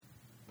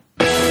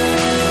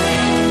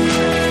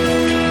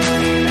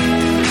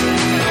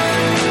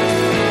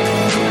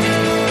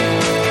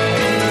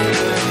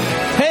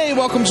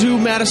welcome to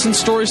Madison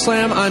Story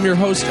Slam. I'm your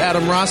host,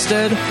 Adam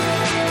Rosted.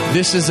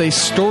 This is a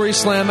Story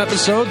Slam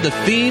episode. The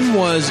theme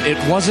was It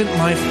Wasn't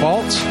My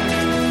Fault.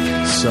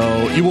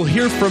 So you will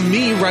hear from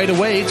me right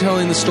away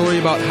telling the story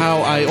about how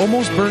I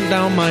almost burnt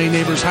down my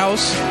neighbor's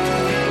house,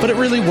 but it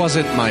really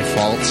wasn't my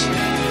fault.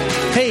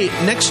 Hey,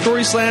 next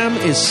Story Slam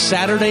is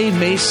Saturday,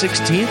 May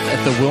 16th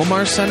at the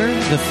Wilmar Center.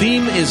 The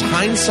theme is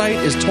Hindsight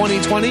is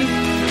 2020.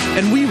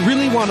 And we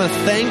really want to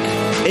thank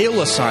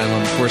Ale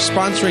Asylum for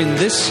sponsoring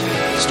this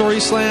Story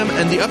Slam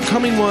and the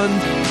upcoming one.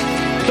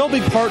 They'll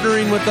be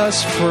partnering with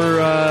us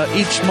for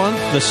each month,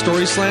 the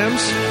Story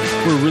Slams.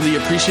 We're really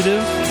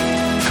appreciative.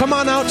 Come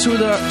on out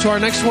to our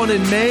next one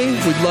in May.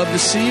 We'd love to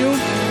see you.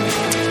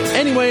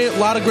 Anyway, a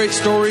lot of great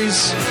stories.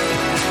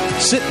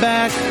 Sit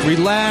back,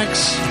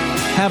 relax,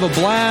 have a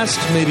blast,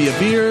 maybe a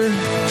beer.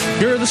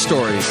 Here are the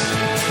stories.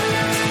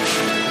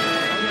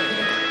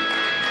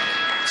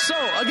 So,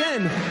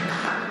 again,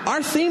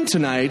 our theme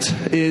tonight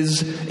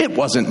is It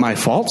Wasn't My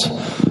Fault.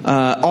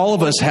 All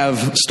of us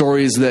have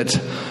stories that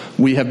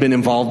we have been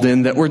involved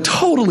in that were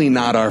totally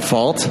not our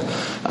fault.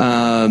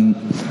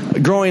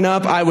 Growing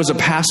up, I was a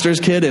pastor's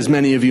kid, as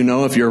many of you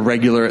know if you're a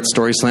regular at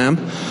Story Slam.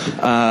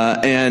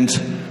 And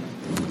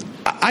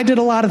I did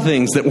a lot of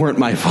things that weren't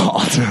my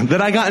fault,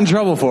 that I got in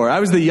trouble for. I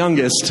was the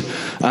youngest, so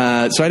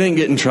I didn't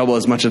get in trouble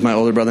as much as my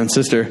older brother and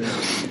sister.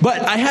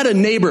 But I had a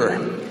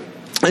neighbor,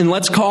 and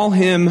let's call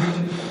him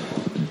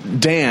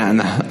Dan,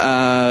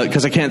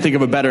 because I can't think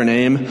of a better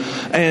name.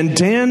 And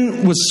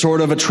Dan was sort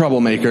of a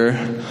troublemaker,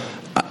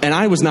 and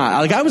I was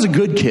not. Like, I was a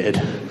good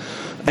kid,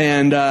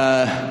 and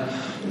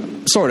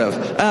sort of.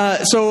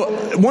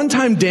 So one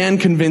time Dan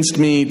convinced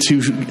me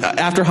to,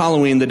 after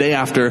Halloween, the day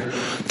after,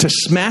 to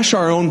smash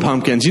our own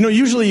pumpkins. You know,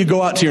 usually you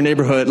go out to your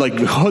neighborhood, like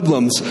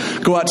hoodlums,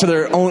 go out to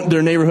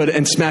their neighborhood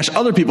and smash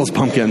other people's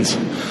pumpkins.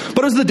 But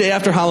it was the day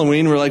after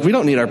Halloween. We're like, we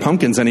don't need our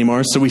pumpkins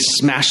anymore, so we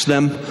smashed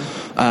them.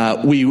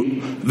 We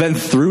then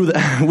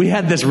we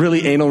had this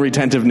really anal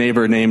retentive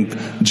neighbor named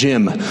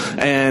Jim,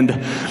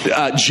 and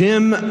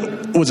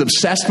Jim was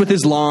obsessed with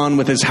his lawn,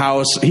 with his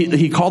house.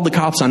 He called the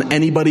cops on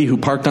anybody who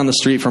parked on the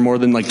street for more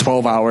than like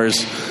 12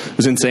 hours. It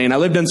was insane. I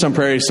lived in Sun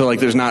Prairie, so like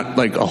there's not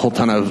like a whole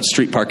ton of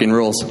street parking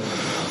rules.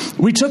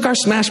 We took our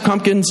smashed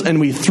pumpkins and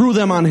we threw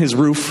them on his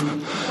roof,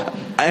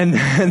 and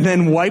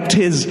then wiped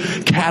his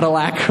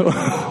Cadillac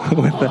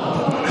with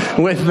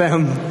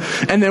them,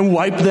 and then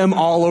wiped them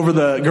all over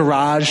the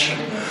garage.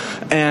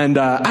 And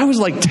I was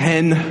like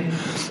 10,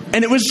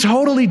 and it was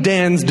totally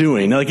Dan's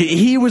doing. Like,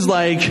 he was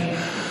like,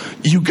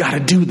 you got to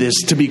do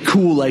this to be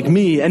cool like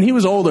me. And he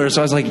was older,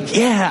 so I was like,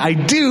 yeah, I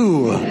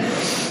do.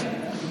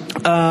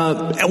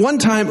 At one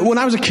time, when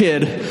I was a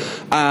kid,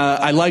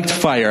 I liked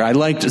fire. I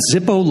liked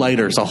Zippo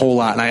lighters a whole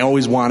lot, and I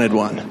always wanted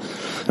one.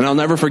 And I'll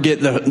never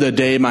forget the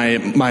day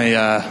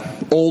my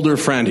older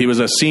friend, he was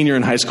a senior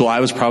in high school.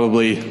 I was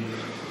probably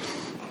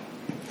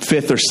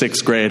 5th or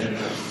 6th grade.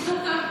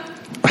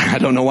 I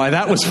don't know why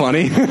that was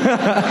funny.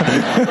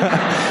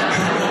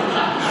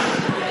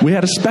 We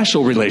had a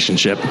special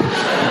relationship.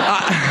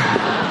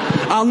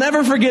 I'll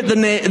never forget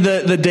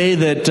the day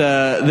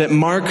that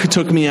Mark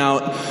took me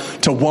out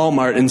to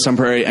Walmart in Sun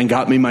Prairie and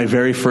got me my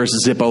very first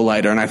Zippo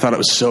lighter, and I thought it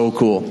was so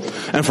cool.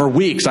 And for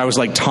weeks, I was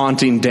like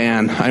taunting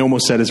Dan. I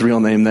almost said his real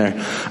name there.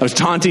 I was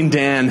taunting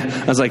Dan.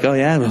 I was like, oh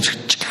yeah,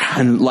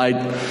 and light.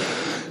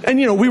 And,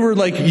 you know, we were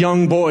like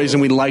young boys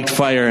and we liked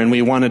fire and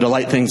we wanted to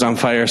light things on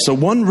fire. So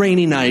one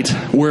rainy night,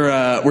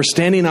 we're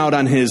standing out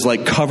on his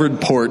like covered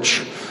porch.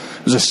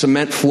 It was a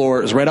cement floor.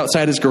 It was right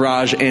outside his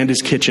garage and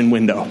his kitchen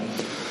window.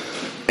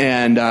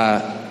 And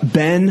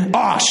Dan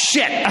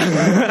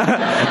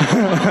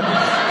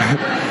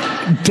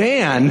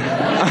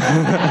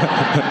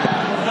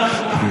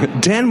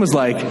was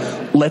like,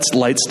 let's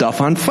light stuff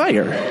on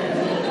fire.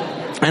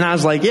 And I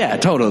was like, yeah,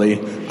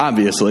 totally,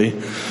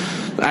 obviously.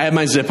 I had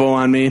my Zippo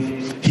on me.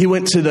 He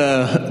went into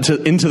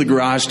the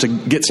garage to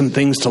get some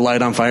things to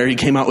light on fire. He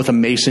came out with a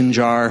mason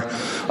jar,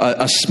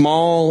 a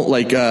small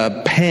like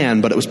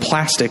pan, but it was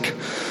plastic,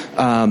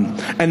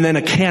 and then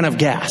a can of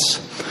gas.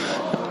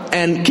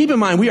 And keep in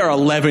mind, we are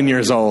 11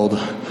 years old,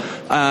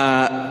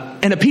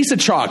 and a piece of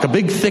chalk, a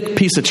big thick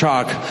piece of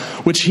chalk,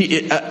 which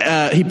he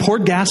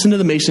poured gas into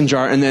the mason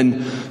jar and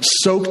then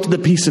soaked the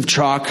piece of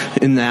chalk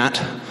in that.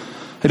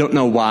 I don't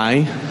know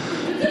why.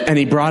 And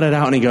he brought it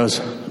out and he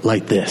goes,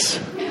 like this.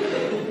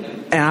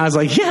 And I was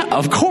like, yeah,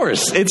 of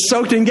course. It's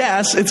soaked in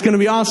gas. It's going to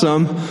be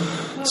awesome.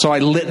 So I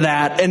lit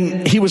that,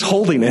 and he was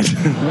holding it.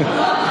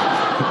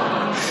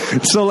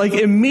 So like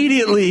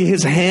immediately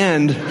his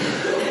hand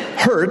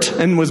hurt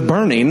and was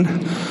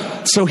burning.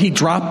 So he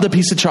dropped the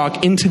piece of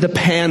chalk into the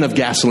pan of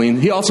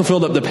gasoline. He also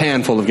filled up the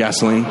pan full of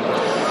gasoline.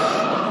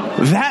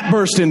 That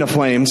burst into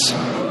flames.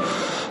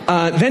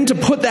 Then to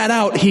put that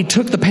out, he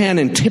took the pan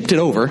and tipped it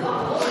over,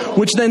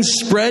 which then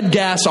spread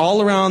gas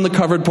all around the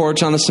covered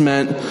porch on the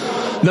cement.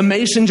 The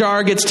mason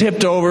jar gets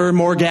tipped over,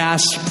 more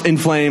gas in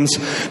flames.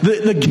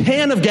 The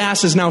can of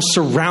gas is now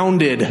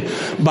surrounded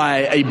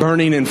by a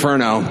burning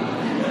inferno.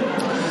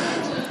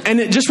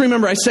 And just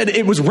remember, I said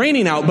it was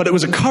raining out, but it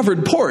was a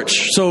covered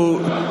porch. So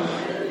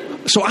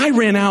So I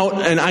ran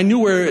out, and I knew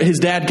where his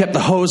dad kept the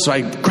hose, so I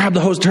grabbed the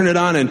hose, turned it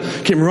on, and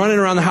came running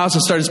around the house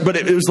and started, but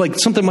it was like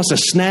something must have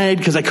snagged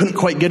because I couldn't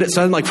quite get it.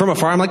 So I'm like, from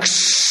afar, I'm like,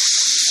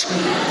 shh.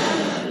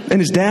 And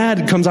his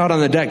dad comes out on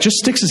the deck, just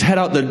sticks his head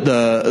out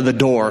the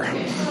door,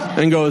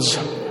 and goes,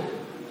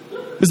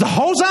 "Is the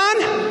hose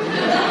on?"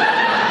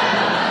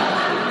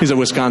 He's a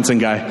Wisconsin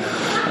guy.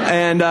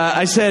 And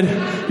I said,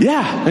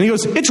 "Yeah." And he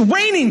goes, "It's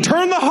raining,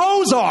 turn the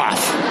hose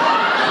off."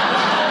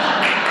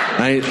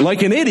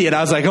 Like an idiot,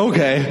 I was like,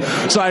 okay.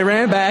 So I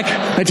ran back,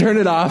 I turned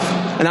it off,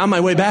 and on my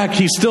way back,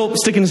 he's still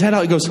sticking his head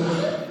out. He goes,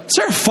 "Is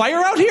there a fire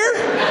out here?"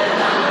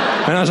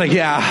 And I was like,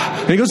 "Yeah."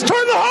 And he goes,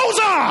 "Turn the hose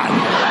on!"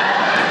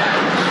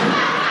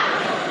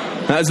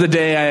 That was the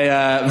day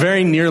I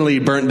very nearly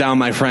burnt down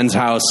my friend's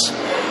house.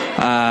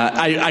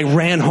 I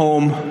ran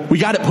home. We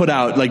got it put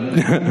out. Like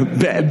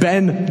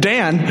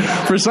Dan,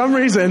 for some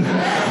reason,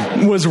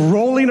 was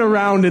rolling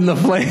around in the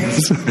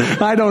flames.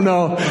 I don't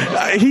know.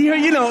 He,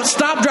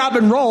 stop, drop,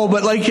 and roll.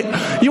 But like,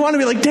 you want to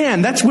be like,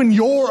 Dan, that's when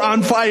you're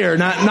on fire,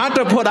 not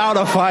to put out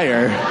a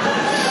fire.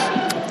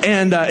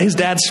 And his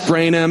dad's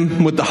spraying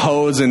him with the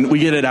hose, and we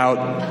get it out.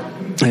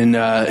 And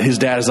his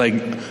dad is like,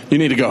 "You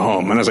need to go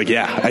home." And I was like,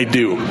 "Yeah, I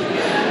do."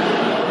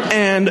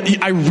 And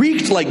I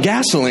reeked like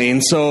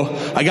gasoline, so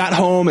I got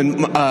home,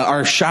 and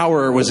our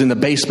shower was in the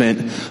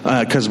basement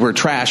because we're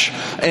trash.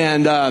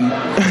 And I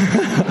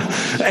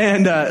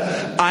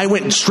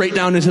went straight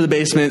down into the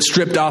basement,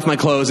 stripped off my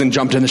clothes, and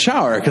jumped in the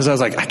shower because I was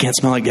like, I can't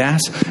smell like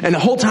gas. And the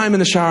whole time in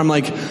the shower, I'm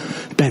like,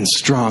 Ben's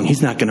strong.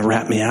 He's not going to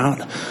rat me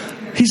out.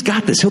 He's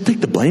got this. He'll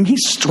take the blame.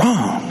 He's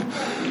strong.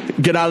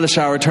 Get out of the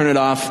shower, turn it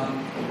off,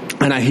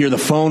 and I hear the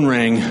phone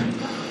ring.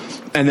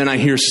 And then I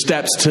hear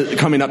steps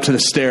coming up to the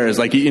stairs,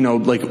 like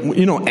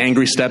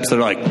angry steps that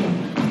are like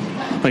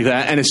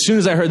that. And as soon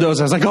as I heard those,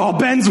 I was like, "Oh,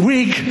 Ben's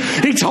weak.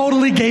 He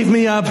totally gave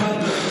me up,"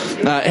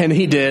 and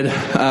he did.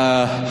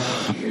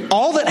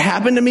 All that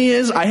happened to me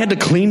is I had to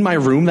clean my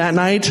room that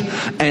night,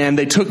 and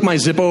they took my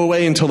Zippo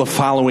away until the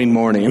following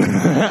morning.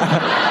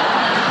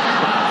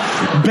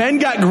 Ben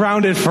got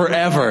grounded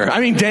forever. I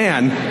mean,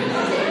 Dan,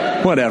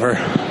 whatever.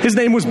 His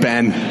name was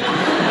Ben.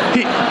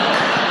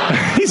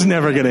 He's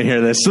never going to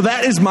hear this. So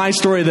that is my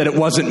story that it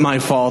wasn't my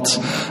fault.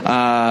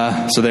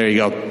 So there you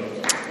go.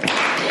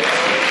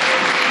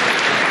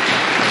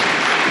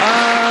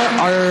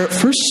 Our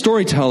first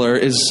storyteller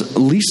is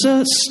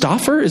Lisa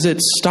Stauffer. Is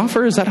it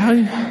Stauffer? Is that how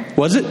you...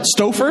 Was it?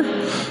 Stouffer?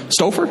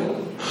 Stouffer?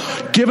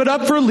 Give it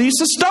up for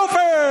Lisa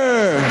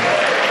Stauffer!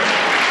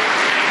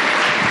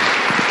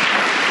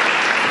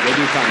 You'll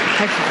do fine.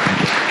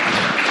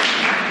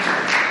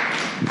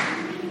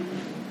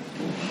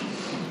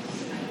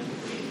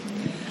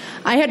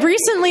 I had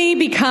recently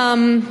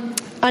become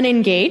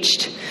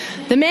unengaged.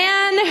 The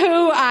man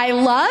who I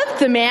loved,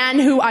 the man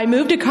who I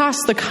moved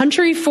across the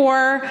country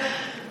for,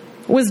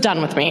 was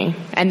done with me,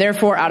 and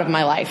therefore out of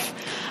my life.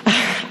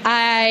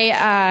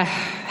 I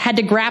had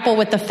to grapple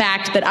with the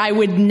fact that I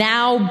would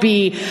now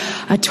be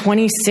a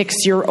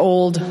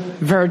 26-year-old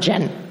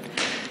virgin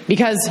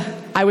because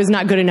I was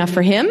not good enough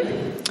for him,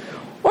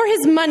 or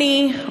his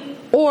money,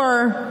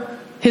 or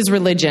his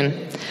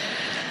religion,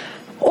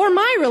 or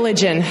my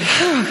religion.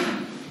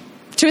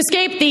 To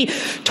escape the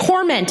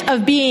torment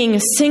of being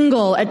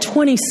single at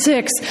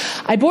 26,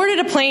 I boarded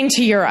a plane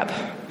to Europe.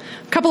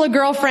 A couple of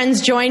girlfriends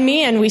joined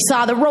me, and we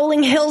saw the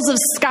rolling hills of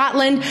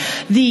Scotland,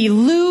 the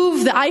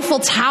Louvre, the Eiffel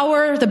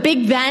Tower, the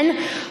Big Ben.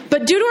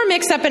 But due to a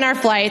mix-up in our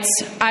flights,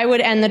 I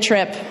would end the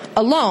trip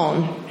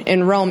alone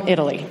in Rome,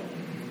 Italy.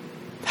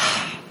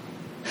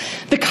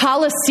 The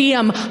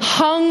Colosseum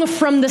hung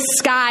from the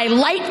sky,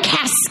 light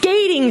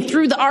cascading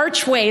through the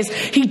archways.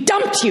 He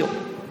dumped you.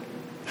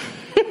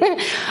 The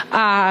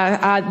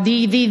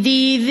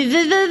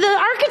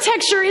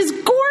architecture is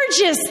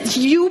gorgeous.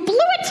 You blew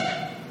it.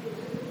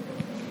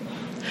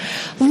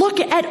 Look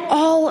at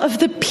all of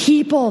the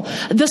people,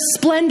 the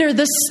splendor,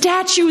 the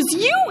statues.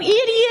 You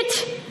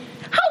idiot.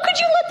 How could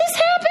you let this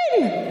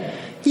happen?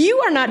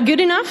 You are not good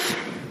enough.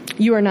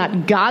 You are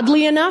not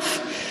godly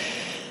enough.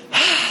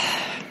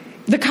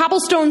 The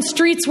cobblestone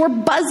streets were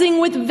buzzing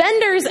with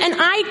vendors, and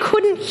I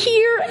couldn't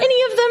hear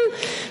any of them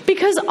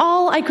because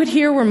all I could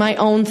hear were my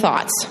own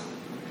thoughts.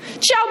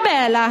 Ciao,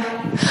 Bella.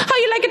 How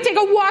you like to take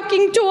a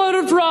walking tour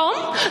of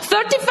Rome?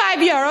 35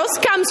 euros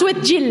comes with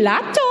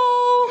gelato.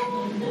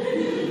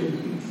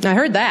 I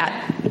heard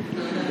that.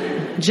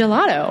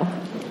 Gelato.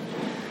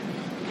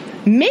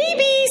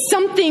 Maybe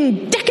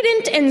something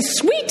decadent and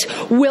sweet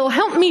will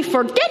help me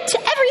forget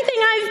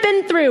everything I've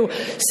been through.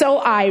 So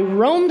I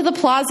roamed the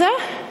plaza,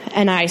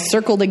 and I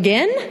circled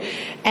again,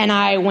 and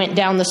I went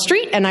down the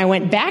street, and I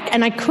went back,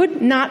 and I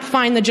could not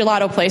find the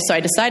gelato place, so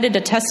I decided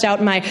to test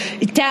out my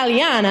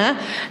Italiana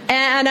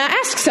and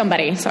ask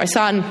somebody. So I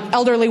saw an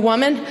elderly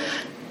woman.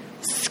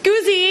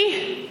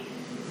 Scusi,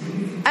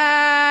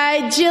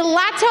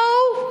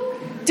 gelato?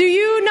 Do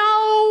you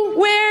know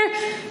where?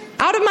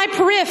 Out of my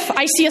periph,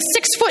 I see a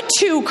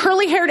 6'2",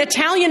 curly-haired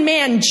Italian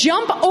man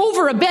jump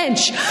over a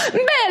bench.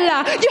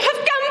 Bella, you have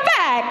come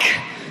back.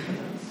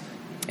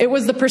 It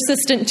was the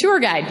persistent tour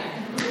guide.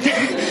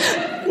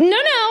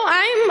 No,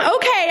 I'm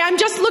okay. I'm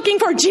just looking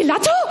for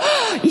gelato.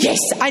 Yes,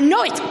 I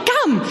know it.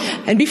 Come.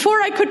 And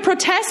before I could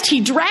protest,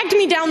 he dragged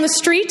me down the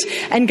street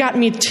and got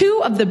me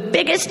 2 of the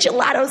biggest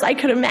gelatos I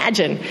could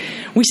imagine.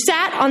 We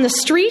sat on the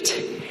street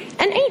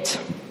and ate.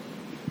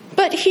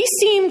 But he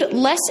seemed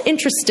less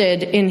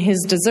interested in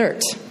his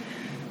dessert.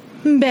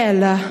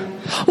 Bella,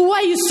 why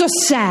are you so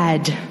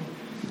sad?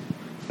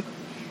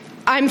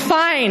 I'm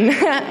fine,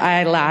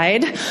 I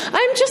lied.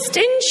 I'm just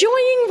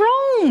enjoying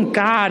Rome.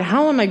 God,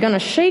 how am I going to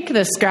shake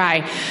this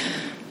guy?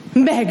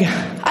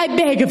 I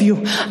beg of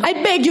you. I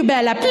beg you,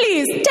 Bella,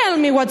 please tell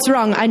me what's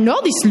wrong. I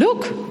know this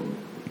look.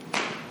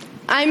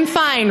 I'm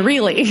fine,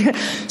 really.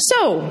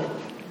 So,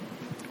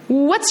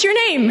 what's your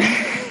name?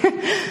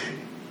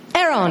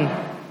 Aaron.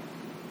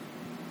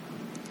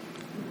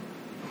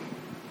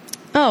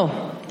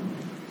 Oh,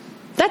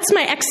 that's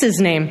my ex's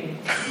name.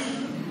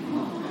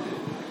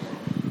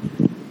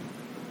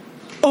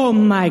 Oh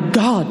my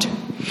God,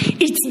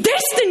 it's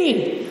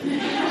Destiny!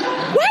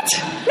 What?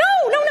 No,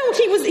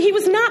 he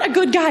was not a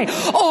good guy.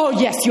 Oh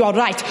yes, you are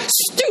right.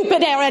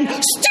 Stupid Aaron,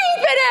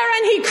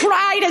 he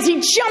cried as he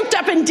jumped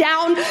up and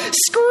down,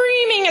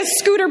 screaming as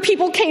scooter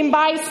people came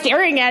by,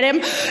 staring at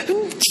him.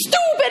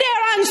 Stupid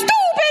Aaron!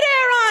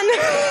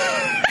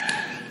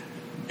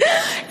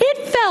 It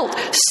felt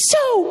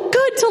so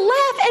good to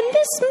laugh, and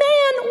this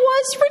man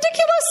was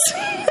ridiculous.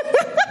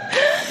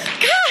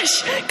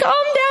 Gosh,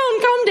 calm down.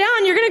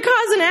 You're going to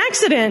cause an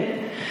accident.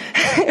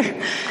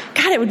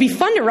 God, it would be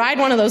fun to ride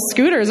one of those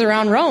scooters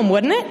around Rome,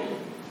 wouldn't it?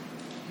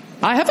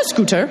 I have a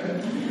scooter.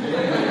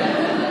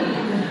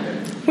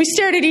 We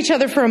stared at each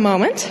other for a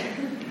moment.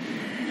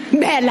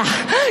 Bella,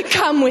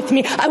 come with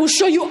me. I will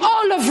show you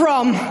all of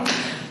Rome.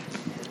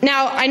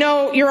 Now, I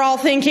know you're all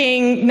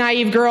thinking,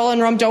 naive girl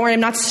in Rome, don't worry, I'm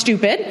not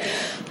stupid.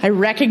 I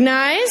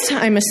recognize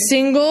I'm a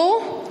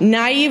single,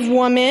 naive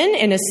woman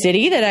in a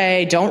city that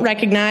I don't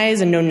recognize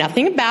and know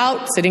nothing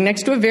about, sitting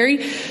next to a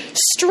very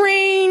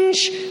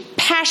strange,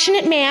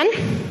 passionate man.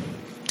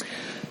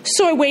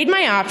 So I weighed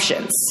my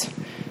options.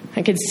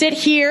 I could sit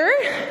here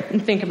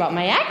and think about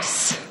my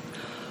ex,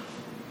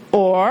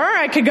 or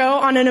I could go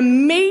on an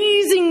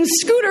amazing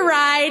scooter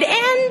ride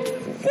and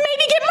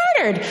maybe get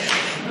murdered.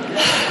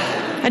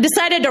 I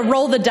decided to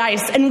roll the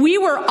dice, and we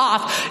were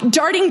off,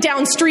 darting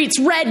down streets,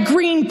 red,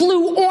 green,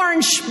 blue,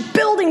 orange,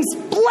 buildings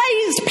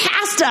blazed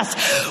past us.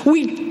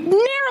 We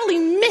narrowly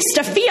missed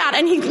a Fiat,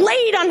 and he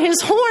laid on his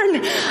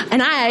horn,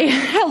 and I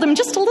held him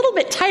just a little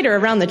bit tighter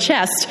around the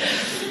chest.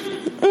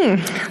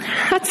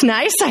 That's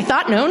nice, I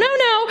thought. No.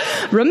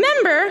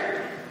 Remember,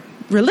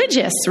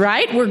 religious,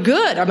 right? We're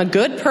good. I'm a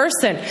good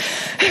person.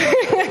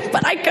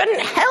 But I couldn't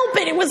help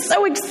it. It was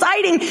so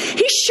exciting.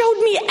 He showed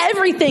me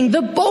everything.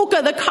 The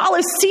Boca, the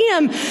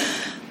Colosseum.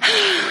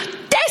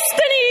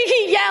 Destiny,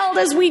 he yelled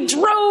as we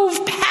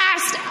drove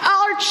past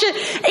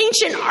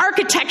ancient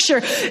architecture.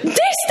 Destiny!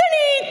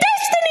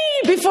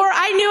 Before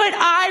I knew it,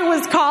 I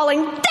was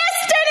calling, Destiny!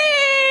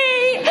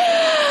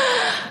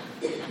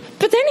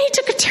 But then he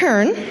took a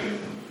turn,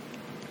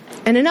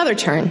 and another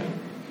turn,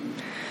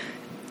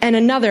 and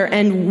another,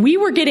 and we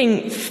were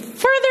getting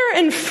further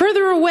and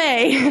further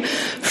away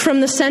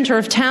from the center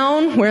of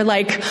town where,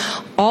 like,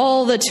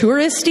 all the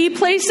touristy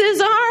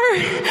places are.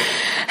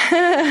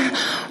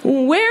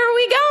 Where are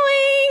we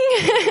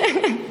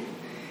going?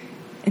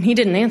 And he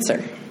didn't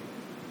answer.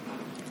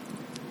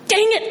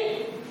 Dang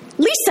it,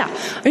 Lisa,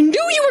 I knew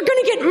you were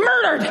going to get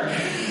murdered.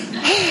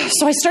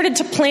 So I started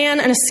to plan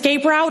an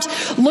escape route,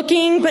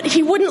 looking, but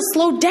he wouldn't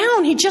slow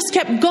down. He just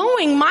kept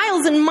going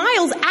miles and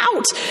miles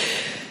out.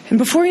 And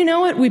before you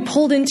know it, we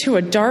pulled into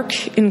a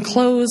dark,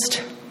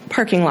 enclosed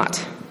parking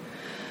lot.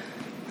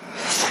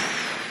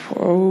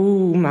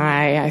 Oh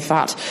my, I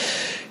thought.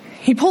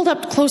 He pulled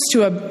up close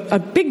to a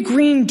big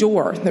green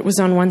door that was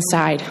on one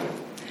side.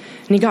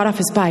 And he got off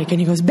his bike and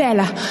he goes,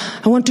 Bella,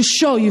 I want to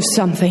show you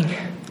something.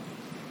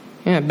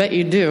 Yeah, I bet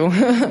you do.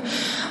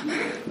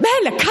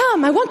 Bella,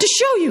 come, I want to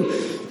show you.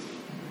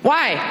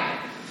 Why?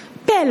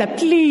 Bella,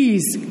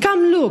 please, come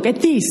look at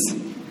this.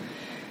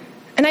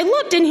 And I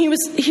looked, and he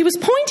was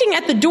pointing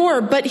at the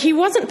door, but he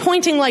wasn't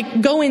pointing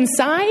like, go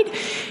inside.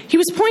 He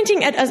was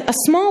pointing at a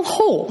small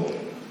hole,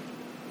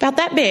 about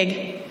that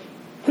big,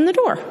 in the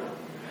door.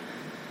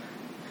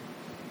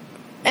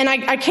 And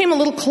I came a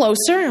little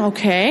closer.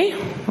 Okay.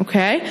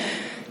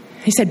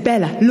 He said,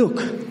 Bella, look.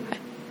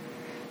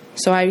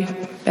 So I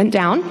bent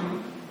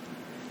down,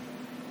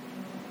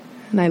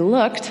 and I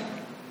looked.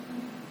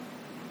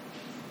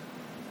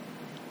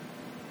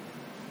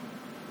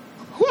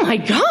 Oh my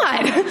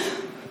God!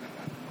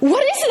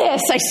 What is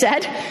this? I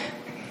said.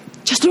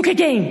 Just look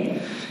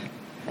again.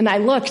 And I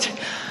looked.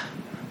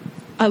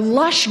 A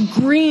lush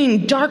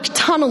green, dark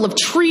tunnel of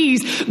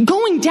trees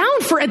going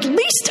down for at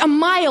least a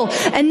mile.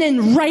 And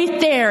then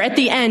right there at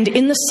the end,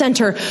 in the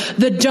center,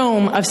 the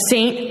dome of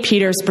St.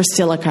 Peter's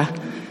Basilica.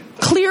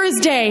 Clear as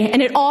day,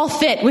 and it all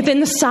fit within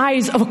the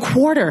size of a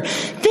quarter.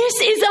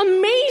 This is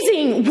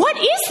amazing. What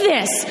is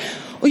this?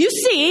 Well, you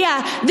see,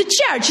 the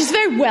church is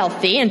very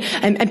wealthy,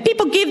 and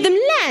people give them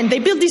land. They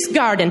build this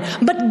garden.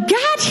 But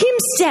God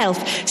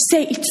himself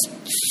say it's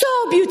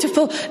so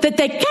beautiful that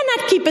they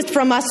cannot keep it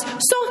from us,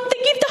 so they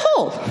keep the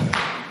hole.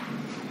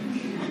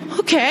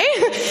 Okay.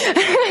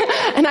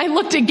 And I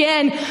looked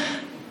again.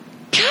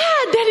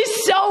 God, that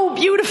is so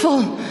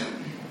beautiful.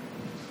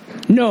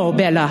 No,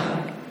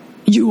 Bella,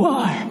 you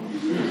are.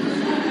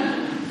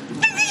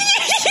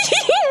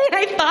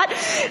 I thought,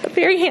 a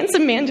very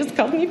handsome man just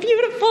called me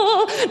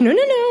beautiful. No,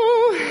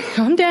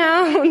 calm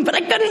down. But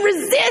I couldn't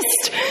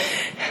resist.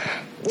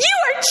 You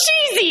are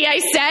cheesy, I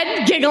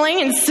said,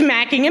 giggling and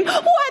smacking him.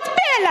 What,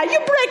 Bella?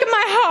 You're breaking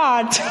my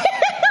heart.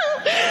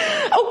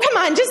 Oh, come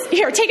on, just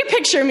here, take a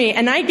picture of me.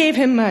 And I gave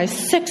him my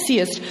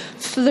sexiest,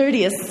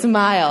 flirtiest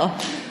smile.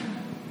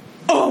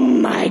 Oh,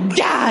 my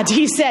God,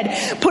 he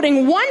said,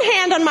 putting one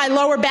hand on my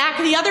lower back,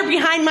 the other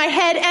behind my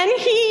head, and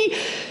he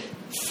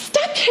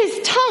stuck his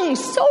tongue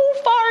so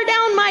far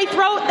down my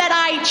throat that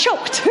I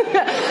choked.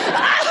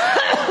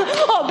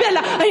 Oh,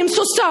 Bella, I am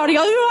so sorry.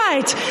 Are you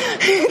right?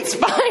 It's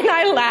fine,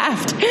 I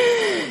laughed.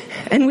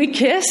 And we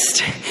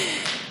kissed.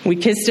 We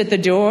kissed at the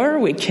door.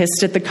 We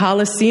kissed at the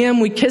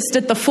Coliseum. We kissed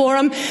at the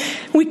Forum.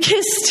 We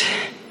kissed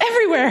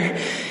everywhere.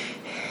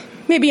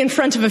 Maybe in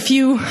front of a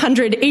few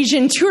hundred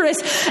Asian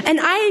tourists. And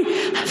I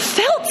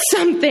felt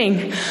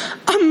something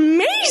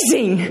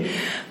amazing.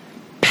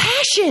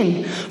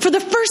 Passion. For the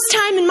first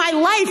time in my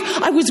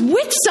life, I was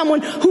with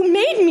someone who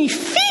made me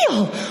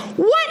feel.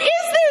 What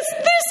is this?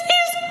 This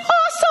is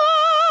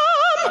awesome!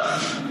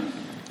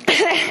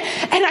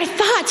 And I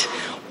thought,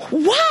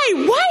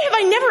 why have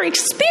I never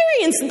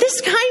experienced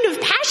this kind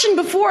of passion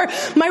before?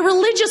 My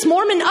religious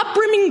Mormon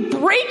upbringing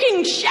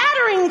breaking,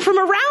 shattering from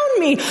around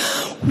me.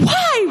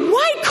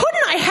 Why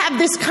couldn't I have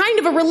this kind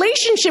of a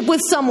relationship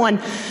with someone?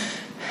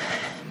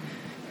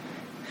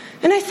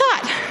 And I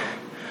thought,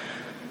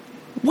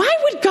 why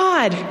would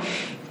God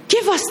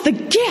give us the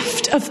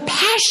gift of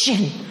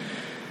passion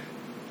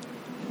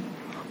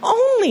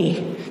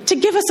only to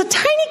give us a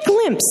tiny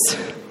glimpse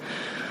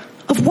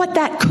of what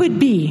that could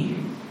be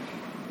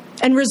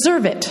and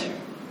reserve it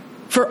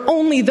for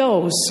only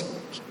those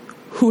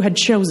who had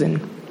chosen?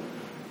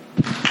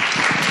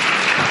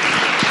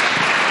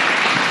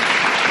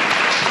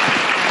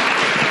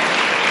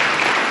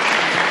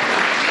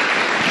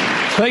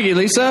 Thank you,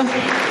 Lisa.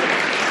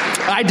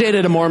 I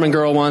dated a Mormon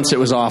girl once. It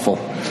was awful.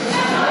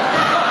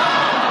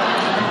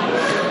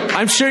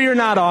 I'm sure you're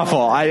not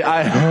awful.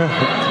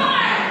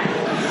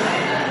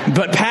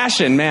 But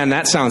passion, man,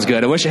 that sounds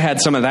good. I wish I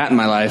had some of that in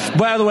my life.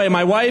 By the way,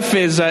 my wife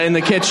is in the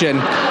kitchen.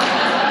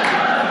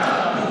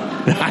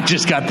 I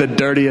just got the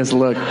dirtiest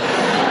look.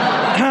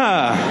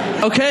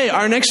 Okay,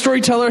 our next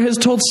storyteller has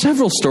told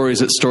several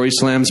stories at Story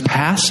Slam's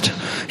past.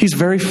 He's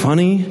very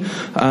funny.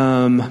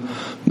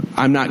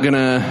 I'm not going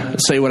to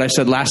say what I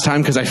said last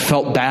time because I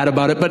felt bad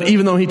about it, but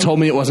even though he told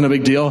me it wasn't a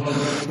big deal.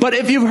 But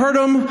if you've heard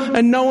him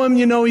and know him,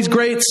 you know he's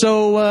great,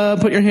 so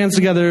put your hands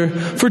together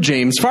for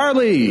James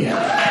Farley.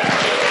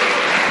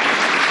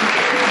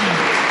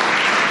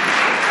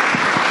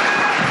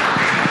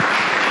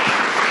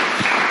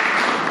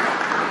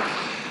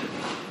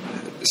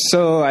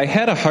 So I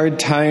had a hard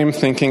time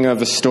thinking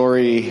of a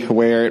story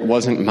where it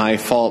wasn't my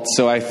fault,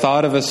 so I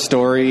thought of a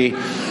story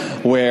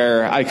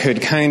where I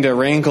could kind of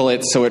wrangle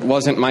it so it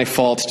wasn't my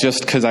fault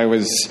just because I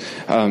was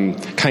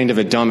kind of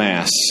a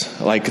dumbass,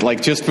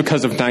 like just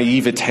because of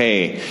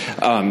naivete.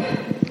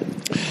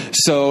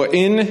 So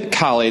in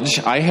college,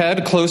 I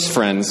had close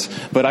friends,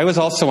 but I was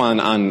also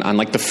on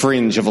like the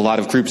fringe of a lot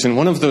of groups, and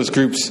one of those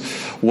groups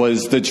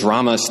was the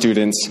drama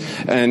students.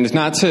 And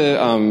not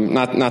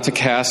to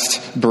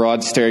cast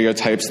broad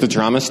stereotypes, the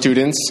drama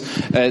students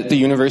at the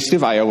University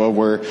of Iowa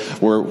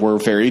were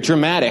very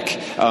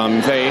dramatic.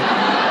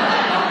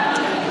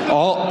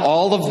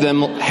 All of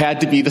them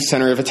had to be the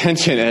center of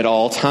attention at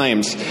all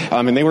times,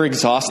 and they were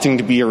exhausting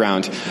to be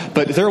around.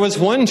 But there was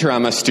one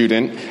drama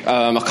student,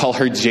 I'll call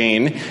her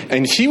Jane,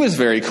 and she was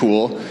very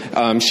cool.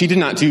 She did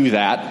not do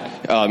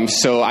that,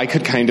 so I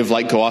could kind of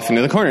like go off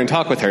into the corner and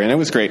talk with her, and it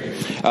was great.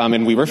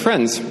 And we were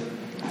friends.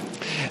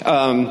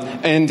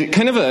 And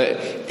kind of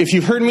if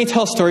you've heard me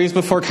tell stories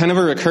before, kind of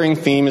a recurring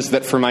theme is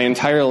that for my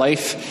entire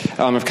life,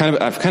 I've kind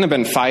of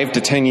been 5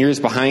 to 10 years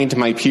behind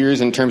my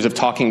peers in terms of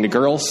talking to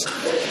girls.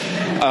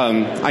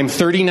 I'm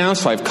 30 now,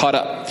 so I've caught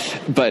up.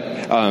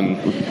 But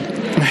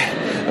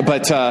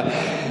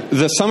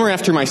the summer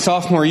after my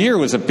sophomore year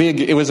was a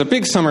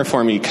big summer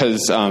for me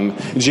because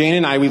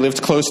Jane and we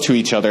lived close to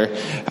each other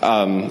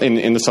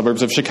in the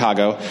suburbs of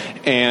Chicago,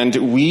 and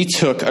we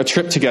took a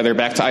trip together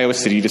back to Iowa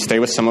City to stay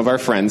with some of our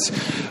friends.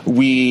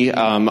 We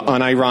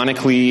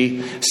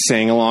unironically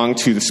sang along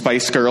to the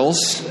Spice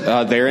Girls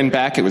there and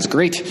back. It was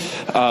great.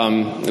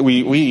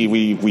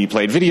 We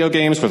played video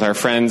games with our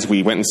friends.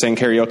 We went and sang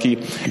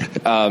karaoke.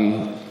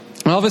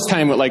 All this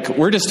time,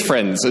 we're just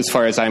friends as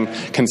far as I'm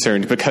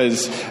concerned,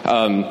 because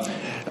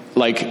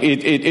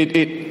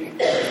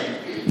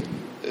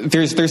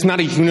there's not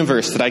a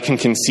universe that I can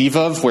conceive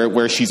of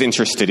where she's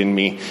interested in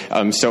me.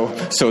 So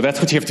that's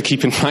what you have to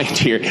keep in mind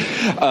here.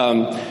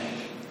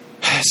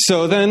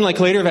 So then,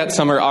 later that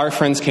summer, our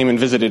friends came and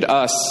visited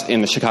us in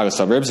the Chicago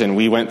suburbs, and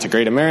we went to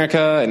Great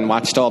America and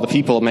watched all the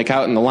people make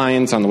out in the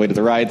lines on the way to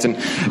the rides, and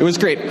it was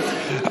great.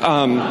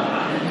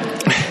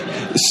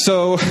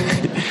 So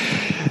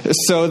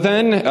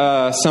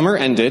then summer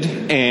ended,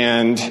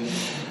 and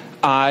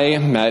I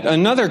met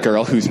another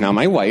girl who's now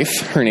my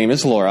wife. Her name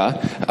is Laura,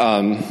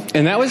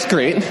 and that was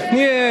great.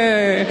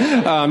 Yay!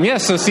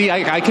 So see,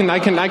 I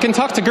can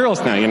talk to girls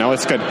now.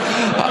 It's good.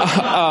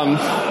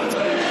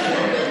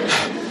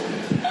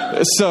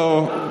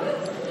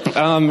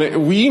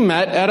 We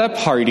met at a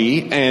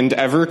party, and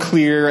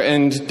Everclear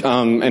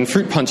and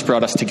Fruit Punch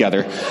brought us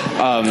together.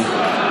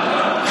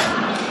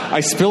 I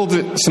spilled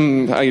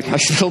some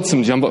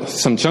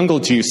jungle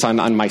juice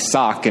on my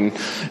sock, and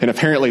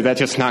apparently that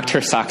just knocked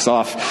her socks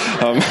off.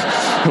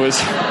 It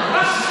was.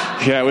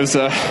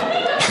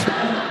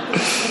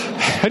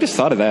 I just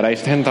thought of that. I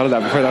hadn't thought of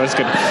that before. That was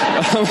good.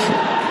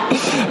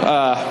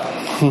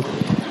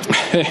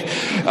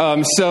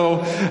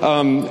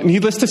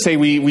 Needless to say,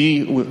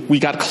 we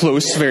got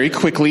close very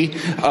quickly.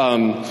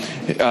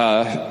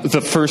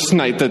 The first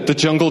night, the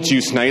jungle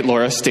juice night,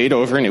 Laura stayed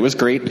over, and it was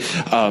great.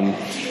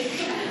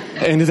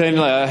 And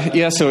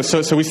then,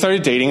 so we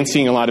started dating and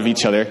seeing a lot of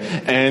each other.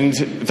 And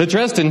the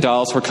Dresden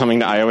Dolls were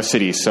coming to Iowa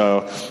City,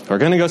 so we're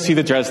going to go see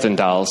the Dresden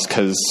Dolls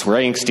because we're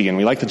angsty and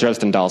we like the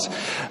Dresden Dolls.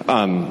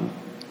 And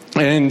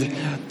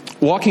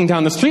walking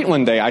down the street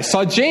one day, I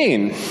saw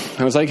Jane.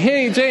 I was like,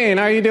 "Hey, Jane,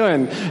 how are you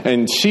doing?"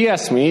 And she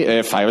asked me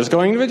if I was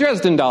going to the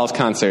Dresden Dolls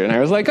concert. And I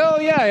was like, "Oh,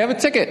 yeah, I have a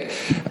ticket."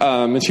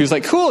 And she was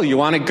like, "Cool, you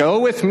want to go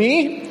with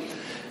me?"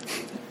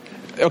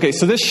 Okay,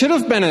 so this should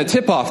have been a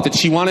tip-off that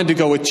she wanted to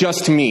go with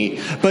just me.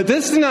 But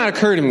this did not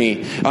occur to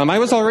me. I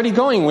was already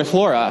going with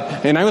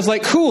Laura, and I was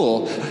like,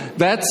 "Cool,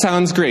 that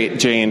sounds great,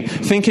 Jane,"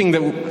 thinking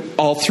that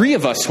all three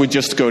of us would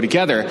just go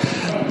together.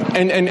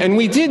 And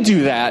we did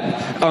do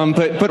that,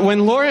 but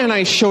when Laura and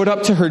I showed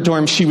up to her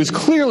dorm, she was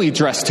clearly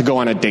dressed to go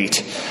on a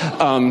date.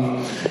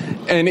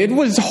 And it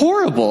was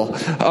horrible.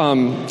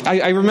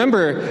 I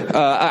remember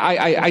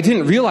I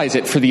didn't realize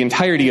it for the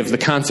entirety of the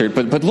concert,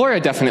 but Laura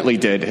definitely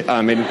did.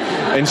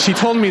 And she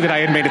told me that I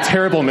had made a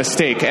terrible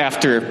mistake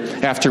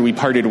after we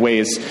parted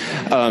ways.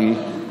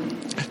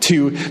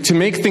 To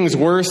make things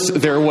worse,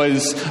 there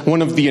was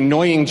one of the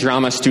annoying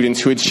drama students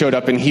who had showed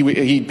up, and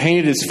he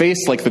painted his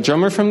face like the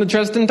drummer from the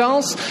Dresden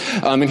Dolls,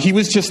 and he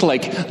was just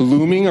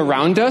looming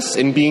around us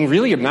and being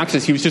really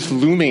obnoxious. He was just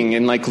looming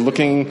and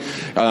looking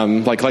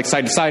like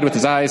side to side with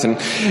his eyes, and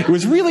it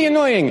was really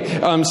annoying.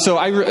 So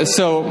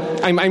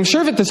I'm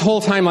sure that this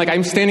whole time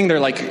I'm standing there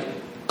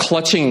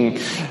clutching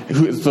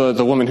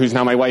the woman who's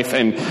now my wife,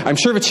 and I'm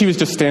sure that she was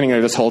just standing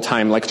there this whole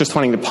time just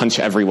wanting to punch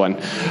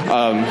everyone.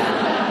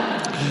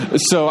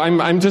 So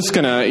I'm just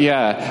gonna,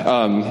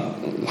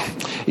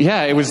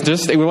 it was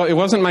just, it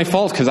wasn't my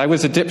fault because I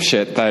was a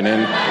dipshit then,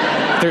 and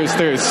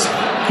there's,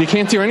 you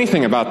can't do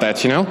anything about that,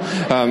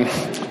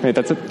 Wait,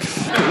 that's it.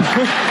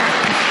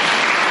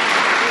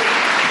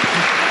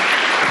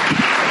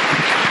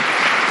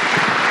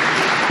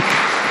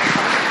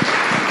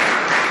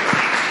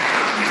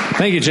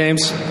 Thank you,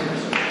 James.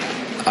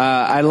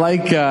 I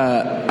like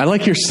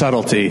your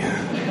subtlety.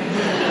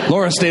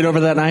 Laura stayed over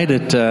that night.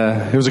 It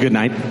was a good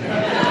night.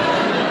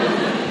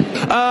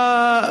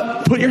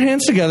 Put your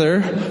hands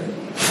together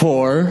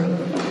for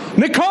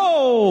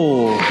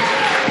Nicole.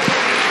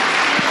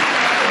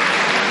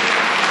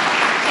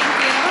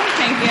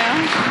 Thank you.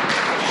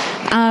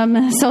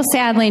 So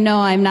sadly, no,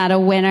 I'm not a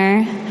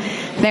winner.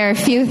 There are a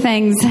few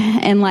things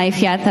in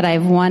life yet that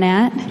I've won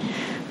at.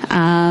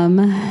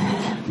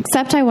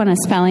 Except I won a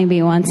spelling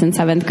bee once in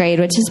 7th grade,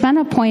 which has been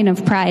a point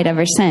of pride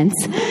ever since.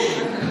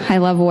 I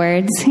love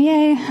words.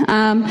 Yay.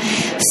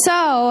 So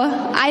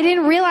I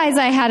didn't realize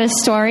I had a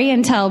story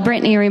until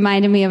Brittany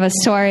reminded me of a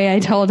story I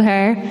told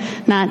her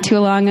not too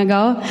long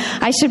ago.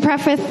 I should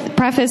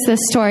preface this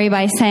story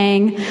by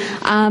saying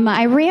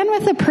I ran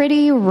with a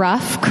pretty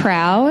rough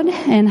crowd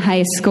in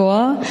high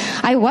school.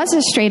 I was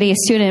a straight A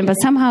student, but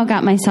somehow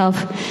got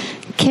myself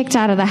kicked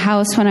out of the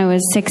house when I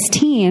was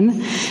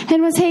 16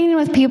 and was hanging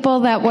with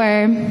people that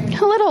were a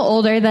little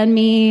older than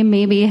me,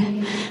 maybe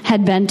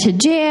had been to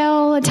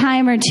jail a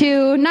time or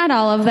two. Not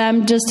all of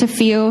them, just a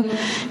few.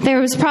 There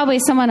was probably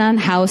someone on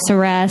house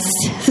arrest.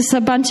 Just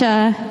a bunch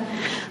of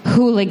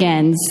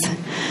hooligans.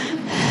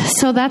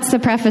 So that's the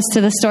preface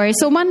to the story.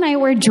 So one night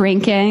we're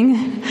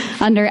drinking.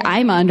 I'm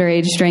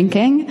underage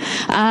drinking,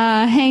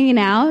 hanging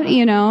out,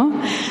 and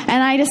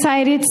I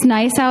decided it's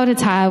nice out.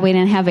 It's hot. We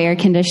didn't have air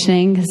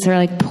conditioning because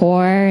they're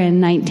poor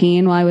and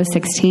 19 while I was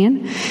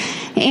 16.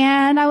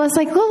 And I was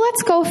like, well,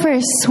 let's go for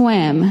a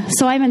swim.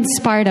 So I'm in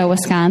Sparta,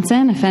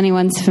 Wisconsin, if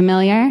anyone's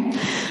familiar.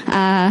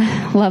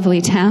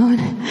 Lovely town.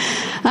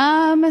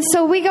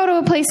 So we go to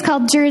a place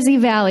called Jersey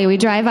Valley. We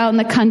drive out in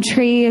the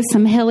country,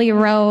 some hilly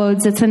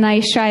roads. It's a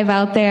nice drive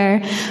out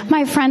there.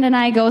 My friend and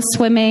I go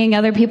swimming.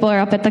 Other people are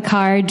up at the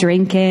car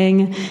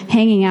drinking,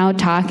 hanging out,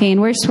 talking.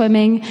 We're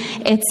swimming.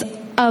 It's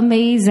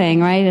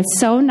amazing, right? It's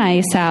so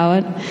nice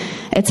out.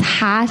 It's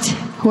hot.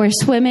 We're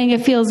swimming.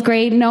 It feels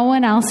great. No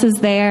one else is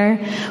there.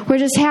 We're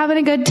just having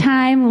a good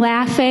time,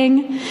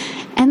 laughing.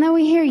 And then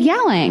we hear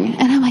yelling.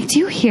 And I'm like, do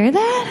you hear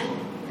that?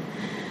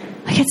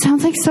 Like, it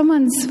sounds like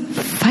someone's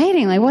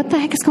fighting. Like, what the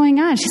heck is going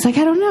on? She's like,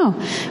 I don't know.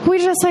 We're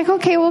just like,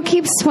 okay, we'll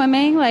keep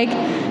swimming. Like,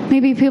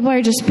 maybe people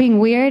are just being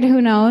weird.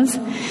 Who knows?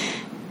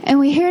 And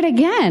we hear it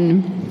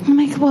again. I'm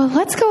like, well,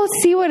 let's go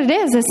see what it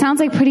is. It sounds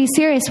like pretty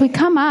serious. We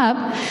come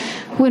up.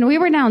 When we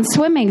were down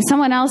swimming,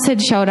 someone else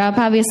had showed up,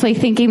 obviously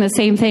thinking the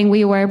same thing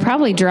we were,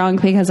 probably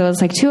drunk because it was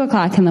like 2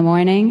 o'clock in the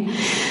morning.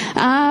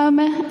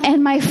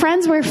 And my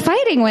friends were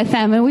fighting with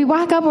them, and we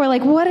walk up, we're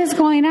like, what is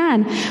going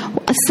on?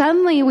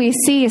 Suddenly we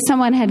see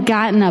someone had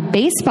gotten a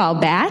baseball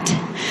bat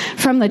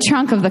from the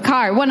trunk of the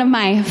car. One of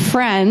my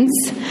friends,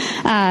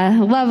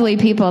 lovely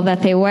people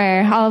that they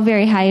were, all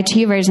very high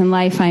achievers in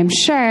life, I'm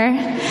sure,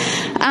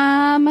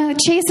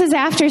 chases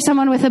after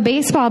someone with a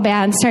baseball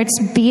bat and starts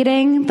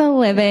beating the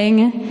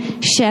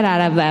living shit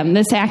out of them.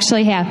 This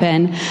actually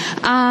happened.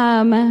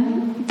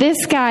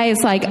 This guy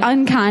is like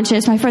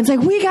unconscious. My friend's like,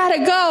 we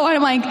gotta go. And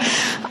I'm like,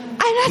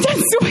 I'm not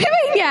done swimming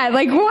yet.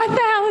 Like, what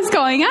the hell is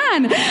going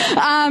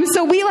on?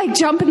 So we like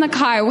jump in the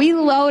car. We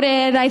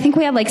loaded, I think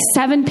we had like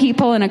 7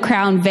 people in a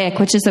Crown Vic,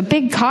 which is a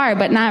big car,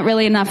 but not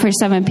really enough for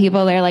 7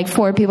 people. There are like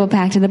 4 people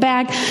packed in the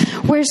back.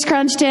 We're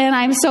scrunched in.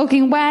 I'm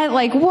soaking wet.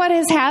 Like, what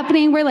is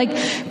happening? We're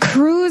like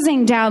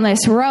cruising down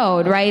this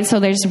road, right? So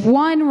there's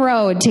one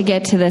road to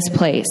get to this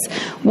place.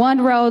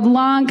 One road,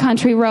 long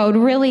country road,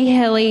 really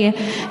hilly,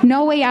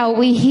 no way out.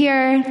 We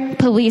hear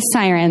police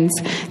sirens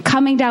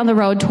coming down the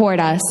road toward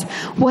us.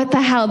 What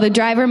the hell? The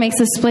driver makes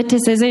a split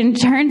decision,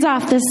 turns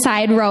off the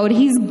side road.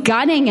 He's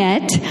gunning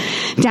it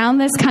down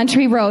this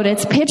country road.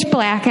 It's pitch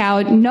black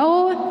out,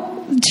 no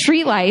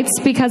street lights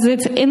because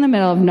it's in the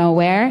middle of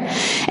nowhere.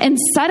 And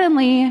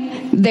suddenly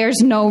there's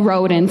no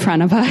road in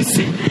front of us.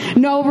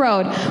 No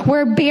road.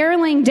 We're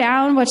barreling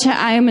down, which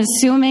I'm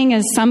assuming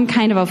is some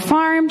kind of a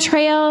farm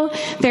trail.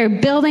 There are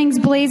buildings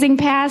blazing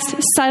past.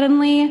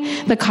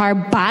 Suddenly the car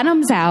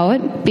bottoms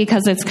out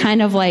because it's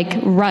kind of like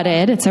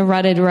rutted. It's a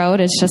rutted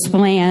road. It's just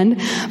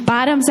land.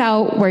 Bottoms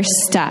out. We're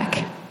stuck.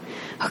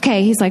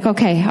 Okay, he's like,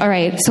 okay, all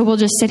right, so we'll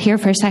just sit here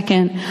for a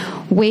second,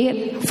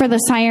 wait for the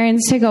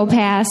sirens to go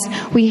past.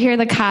 We hear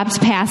the cops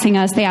passing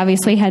us. They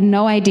obviously had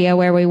no idea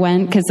where we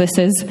went because this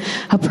is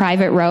a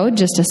private road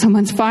just to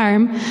someone's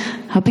farm,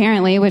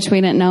 apparently, which we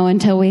didn't know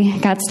until we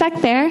got stuck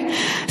there.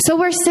 So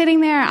we're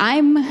sitting there.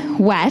 I'm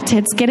wet.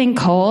 It's getting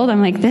cold.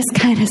 I'm like, this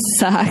kind of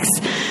sucks.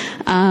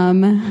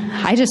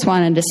 I just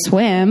wanted to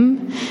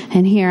swim,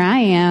 and here I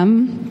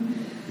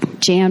am,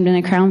 jammed in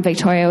a Crown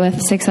Victoria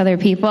with 6 other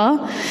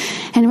people.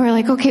 And we're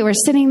like, okay, we're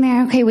sitting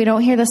there. Okay, we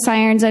don't hear the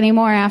sirens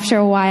anymore. After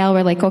a while,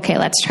 we're like, okay,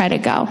 let's try to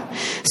go.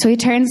 So he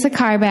turns the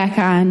car back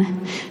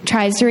on,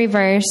 tries to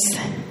reverse.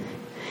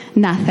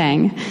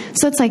 Nothing.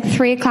 So it's like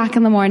 3 o'clock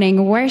in the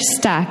morning. We're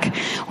stuck.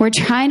 We're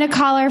trying to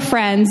call our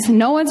friends.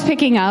 No one's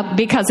picking up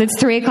because it's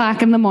 3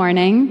 o'clock in the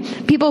morning.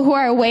 People who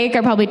are awake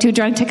are probably too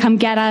drunk to come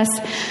get us.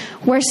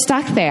 We're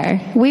stuck there.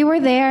 We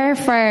were there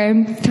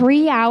for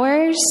 3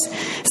 hours.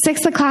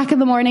 6 o'clock in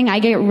the morning, I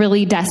get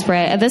really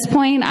desperate. At this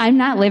point, I'm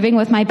not living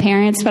with my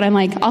parents, but I'm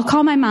like, I'll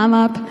call my mom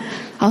up.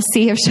 I'll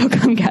see if she'll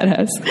come get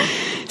us.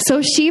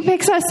 So she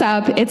picks us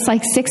up. It's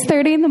like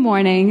 6:30 in the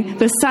morning.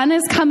 The sun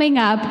is coming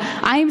up.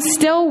 I'm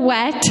still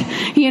wet,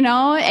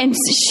 and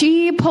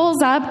she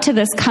pulls up to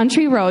this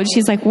country road.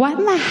 She's like, what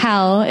in the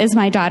hell is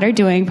my daughter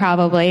doing,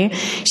 probably?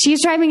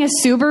 She's driving a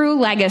Subaru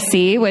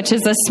Legacy, which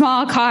is a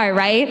small car,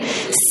 right?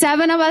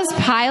 7 of us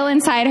pile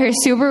inside her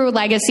Subaru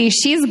Legacy.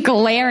 She's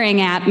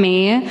glaring at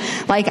me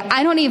like,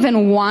 I don't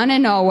even want to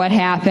know what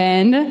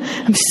happened.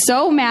 I'm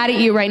so mad at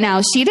you right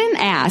now. She didn't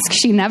ask.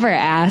 She never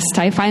asked.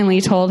 I finally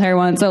told her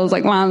once. I was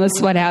like, Mom, this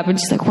is what happened.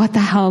 She's like, what the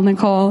hell,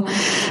 Nicole?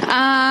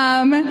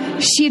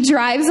 She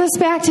drives us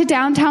back to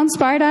downtown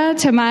Sparta,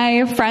 to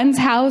my friend's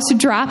house,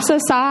 drops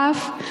us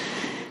off.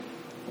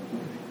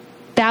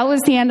 That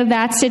was the end of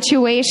that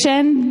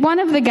situation. One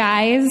of the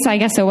guys, I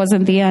guess it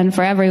wasn't the end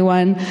for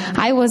everyone.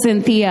 I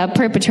wasn't the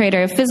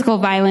perpetrator of physical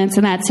violence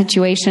in that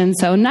situation,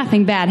 so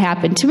nothing bad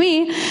happened to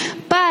me.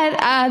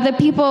 But the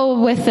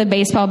people with the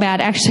baseball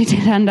bat actually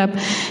did end up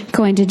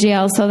going to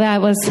jail, so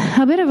that was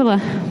a bit of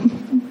a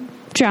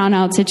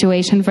drawn-out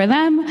situation for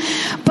them.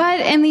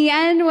 But in the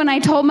end, when I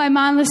told my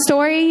mom the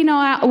story,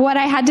 what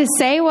I had to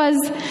say was,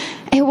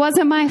 it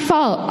wasn't my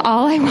fault.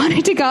 All I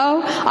wanted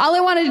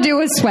to do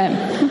was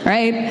swim,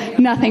 right?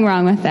 Nothing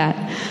wrong with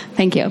that.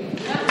 Thank you.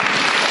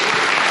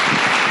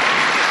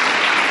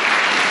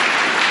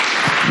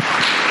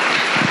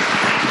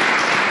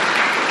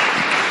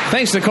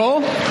 Thanks,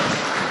 Nicole.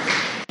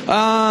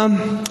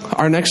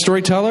 Our next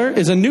storyteller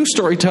is a new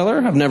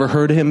storyteller. I've never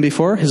heard of him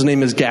before. His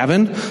name is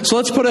Gavin. So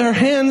let's put our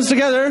hands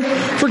together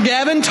for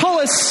Gavin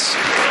Tullis.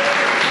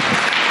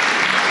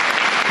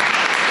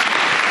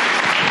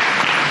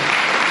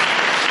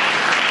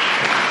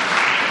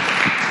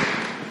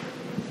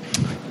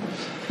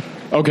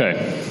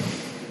 Okay.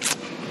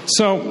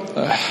 So,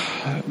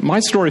 my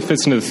story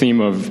fits into the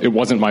theme of it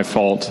wasn't my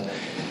fault.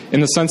 in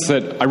the sense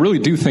that I really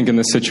do think in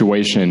this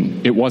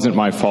situation, it wasn't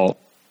my fault.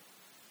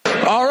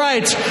 All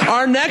right,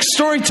 our next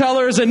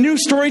storyteller is a new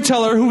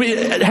storyteller who we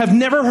have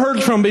never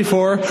heard from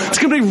before. It's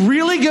going to be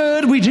really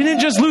good. We didn't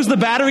just lose the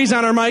batteries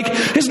on our mic.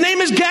 His name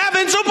is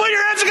Gavin, so put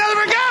your hands together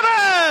for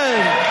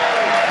Gavin!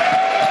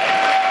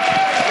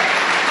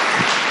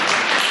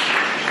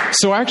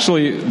 So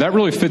actually, that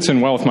really fits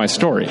in well with my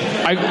story.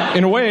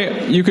 In a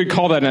way, you could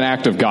call that an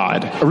act of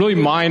God, a really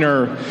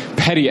minor,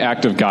 petty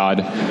act of God.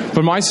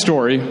 But my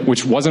story,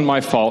 which wasn't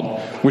my fault,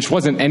 which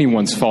wasn't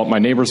anyone's fault, my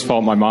neighbor's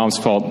fault, my mom's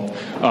fault,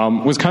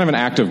 was kind of an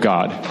act of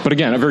God. But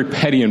again, a very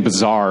petty and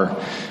bizarre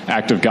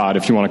act of God,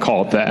 if you want to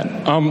call it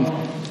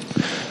that.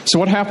 So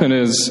what happened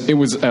is, it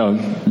was a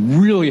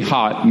really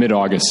hot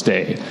mid-August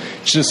day.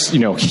 Just,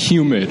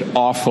 humid,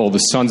 awful, the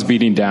sun's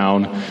beating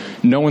down,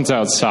 no one's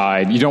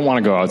outside, you don't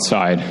want to go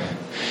outside.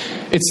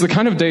 It's the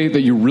kind of day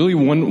that you really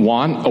wouldn't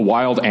want a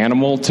wild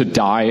animal to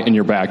die in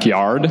your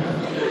backyard.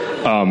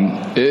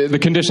 The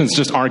conditions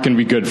just aren't going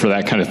to be good for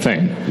that kind of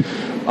thing.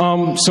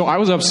 So I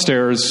was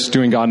upstairs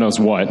doing God knows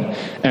what,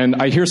 and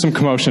I hear some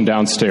commotion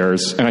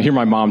downstairs, and I hear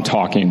my mom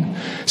talking.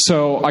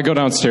 So I go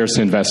downstairs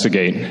to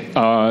investigate.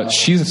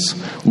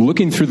 She's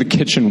looking through the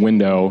kitchen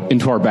window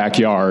into our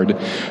backyard,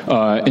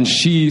 and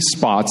she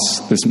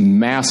spots this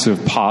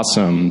massive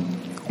possum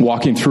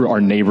walking through our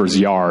neighbor's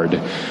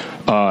yard.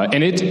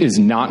 And it is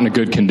not in a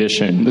good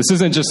condition. This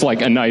isn't just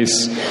like a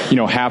nice,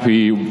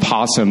 happy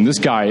possum. This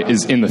guy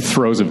is in the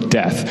throes of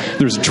death.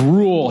 There's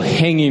drool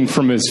hanging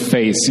from his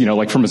face,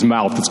 like from his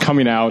mouth that's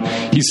coming out.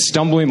 He's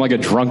stumbling like a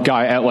drunk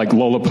guy at like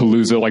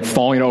Lollapalooza, like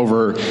falling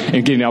over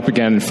and getting up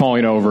again and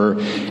falling over.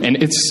 And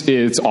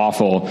it's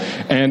awful.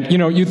 And,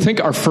 you'd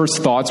think our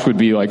first thoughts would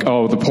be like,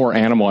 oh, the poor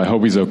animal, I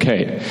hope he's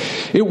okay.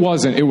 It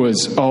wasn't. It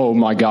was, oh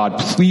my God,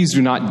 please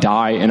do not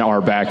die in our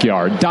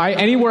backyard. Die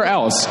anywhere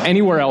else,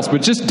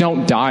 but just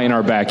don't die in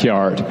our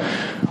backyard.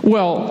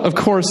 Well, of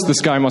course,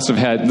 this possum must have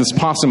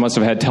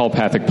had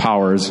telepathic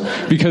powers,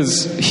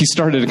 because he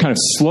started to kind of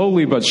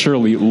slowly but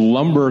surely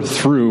lumber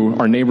through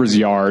our neighbor's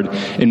yard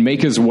and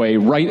make his way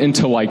right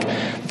into like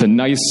the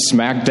nice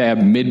smack dab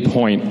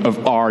midpoint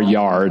of our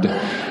yard,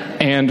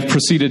 and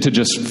proceeded to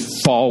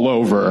just fall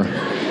over.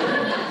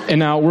 And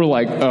now we're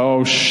like,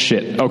 oh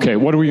shit, okay,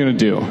 what are we going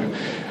to do?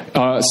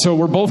 So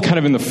we're both kind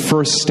of in the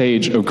first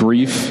stage of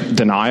grief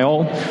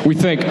denial. We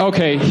think,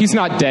 okay, he's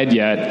not dead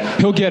yet.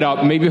 He'll get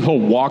up. Maybe he'll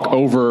walk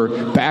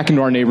over back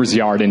into our neighbor's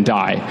yard and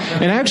die.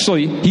 And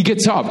actually, he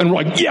gets up, and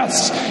we're like,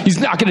 yes, he's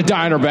not going to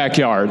die in our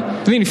backyard.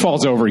 And then he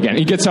falls over again.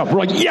 He gets up. We're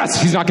like,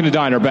 yes, he's not going to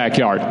die in our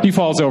backyard. He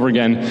falls over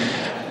again.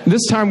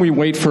 This time we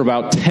wait for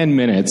about 10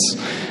 minutes,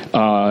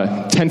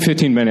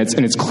 15 minutes,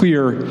 and it's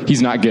clear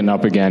he's not getting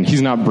up again.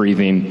 He's not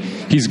breathing.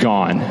 He's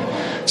gone.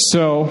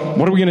 So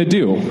what are we going to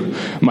do?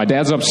 My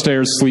dad's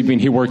upstairs sleeping.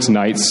 He works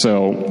nights,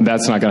 so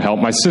that's not going to help.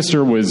 My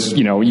sister was,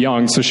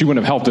 young, so she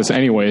wouldn't have helped us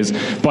anyways.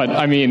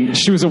 But,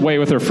 she was away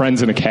with her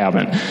friends in a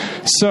cabin.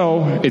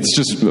 So it's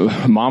just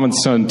mom and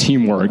son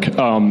teamwork.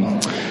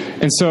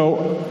 And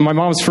so my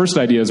mom's first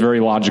idea is very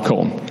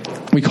logical.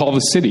 We call the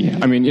city.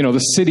 The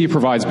city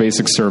provides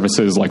basic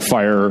services like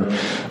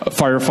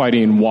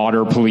firefighting,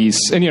 water,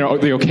 police, and,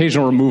 the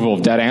occasional removal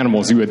of dead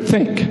animals, you would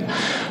think.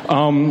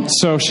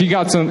 So she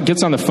gets on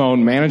the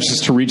phone,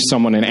 manages to reach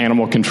someone in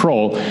animal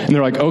control, and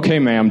they're like, okay,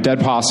 ma'am, dead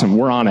possum,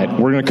 we're on it.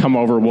 We're going to come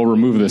over, we'll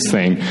remove this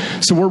thing.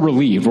 So we're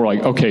relieved. We're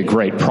like, okay,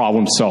 great,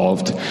 problem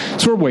solved.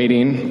 So we're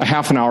waiting. A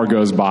half an hour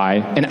goes by,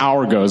 an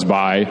hour goes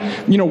by.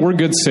 We're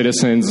good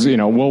citizens.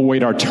 We'll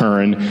wait our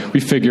turn. We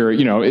figure,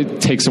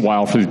 it takes a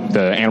while for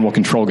the animal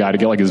control guy to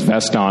get like his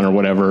vest on or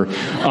whatever.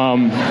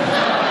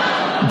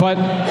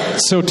 But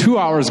so 2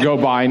 hours go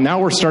by.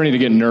 Now we're starting to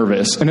get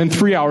nervous, and then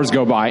 3 hours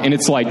go by, and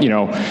it's like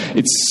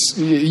it's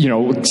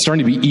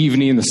starting to be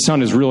evening. The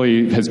sun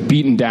has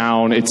beaten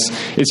down. It's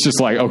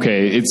just like,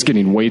 okay, it's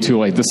getting way too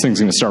late. This thing's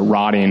going to start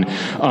rotting.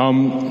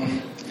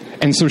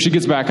 And so she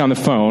gets back on the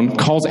phone,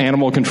 calls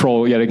animal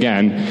control yet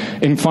again,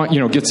 and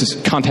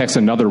contacts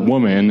another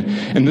woman.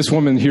 And this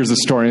woman hears the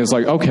story and is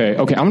like, okay,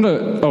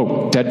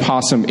 dead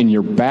possum in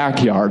your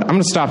backyard. I'm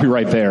going to stop you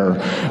right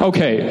there.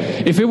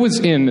 Okay, if it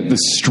was in the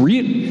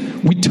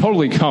street, we'd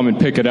totally come and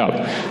pick it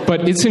up.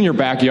 But it's in your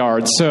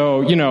backyard,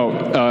 so,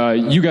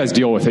 you guys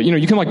deal with it.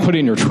 You can put it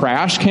in your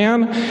trash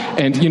can,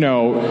 and,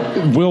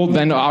 we'll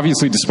then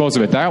obviously dispose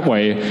of it that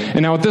way.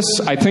 And now with this,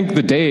 I think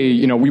the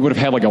day, we would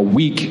have had a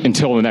week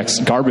until the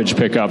next garbage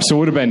pickup. So it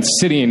would have been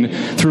sitting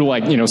through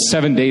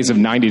 7 days of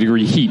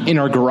 90-degree heat in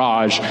our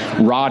garage,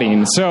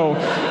 rotting. So,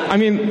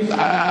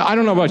 I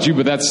don't know about you,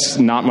 but that's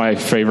not my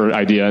favorite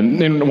idea.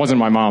 And it wasn't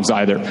my mom's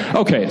either.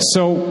 Okay,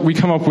 so we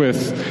come up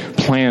with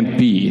plan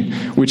B,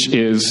 which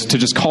is to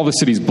just call the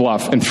city's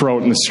bluff and throw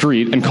it in the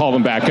street and call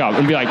them back up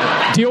and be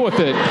like, deal with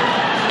it.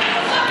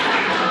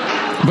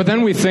 But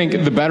then we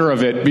think the better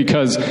of it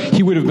because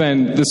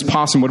this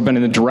possum would have been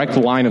in the direct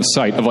line of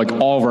sight of like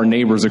all of our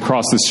neighbors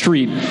across the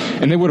street,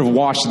 and they would have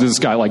watched this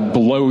guy like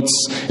bloats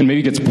and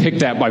maybe gets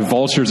picked at by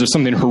vultures or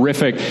something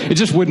horrific. It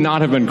just would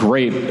not have been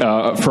great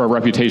for our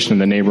reputation in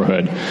the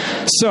neighborhood.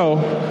 So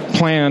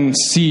plan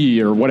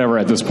C or whatever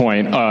at this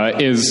point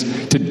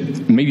is to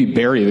maybe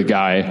bury the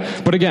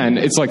guy. But again,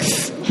 it's like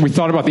we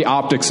thought about the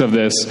optics of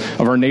this,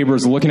 of our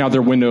neighbors looking out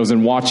their windows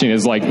and watching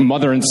as like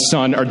mother and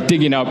son are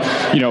digging up,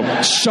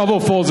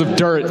 shovelfuls of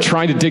dirt,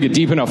 trying to dig a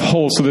deep enough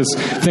hole so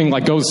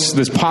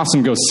this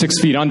possum goes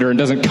 6 feet under and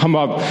doesn't come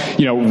up,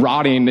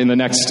 rotting in the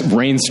next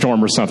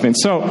rainstorm or something.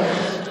 So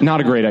not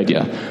a great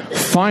idea.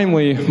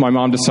 Finally, my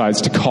mom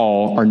decides to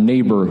call our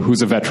neighbor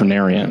who's a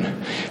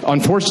veterinarian.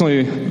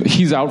 Unfortunately,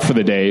 he's out for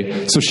the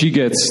day, so she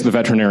gets the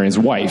veterinarian's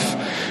wife.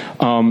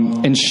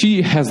 And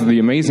she has the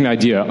amazing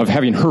idea of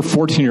having her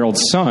 14-year-old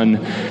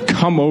son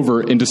come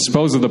over and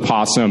dispose of the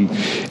possum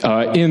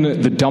in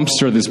the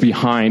dumpster that's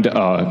behind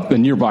the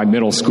nearby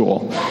middle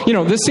school.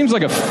 This seems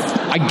like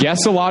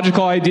a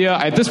logical idea.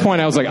 At this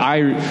point, I was like,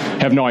 I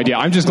have no idea.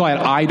 I'm just glad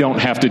I don't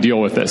have to deal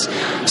with this.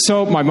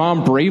 So my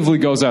mom bravely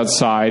goes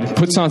outside,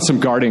 puts on some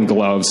gardening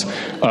gloves,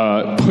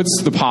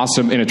 puts the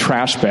possum in a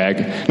trash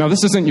bag. Now,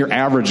 this isn't your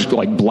average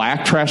like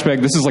black trash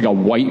bag. This is like a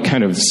white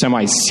kind of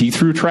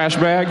semi-see-through trash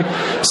bag.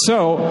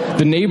 So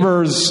the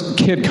neighbor's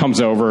kid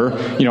comes over,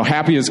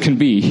 happy as can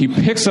be. He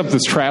picks up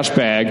this trash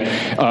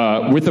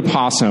bag with the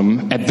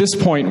possum. At this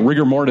point,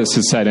 rigor mortis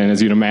has set in,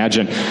 as you'd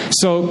imagine.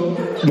 So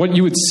what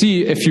you would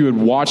see if you had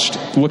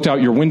looked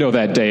out your window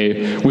that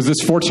day was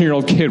this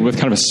 14-year-old kid with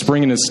kind of a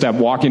spring in his step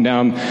walking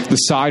down the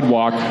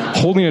sidewalk,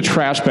 holding a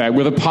trash bag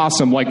with a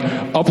possum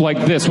up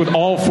like this, with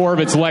all four of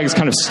its legs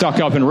kind of stuck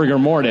up in rigor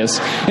mortis.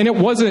 And it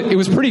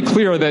was pretty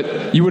clear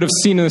that you would have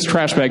seen in this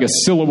trash bag a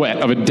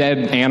silhouette of a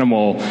dead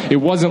animal. It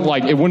wasn't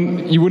like you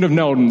wouldn't have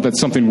known that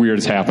something weird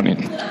is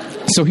happening.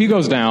 So he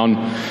goes down,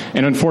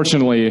 and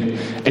unfortunately,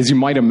 as you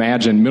might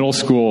imagine, middle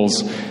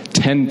schools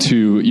tend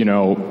to,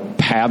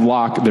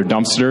 padlock their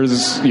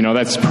dumpsters.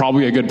 That's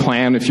probably a good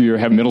plan if you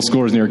have middle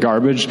schoolers near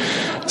garbage.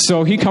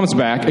 So he comes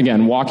back,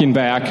 again, walking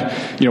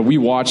back. We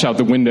watch out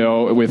the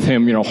window with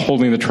him,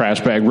 holding the trash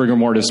bag, rigor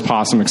mortis,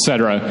 possum,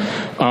 etc.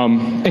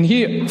 And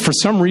he, for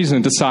some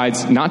reason,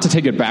 decides not to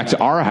take it back to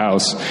our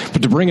house,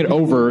 but to bring it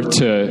over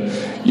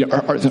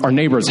to our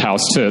neighbor's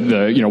house, to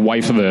the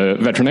wife of the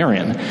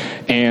veterinarian,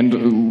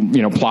 and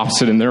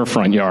plops it in their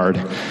front yard.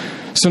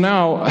 So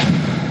now,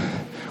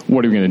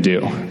 what are we going to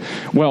do?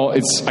 Well,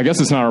 I guess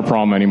it's not our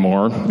problem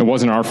anymore. It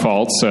wasn't our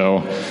fault,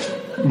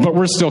 but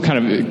we're still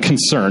kind of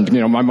concerned.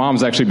 My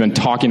mom's actually been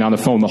talking on the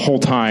phone the whole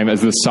time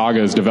as this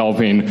saga is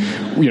developing,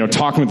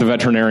 talking with the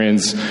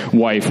veterinarian's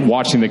wife,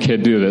 watching the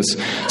kid do this.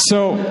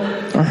 So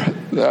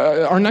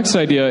our next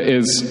idea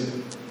is,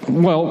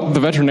 well,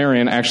 the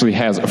veterinarian actually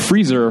has a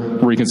freezer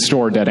where you can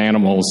store dead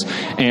animals,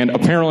 and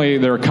apparently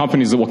there are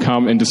companies that will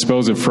come and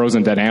dispose of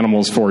frozen dead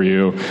animals for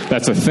you.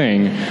 That's a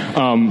thing.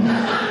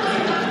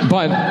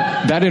 But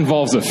that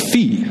involves a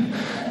fee.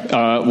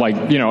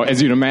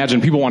 As you'd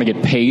imagine, people want to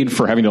get paid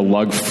for having to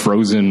lug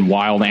frozen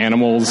wild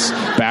animals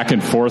back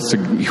and forth to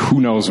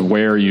who knows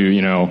where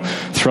you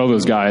throw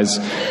those guys.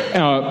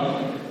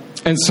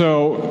 And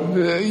so,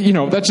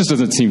 that just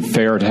doesn't seem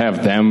fair to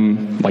have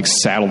them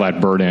saddle that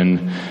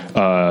burden,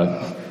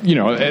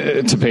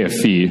 to pay a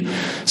fee.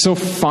 So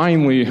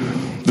finally,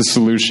 the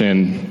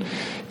solution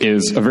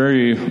is a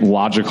very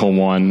logical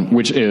one,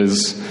 which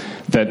is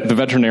that the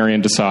veterinarian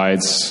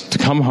decides to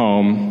come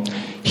home.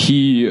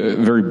 He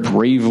very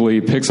bravely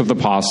picks up the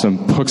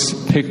possum, puts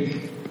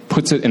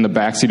it in the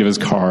backseat of his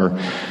car,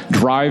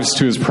 drives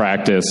to his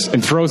practice,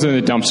 and throws it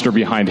in the dumpster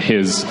behind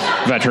his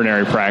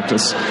veterinary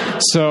practice.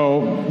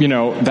 So,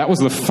 that was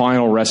the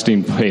final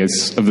resting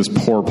place of this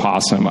poor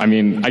possum. I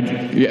mean,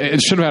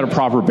 it should have had a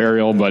proper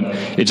burial, but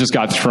it just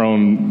got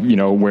thrown,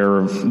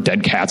 where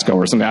dead cats go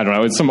or something. I don't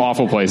know. It's some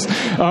awful place.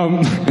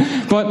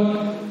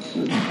 But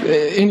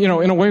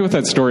in a way with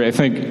that story, I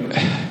think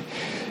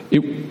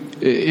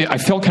I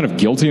felt kind of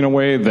guilty in a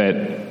way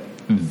that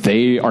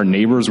our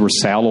neighbors were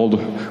saddled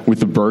with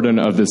the burden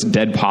of this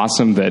dead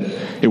possum, that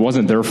it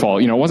wasn't their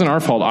fault. It wasn't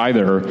our fault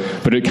either,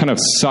 but it kind of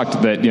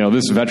sucked that,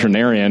 this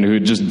veterinarian who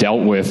had just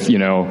dealt with,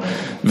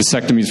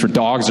 vasectomies for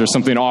dogs or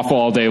something awful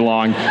all day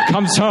long,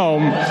 comes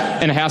home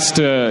and has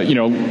to,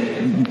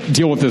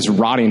 deal with this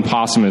rotting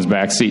possum in his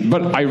backseat.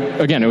 But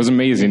again, it was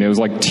amazing. It was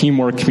like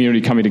teamwork,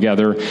 community coming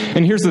together.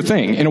 And here's the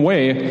thing, in a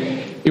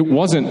way, it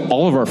wasn't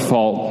all of our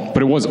fault,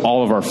 but it was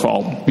all of our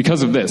fault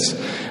because of this.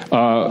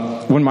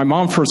 When my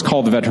mom first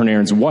called the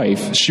veterinarian's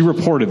wife, she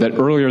reported that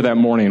earlier that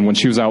morning when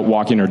she was out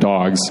walking her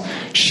dogs,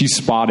 she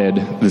spotted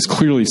this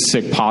clearly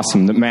sick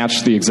possum that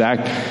matched the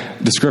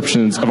exact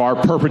descriptions of our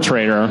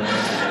perpetrator.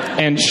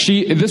 And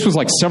this was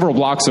like several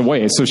blocks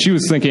away. So she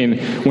was thinking,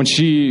 when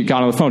she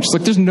got on the phone, she's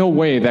like, there's no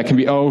way that can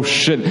be, oh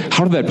shit,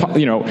 how did that,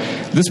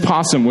 this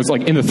possum was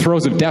like in the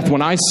throes of death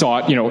when I saw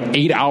it,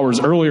 8 hours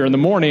earlier in the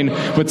morning,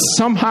 but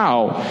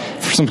somehow,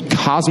 for some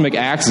cosmic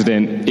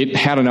accident, it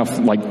had enough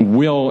like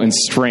will and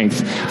strength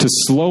to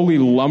slowly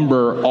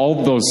lumber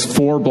all those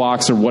 4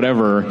 blocks or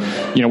whatever,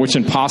 which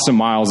in possum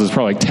miles is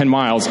probably like 10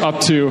 miles,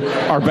 up to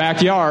our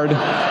backyard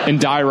and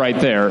die right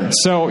there.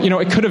 So,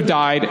 it could have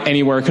died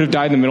anywhere. It could have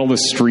died in the middle of the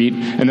street,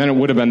 and then it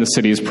would have been the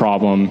city's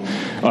problem.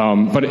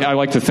 But I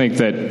like to think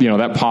that,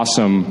 that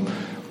possum,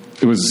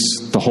 it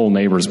was the whole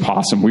neighbor's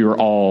possum. We were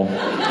all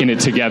in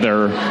it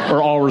together,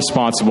 or all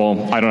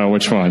responsible. I don't know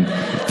which one.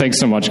 Thanks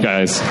so much,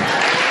 guys.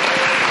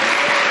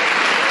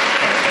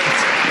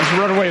 Let's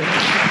run away.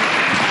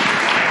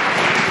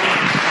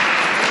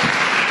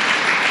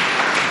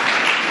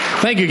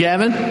 Thank you,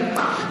 Gavin.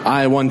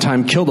 I one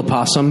time killed a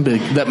possum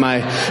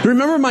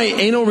remember my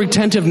anal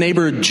retentive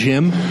neighbor,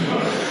 Jim?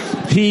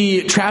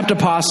 He trapped a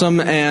possum,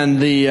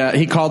 and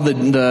he called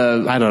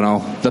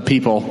the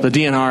people, the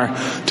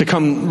DNR, to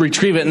come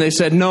retrieve it. And they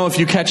said, no, if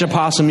you catch a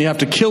possum, you have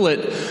to kill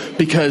it,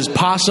 because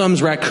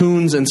possums,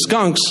 raccoons, and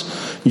skunks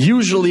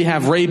usually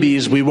have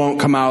rabies. We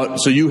won't come out,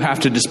 so you have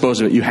to dispose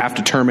of it. You have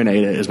to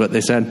terminate it, is what they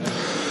said.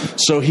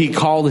 So he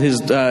called his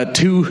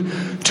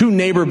two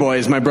neighbor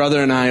boys, my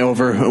brother and I,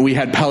 over. We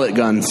had pellet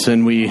guns,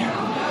 and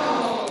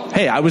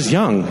hey, I was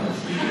young.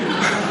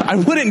 I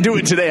wouldn't do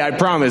it today, I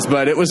promise,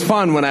 but it was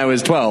fun when I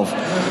was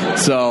 12.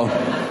 So,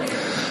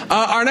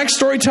 our next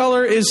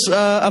storyteller is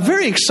a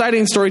very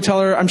exciting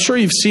storyteller. I'm sure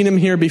you've seen him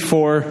here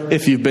before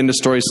if you've been to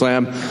Story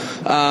Slam.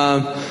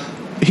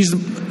 He's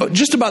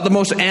just about the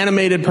most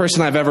animated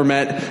person I've ever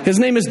met. His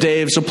name is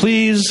Dave, so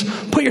please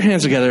put your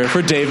hands together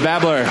for Dave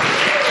Babbler.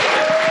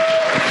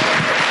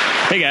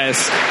 Hey guys,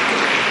 so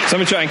I'm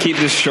going to try and keep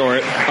this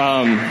short.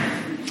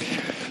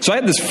 So I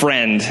had this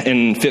friend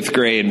in 5th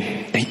grade.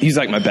 He's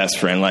like my best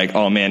friend. Like,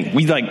 oh man,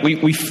 we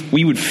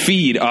would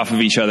feed off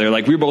of each other.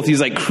 Like, we were both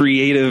these like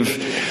creative,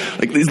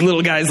 like these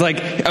little guys. Like,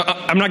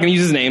 I'm not going to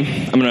use his name.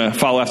 I'm going to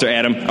follow after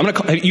Adam.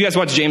 You guys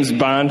watch James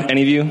Bond?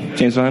 Any of you?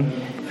 James Bond?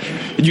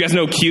 Did you guys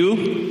know Q?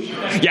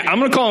 Yeah, I'm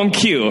going to call him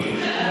Q.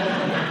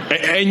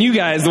 And you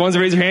guys, the ones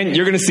that raise your hand,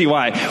 you're going to see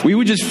why. We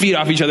would just feed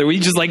off each other.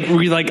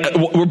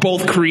 We're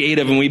both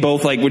creative, and we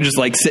both would just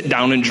sit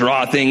down and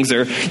draw things,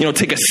 or,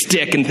 take a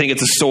stick and think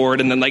it's a sword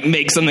and then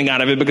make something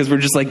out of it, because we're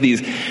just these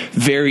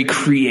very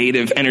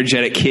creative,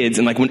 energetic kids.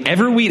 And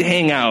whenever we'd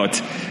hang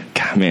out,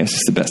 God, man, it's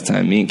just the best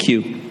time. Me and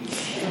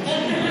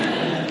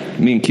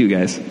Q,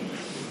 guys.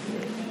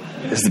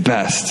 It's the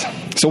best.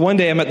 So one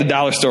day I'm at the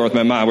dollar store with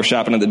my mom. We're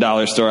shopping at the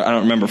dollar store. I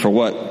don't remember for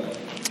what.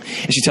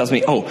 And she tells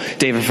me, oh,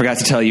 Dave, I forgot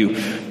to tell you,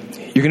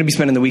 you're going to be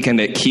spending the weekend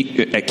at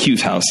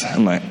Q's house.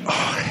 I'm like, oh,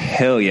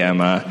 hell yeah,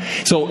 Ma.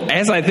 So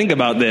as I think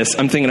about this,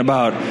 I'm thinking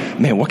about,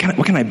 man, what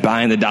can I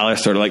buy in the dollar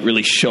store to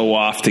really show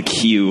off to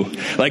Q?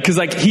 Because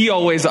he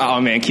always,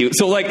 oh man, Q.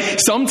 So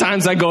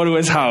sometimes I go to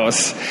his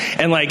house,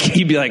 and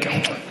he'd be like,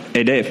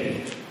 hey Dave,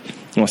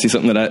 you want to see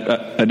something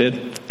that I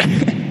did?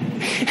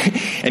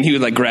 And he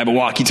would like grab a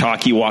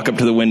walkie-talkie, walk up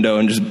to the window,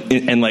 and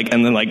then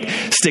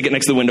stick it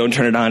next to the window and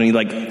turn it on, and he'd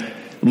like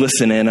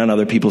listen in on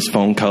other people's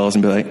phone calls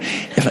and be like,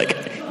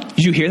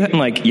 did you hear that? I'm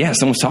like, yeah,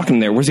 someone's talking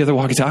there. Where's the other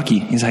walkie-talkie?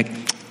 He's like,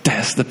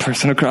 that's the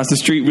person across the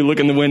street. We look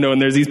in the window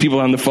and there's these people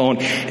on the phone.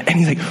 And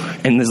he's like,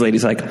 and this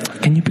lady's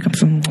like, can you pick up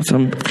some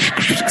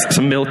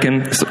milk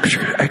and some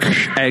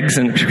eggs?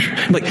 And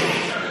I'm like,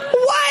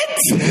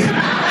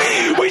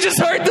 what? We just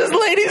heard this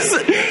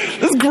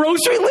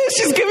grocery list.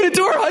 She's giving it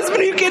to her husband.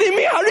 Are you kidding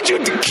me? How did you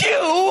Q?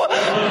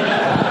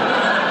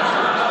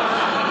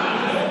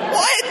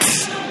 What?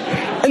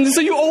 And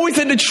so you always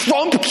had to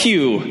trump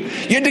Q.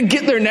 You had to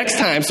get there next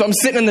time. So I'm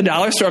sitting in the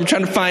dollar store. I'm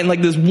trying to find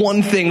this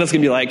one thing that's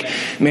going to be like,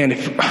 man,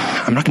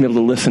 I'm not going to be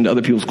able to listen to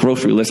other people's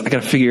grocery lists. I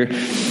got to figure.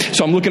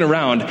 So I'm looking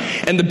around,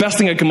 and the best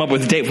thing I come up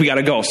with, Dave, we got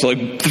to go. So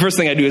the first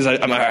thing I do is I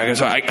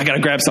got to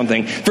grab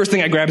something. First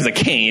thing I grab is a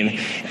cane.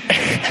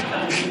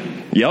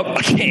 Yep,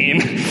 a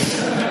cane.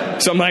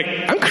 So I'm like,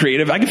 I'm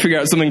creative. I can figure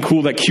out something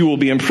cool that Q will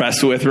be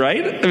impressed with,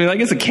 right? I mean, I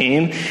guess a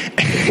cane.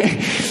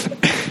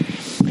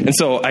 And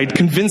so I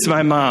convinced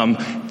my mom,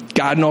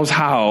 God knows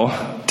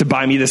how, to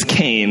buy me this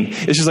cane.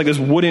 It's just this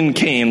wooden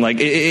cane.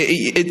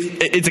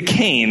 It's a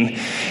cane.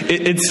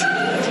 It's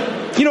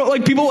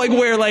people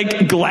wear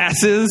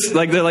glasses.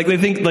 They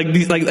think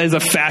these as a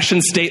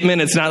fashion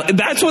statement. It's not.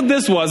 That's what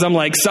this was. I'm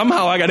like,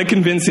 somehow I got to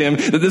convince him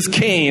that this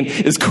cane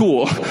is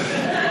cool.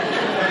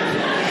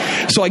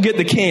 So I get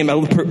the cane.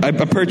 I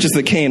purchase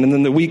the cane, and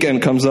then the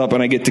weekend comes up,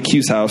 and I get to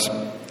Q's house.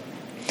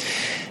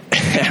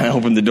 And I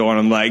open the door, and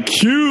I'm like,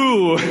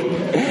 Q!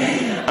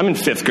 I'm in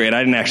 5th grade. I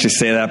didn't actually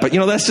say that, but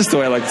that's just the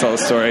way I like to tell the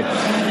story.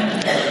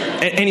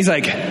 And he's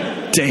like,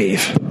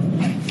 Dave,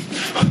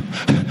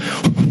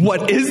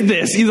 what is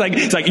this? He's like,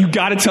 you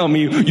got to tell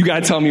me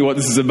what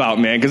this is about,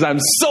 man, because I'm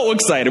so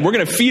excited. We're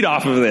going to feed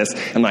off of this.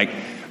 I'm like,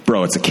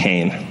 bro, it's a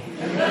cane.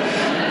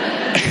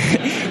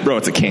 Bro,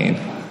 it's a cane.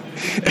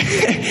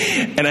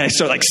 And I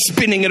start like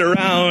spinning it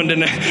around,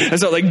 and I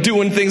start like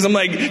doing things. I'm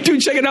like,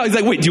 dude, check it out. He's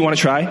like, wait, do you want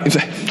to try? He's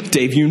like,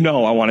 Dave, you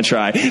know I want to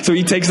try. So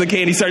he takes the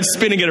cane, he starts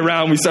spinning it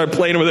around. We start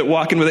playing with it,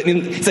 walking with it.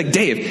 And he's like,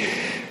 Dave,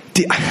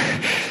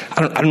 I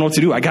don't know what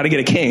to do. I got to get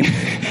a cane.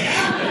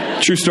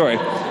 True story.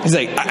 He's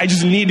like, I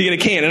just need to get a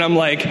cane. And I'm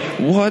like,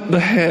 what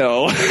the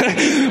hell?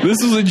 This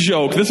was a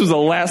joke. This was a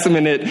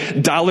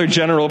last-minute Dollar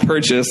General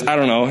purchase. I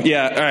don't know.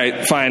 Yeah, all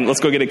right, fine. Let's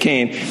go get a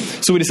cane.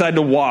 So we decided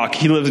to walk.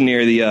 He lives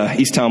near the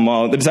East Town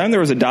Mall. At the time, there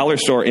was a dollar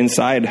store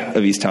inside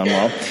of East Town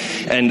Mall.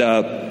 And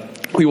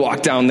we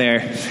walked down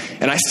there,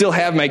 and I still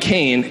have my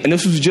cane. And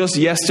this was just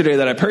yesterday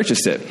that I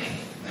purchased it.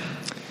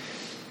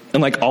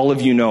 And like all of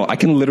you know, I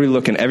can literally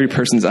look in every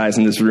person's eyes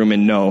in this room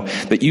and know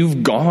that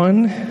you've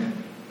gone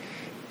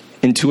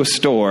into a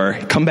store,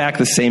 come back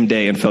the same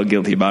day and felt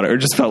guilty about it, or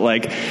just felt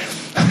like,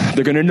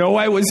 they're going to know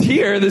I was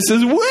here. This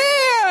is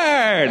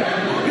weird.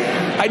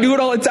 I do it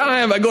all the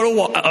time. I go to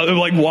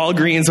like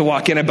Walgreens and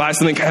walk in, I buy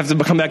something, I have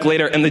to come back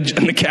later, and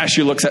the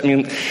cashier looks at me,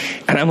 and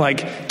I'm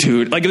like,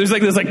 dude, like there's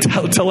like this like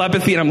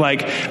telepathy, and I'm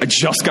like, I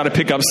just got to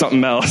pick up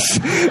something else.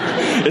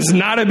 It's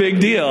not a big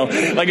deal.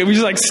 Like if we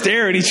just like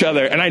stare at each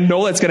other, and I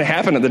know that's going to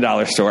happen at the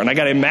dollar store, and I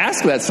got to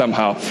mask that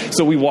somehow.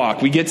 So we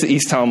walk. We get to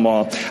East Town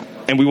Mall.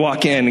 And we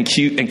walk in, and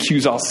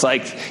Q's all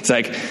psyched. He's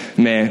like,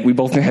 man, we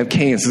both have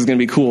canes. This is going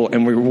to be cool.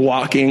 And we're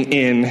walking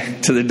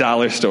in to the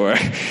dollar store,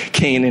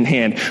 cane in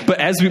hand. But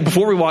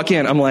before we walk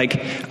in, I'm like,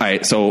 all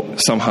right, so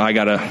somehow I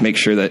got to make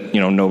sure that,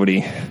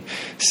 nobody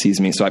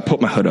sees me. So I put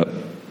my hood up.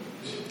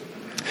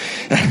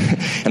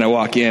 And I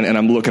walk in, and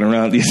I'm looking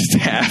around at these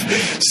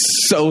staff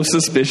so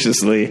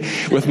suspiciously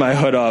with my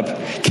hood up,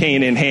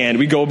 cane in hand.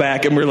 We go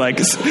back, and we're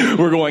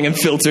going and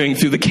filtering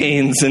through the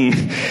canes.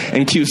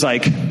 And Q's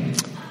like,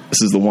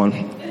 this is the one.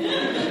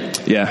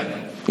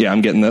 Yeah,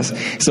 I'm getting this.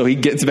 So he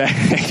gets back.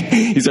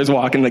 He starts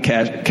walking to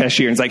the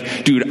cashier, and he's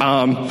like, dude,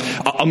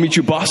 I'll meet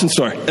you at Boston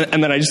store.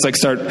 And then I just like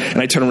start,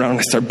 and I turn around and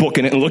I start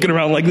booking it and looking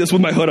around like this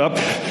with my hood up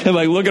and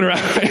like looking around.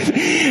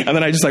 And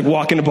then I just like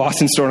walk into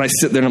Boston store, and I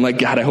sit there, and I'm like,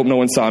 God, I hope no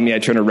one saw me. I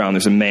turn around.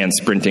 There's a man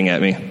sprinting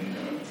at me.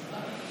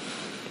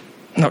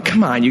 No,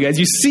 come on, you guys.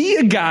 You see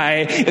a guy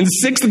in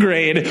 6th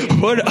grade,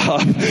 hood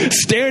up,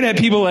 staring at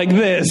people like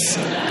this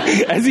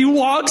as he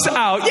walks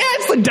out. Yeah,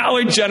 it's the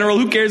Dollar General.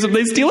 Who cares if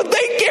they steal it?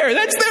 They care.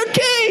 That's their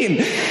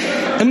cane.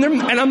 And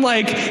I'm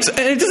like,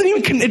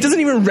 it doesn't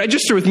even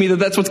register with me that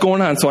that's what's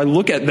going on. So I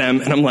look at them,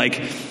 and I'm like,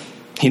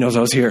 he knows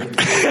I was here. He's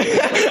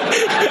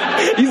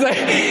like,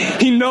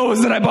 he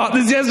knows that I bought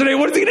this yesterday.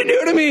 What is he going to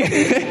do to me?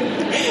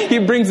 He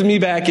brings me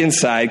back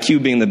inside, Q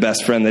being the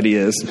best friend that he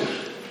is.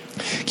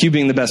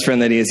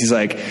 He's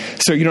like,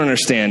 sir, you don't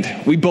understand.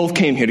 We both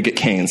came here to get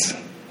canes.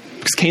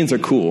 Because canes are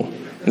cool.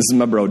 This is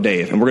my bro,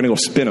 Dave, and we're going to go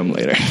spin them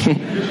later.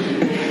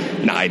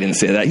 No, I didn't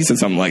say that. He said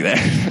something like that.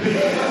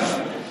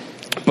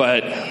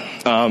 But,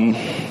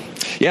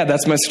 yeah,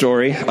 that's my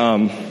story.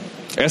 I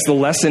guess the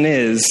lesson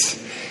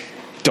is,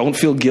 don't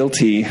feel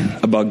guilty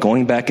about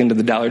going back into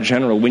the Dollar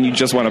General when you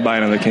just want to buy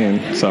another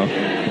cane. So,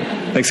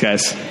 thanks,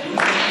 guys.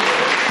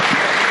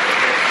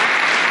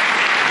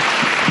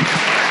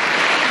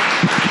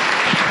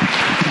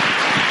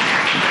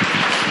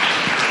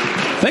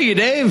 Thank you,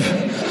 Dave.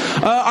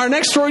 Our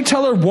next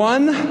storyteller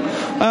won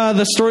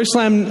the Story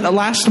Slam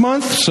last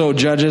month, so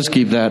judges,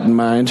 keep that in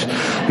mind.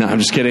 No, I'm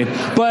just kidding.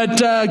 But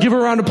give her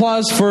a round of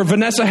applause for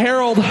Vanessa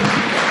Harold.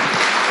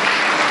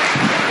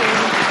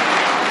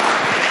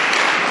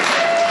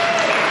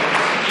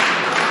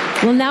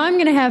 Well, now I'm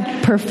going to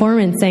have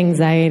performance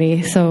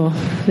anxiety, so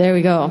there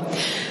we go.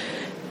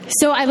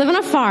 So I live on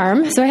a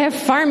farm, so I have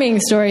farming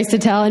stories to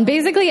tell, and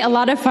basically a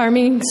lot of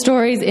farming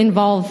stories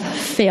involve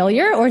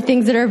failure or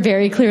things that are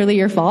very clearly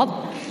your fault.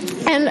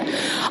 And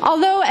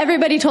although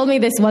everybody told me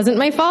this wasn't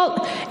my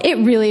fault, it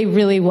really,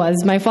 really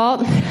was my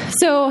fault.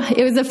 So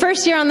it was the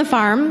first year on the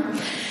farm,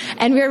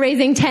 and we were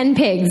raising 10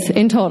 pigs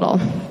in total.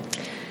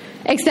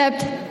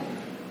 Except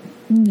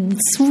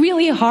it's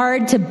really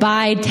hard to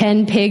buy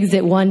 10 pigs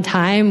at one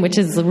time, which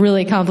is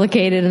really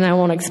complicated, and I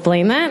won't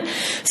explain that.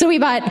 So we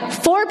bought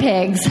 4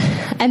 pigs,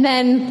 and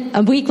then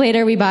a week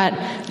later we bought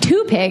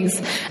 2 pigs,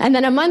 and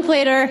then a month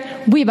later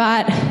we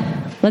bought,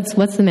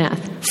 what's the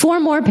math? 4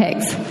 more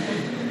pigs.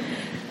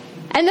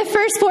 And the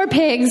first 4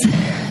 pigs,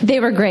 they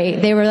were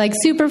great. They were like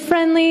super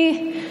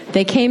friendly.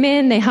 They came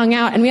in, they hung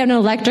out, and we have an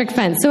electric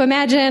fence. So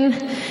imagine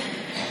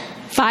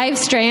 5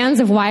 strands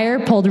of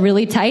wire pulled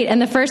really tight,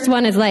 and the first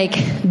one is like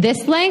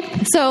this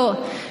length.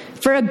 So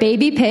for a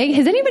baby pig,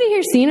 has anybody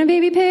here seen a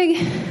baby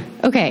pig?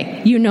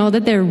 Okay, you know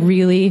that they're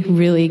really,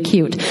 really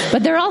cute.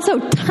 But they're also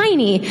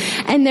tiny,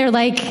 and they're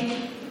full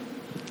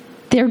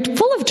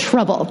of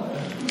trouble.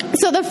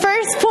 So the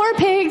first 4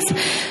 pigs,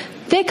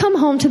 they come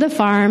home to the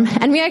farm,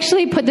 and we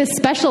actually put this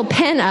special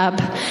pen up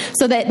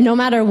so that no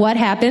matter what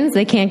happens,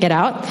 they can't get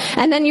out.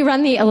 And then you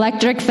run the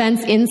electric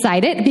fence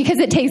inside it, because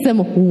it takes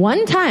them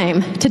one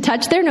time to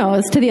touch their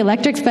nose to the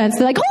electric fence.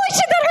 They're like, holy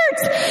shit, that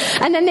hurts!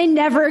 And then they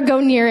never go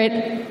near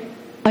it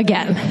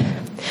again.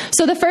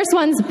 So the first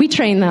ones, we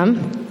train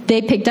them.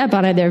 they picked up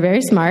on it. They're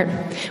very smart.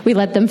 We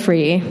let them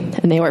free,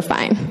 and they were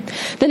fine.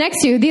 The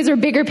next two, these are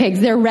bigger pigs.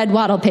 They're red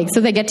wattle pigs,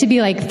 so they get to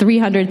be like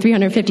 300,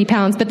 350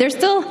 pounds, but they're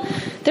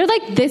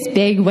like this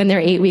big when they're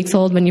 8 weeks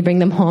old when you bring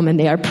them home, and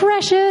they are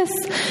precious.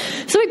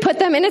 So we put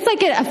them, and it's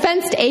like a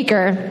fenced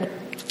acre,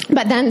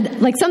 but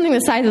then like something the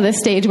size of this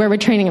stage where we're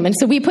training them. And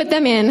so we put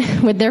them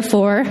in with their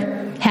 4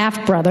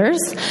 half-brothers,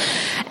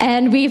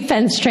 and we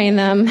fence train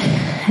them,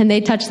 and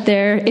they touch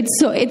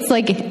it's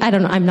like, I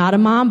don't know, I'm not a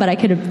mom, but I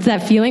could have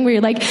that feeling where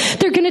you're like,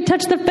 they're going to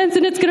touch the fence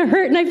and it's going to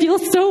hurt, and I feel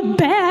so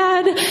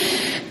bad.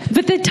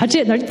 But they touch it,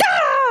 and they're like,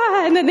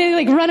 ah! And then they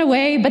like run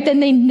away, but then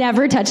they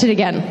never touch it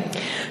again.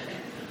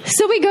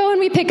 So we go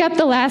and we pick up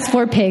the last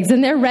 4 pigs,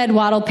 and they're red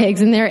wattle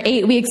pigs, and they're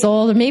 8 weeks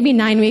old, or maybe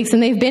 9 weeks,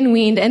 and they've been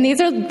weaned. And these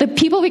are the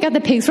people we got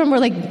the pigs from were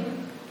like,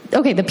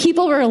 okay, the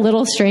people were a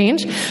little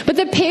strange, but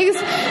the pigs,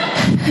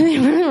 they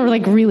were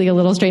like really a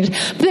little strange.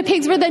 But the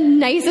pigs were the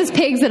nicest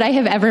pigs that I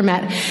have ever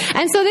met.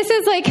 And so this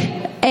is like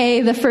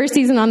the first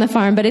season on the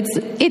farm, but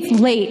it's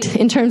late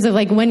in terms of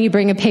like when you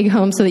bring a pig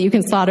home so that you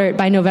can slaughter it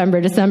by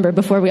November, December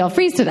before we all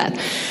freeze to death.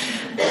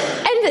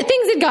 And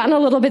things had gotten a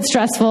little bit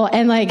stressful,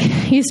 and like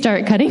you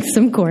start cutting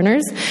some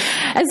corners.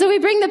 And so we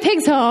bring the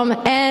pigs home,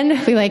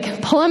 and we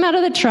like pull them out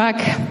of the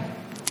truck.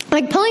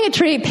 Like pulling a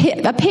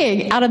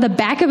pig out of the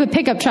back of a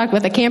pickup truck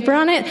with a camper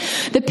on it.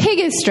 The pig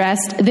is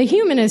stressed. The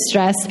human is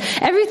stressed.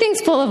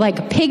 Everything's full of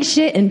like pig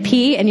shit and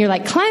pee, and you're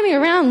like climbing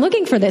around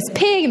looking for this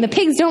pig, and the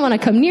pigs don't want to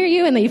come near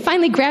you, and then you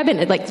finally grab it,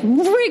 and it's like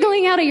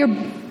wriggling out of your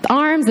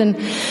arms, and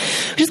we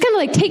just kind of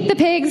like take the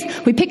pigs,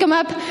 we pick them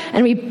up,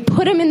 and we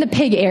put them in the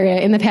pig area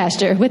in the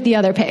pasture with the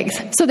other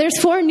pigs. So there's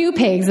 4 new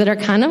pigs that are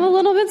kind of a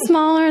little bit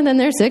smaller than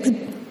their 6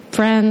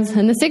 friends,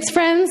 and the 6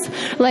 friends,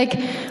 like,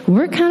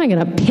 we're kind of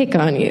going to pick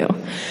on you.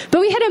 But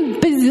we had a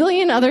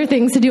bazillion other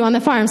things to do on the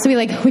farm, so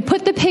we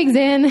put the pigs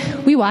in,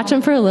 we watch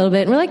them for a little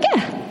bit, and we're like,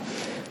 yeah,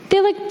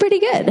 they look pretty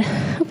good.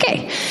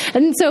 Okay.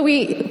 And so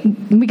we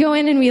go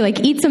in and we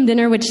like eat some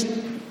dinner, which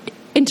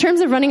in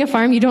terms of running a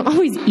farm, you don't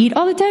always eat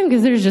all the time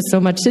because there's just so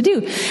much to do.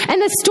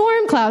 And the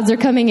storm clouds are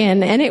coming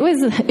in, and it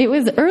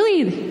was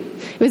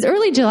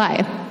early July.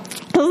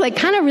 It was like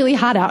kind of really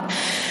hot out.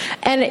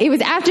 And it was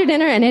after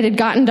dinner, and it had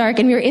gotten dark,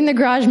 and we were in the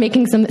garage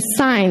making some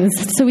signs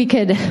so we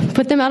could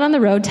put them out on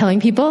the road telling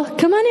people,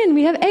 come on in,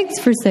 we have eggs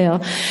for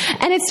sale.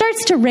 And it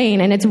starts to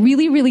rain, and it's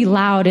really, really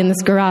loud in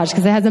this garage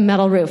because it has a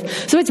metal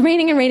roof. So it's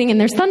raining and raining,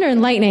 and there's thunder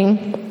and lightning.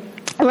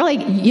 And we're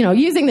like,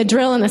 using the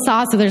drill and the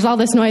saw, so there's all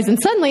this noise.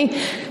 And suddenly,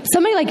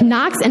 somebody like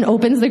knocks and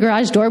opens the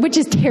garage door, which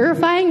is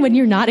terrifying when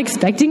you're not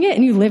expecting it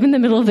and you live in the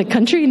middle of the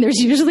country and there's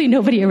usually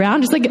nobody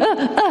around. Just like,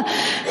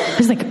 I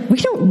was like, we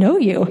don't know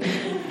you.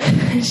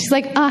 She's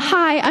like,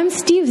 hi, I'm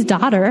Steve's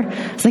daughter.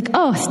 I was like,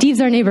 oh, Steve's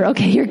our neighbor.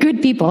 Okay, you're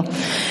good people.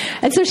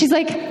 And so she's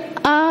like,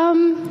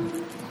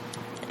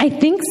 I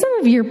think some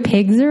of your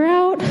pigs are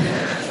out.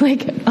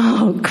 Like,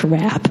 oh,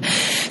 crap.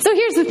 So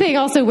here's the thing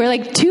also, we're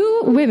like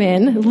 2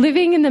 women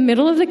living in the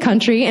middle of the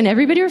country, and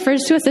everybody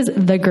refers to us as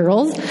the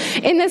girls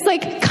in this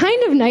like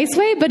kind of nice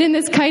way, but in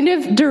this kind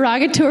of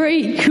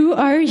derogatory, who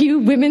are you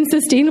women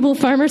sustainable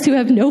farmers who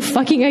have no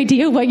fucking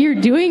idea what you're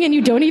doing and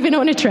you don't even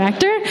own a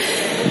tractor?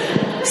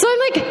 So I'm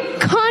like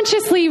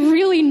consciously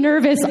really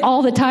nervous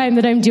all the time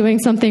that I'm doing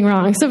something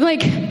wrong. So I'm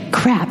like,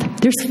 crap,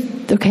 there's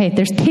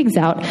pigs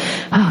out.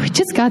 Oh, we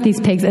just got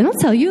these pigs. And I'll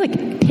tell you,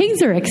 like,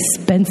 pigs are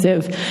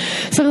expensive.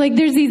 So like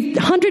there's these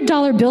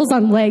 $100 bills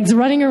on legs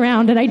running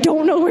around, and I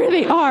don't know where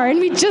they are.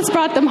 And we just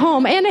brought them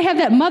home. And I have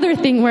that mother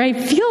thing where I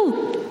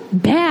feel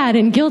bad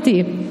and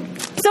guilty.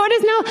 So it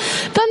is now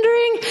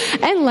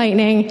thundering and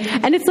lightning.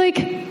 And it's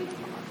like,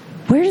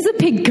 where does a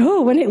pig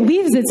go when it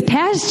leaves its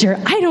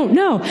pasture? I don't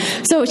know.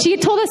 So she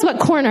had told us what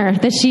corner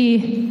that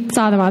she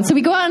saw them on. So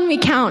we go out and we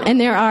count, and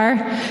there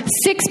are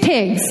 6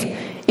 pigs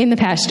in the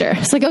pasture.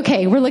 It's like,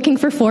 okay, we're looking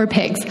for 4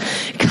 pigs.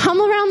 Come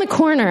around the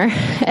corner,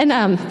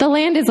 and the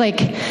land is like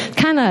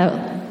kind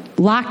of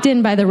locked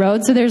in by the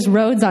road, so there's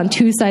roads on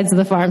 2 sides of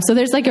the farm. So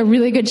there's like a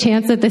really good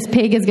chance that this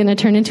pig is going to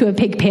turn into a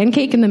pig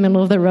pancake in the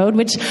middle of the road,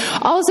 which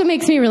also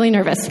makes me really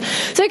nervous.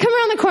 So I come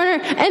around the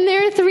corner, and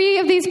there are 3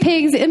 of these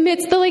pigs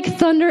amidst the like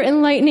thunder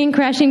and lightning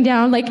crashing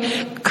down,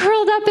 like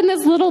curled up in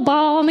this little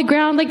ball on the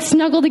ground, like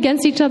snuggled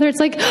against each other. It's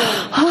like,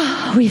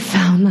 oh, we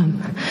found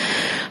them.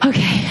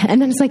 Okay.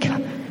 And then it's like,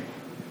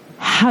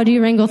 how do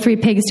you wrangle 3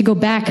 pigs to go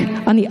back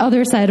on the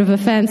other side of a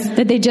fence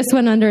that they just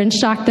went under and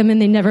shocked them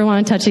and they never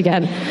want to touch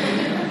again?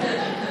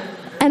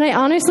 And I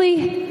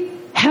honestly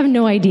have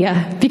no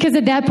idea, because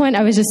at that point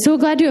I was just so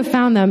glad to have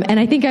found them, and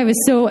I think I was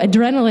so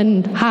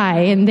adrenaline high,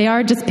 and they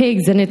are just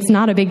pigs and it's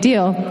not a big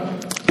deal.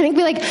 I think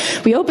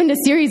we opened a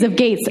series of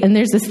gates, and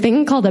there's this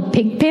thing called a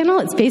pig panel.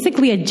 It's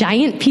basically a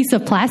giant piece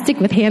of plastic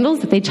with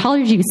handles that they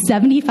charge you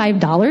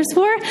 $75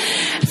 for.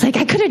 It's like,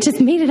 I could have just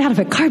made it out of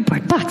a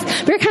cardboard box.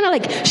 We were kind of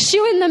like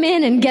shooing them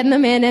in and getting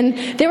them in,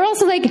 and they were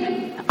also like,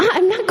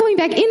 I'm not going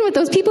back in with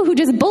those people who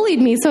just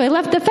bullied me, so I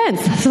left the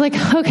fence. So like,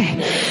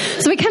 okay.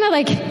 So we kind of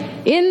like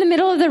in the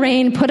middle of the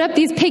rain, put up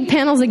these pig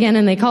panels again,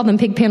 and they call them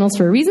pig panels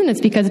for a reason.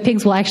 It's because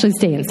pigs will actually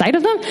stay inside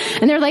of them.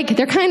 And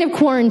they're kind of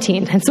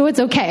quarantined, and so it's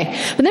okay.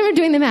 But then we're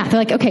doing the math. They're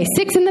like, okay,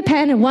 6 in the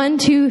pen, 1,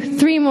 2,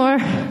 3 more.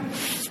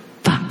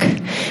 Fuck.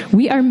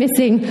 We are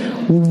missing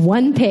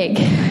 1 pig.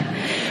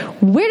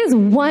 Where does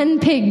 1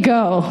 pig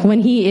go when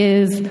he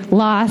is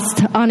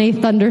lost on a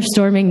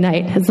thunderstorming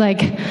night? It's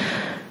like,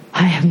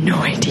 I have no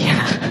idea.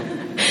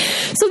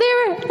 So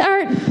there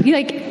are,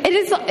 like,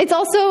 it's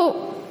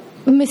also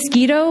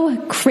mosquito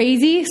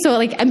crazy. So,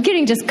 like, I'm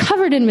getting just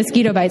covered in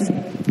mosquito bites.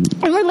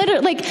 And we're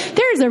literally, like,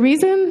 there's a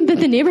reason that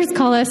the neighbors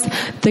call us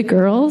the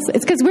girls.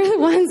 It's because we're the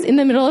ones in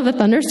the middle of a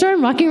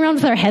thunderstorm walking around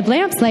with our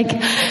headlamps like,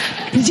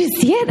 did you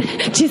see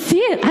it? Did you see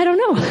it? I don't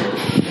know.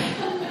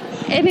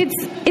 And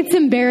it's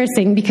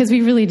embarrassing because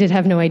we really did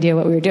have no idea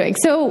what we were doing.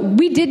 So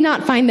we did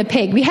not find the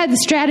pig. We had the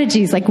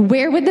strategies, like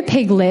where would the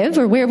pig live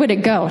or where would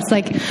it go? It's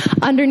like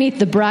underneath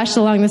the brush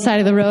along the side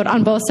of the road,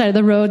 on both sides of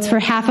the roads for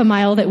half a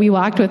mile that we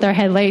walked with our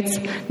headlights.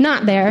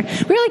 Not there.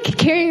 We were like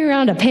carrying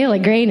around a pail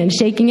of grain and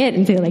shaking it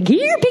and saying like,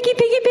 here, piggy,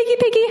 piggy, piggy,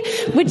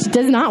 piggy, which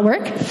does not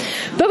work.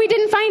 But we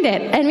didn't find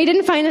it. And we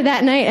didn't find it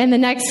that night. And the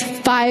next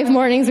 5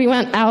 mornings we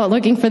went out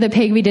looking for the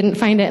pig. We didn't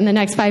find it in the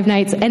next 5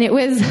 nights. And it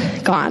was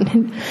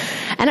gone.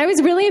 And I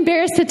was really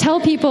embarrassed to tell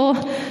people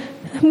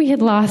we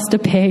had lost a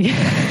pig.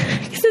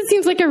 Because it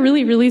seems like a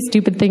really, really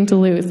stupid thing to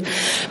lose.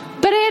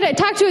 But I had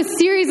talked to a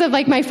series of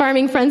like my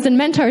farming friends and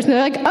mentors, and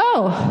they're like,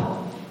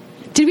 oh,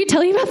 did we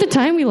tell you about the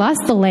time we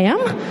lost the lamb?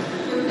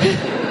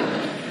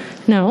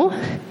 No.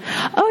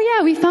 Oh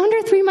yeah, we found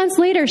her 3 months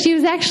later. She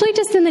was actually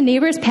just in the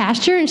neighbor's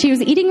pasture, and she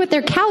was eating with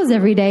their cows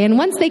every day. And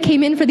once they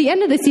came in for the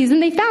end of the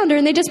season, they found her,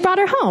 and they just brought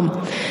her home.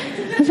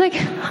 I was like,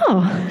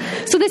 oh,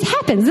 so this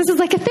happens. This is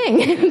like a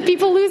thing.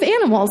 People lose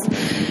animals.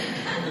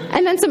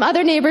 And then some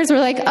other neighbors were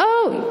like,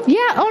 oh,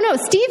 yeah, oh no,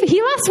 Steve,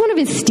 he lost one of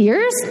his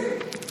steers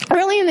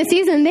early in the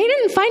season. They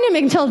didn't find him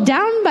until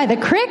down by the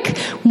creek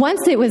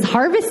once it was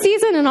harvest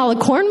season and all the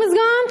corn was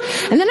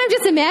gone. And then I'm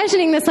just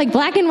imagining this like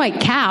black and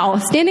white cow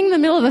standing in the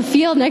middle of a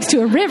field next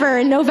to a river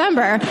in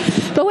November.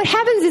 But what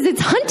happens is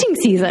it's hunting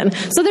season.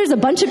 So there's a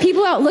bunch of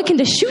people out looking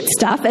to shoot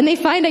stuff, and they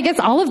find, I guess,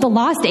 all of the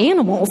lost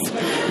animals.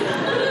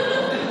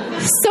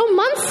 So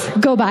months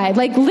go by,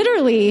 like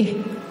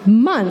literally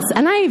months,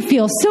 and I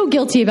feel so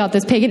guilty about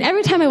this pig. And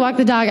every time I walk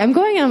the dog, I'm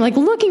going and I'm like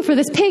looking for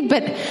this pig,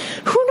 but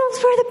who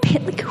knows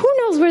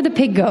where the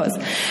pig goes?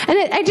 And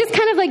I just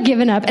kind of like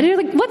given up. And you're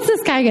like, what's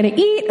this guy going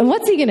to eat? And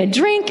what's he going to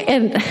drink?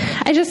 And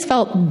I just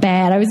felt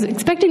bad. I was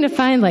expecting to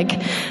find like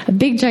a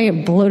big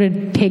giant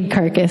bloated pig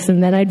carcass,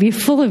 and then I'd be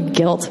full of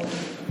guilt.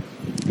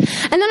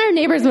 And then our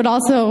neighbors would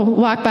also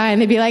walk by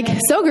and they'd be like,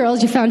 so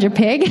girls, you found your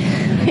pig?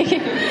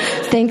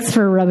 Thanks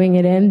for rubbing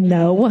it in.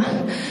 No.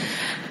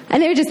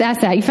 And they would just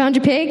ask that. You found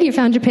your pig? You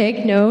found your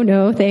pig?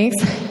 No,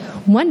 thanks.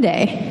 One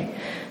day,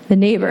 the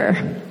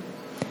neighbor,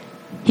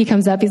 he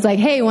comes up. He's like,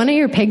 hey, one of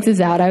your pigs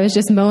is out. I was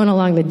just mowing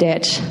along the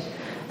ditch.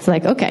 It's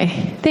like,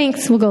 okay,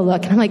 thanks. We'll go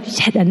look. And I'm like,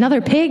 shit,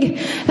 another pig?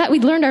 Thought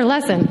we'd learned our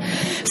lesson.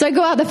 So I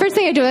go out. The first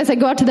thing I do is I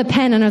go out to the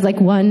pen, and I was like,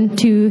 1,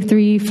 2,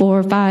 3,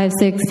 4, 5,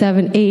 6,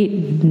 7,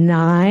 8,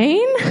 9.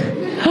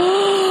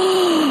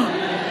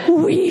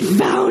 We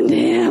found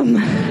him.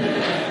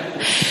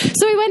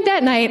 So we went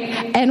that night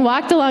and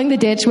walked along the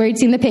ditch where he'd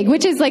seen the pig,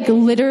 which is like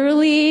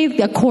literally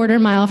a quarter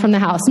mile from the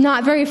house.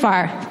 Not very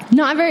far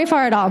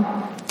at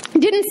all.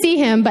 Didn't see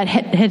him, but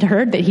had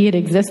heard that he had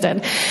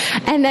existed.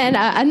 And then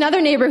another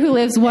neighbor who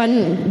lives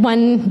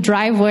one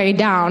driveway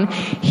down,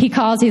 he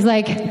calls, he's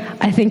like,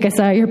 I think I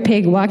saw your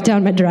pig walk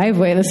down my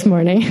driveway this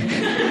morning.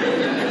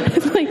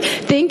 I'm like,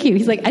 thank you.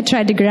 He's like, I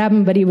tried to grab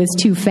him, but he was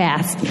too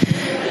fast.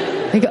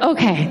 Like,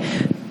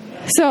 okay.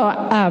 So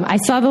I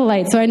saw the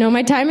light, so I know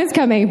my time is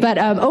coming. But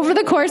over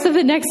the course of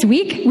the next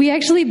week, we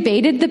actually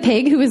baited the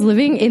pig who was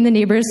living in the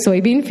neighbor's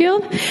soybean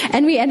field.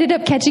 And we ended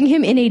up catching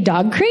him in a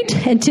dog crate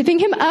and tipping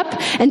him up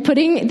and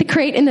putting the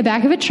crate in the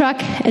back of a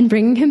truck and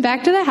bringing him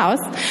back to the house.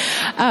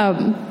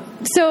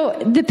 So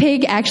the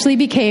pig actually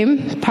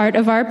became part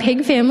of our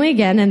pig family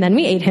again, and then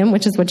we ate him,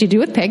 which is what you do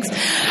with pigs.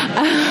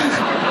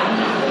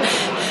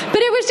 But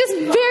it was just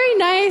very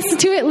nice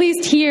to at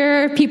least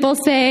hear people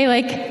say,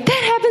 like,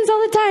 that happens all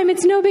the time.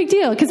 It's no big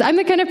deal. Because I'm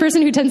the kind of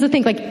person who tends to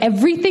think, like,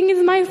 everything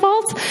is my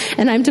fault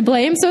and I'm to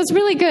blame. So it's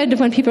really good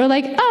when people are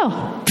like,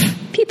 oh,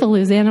 people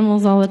lose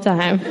animals all the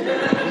time.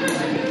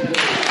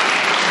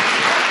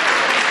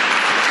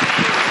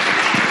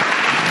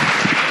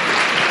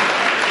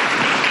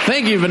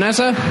 Thank you,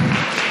 Vanessa.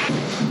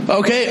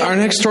 Okay, our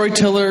next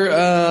storyteller,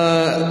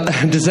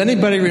 does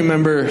anybody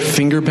remember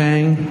Finger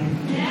Bang?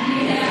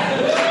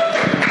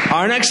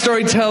 Our next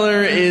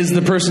storyteller is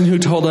the person who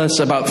told us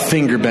about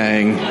Finger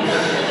Bang.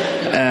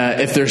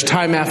 If there's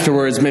time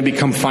afterwards, maybe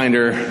come find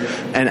her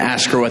and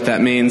ask her what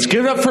that means.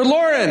 Give it up for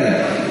Lauren!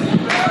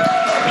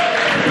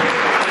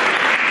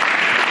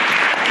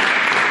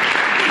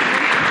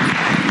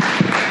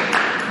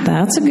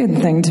 That's a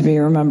good thing to be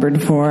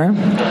remembered for.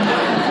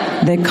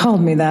 They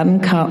called me that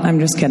in I'm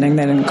just kidding.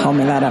 They didn't call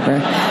me that ever.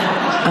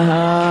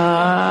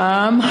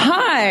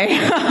 Hi.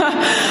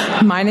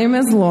 My name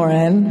is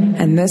Lauren,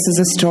 and this is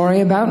a story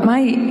about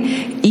my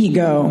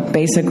ego,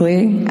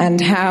 basically,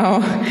 and how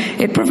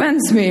it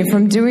prevents me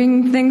from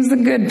doing things that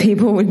good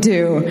people would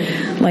do,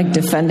 like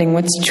defending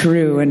what's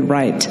true and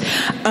right.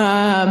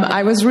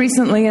 I was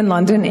recently in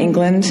London,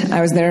 England.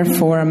 I was there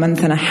for a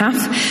month and a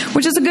half,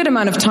 which is a good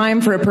amount of time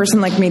for a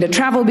person like me to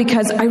travel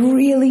because I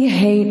really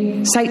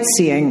hate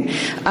sightseeing.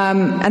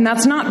 And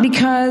that's not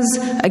because,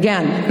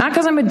 again, not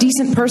because I'm a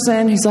decent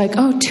person who's like,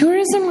 oh,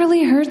 tourism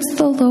really hurts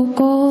the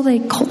local,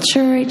 culture.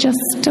 I just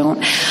don't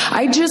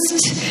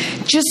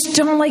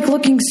like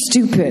looking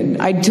stupid.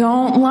 I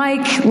don't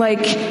like,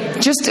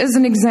 just as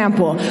an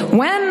example,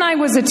 when I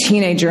was a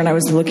teenager and I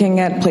was looking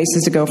at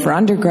places to go for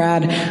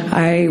undergrad,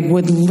 I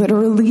would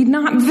literally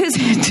not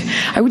visit.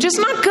 I would just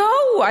not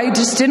go. I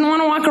just didn't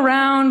want to walk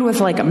around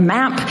with a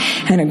map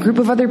and a group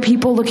of other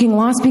people looking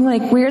lost, being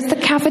like, where's the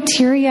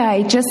cafeteria?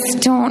 I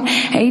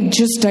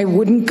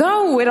wouldn't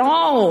go at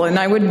all. And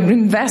I would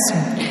invest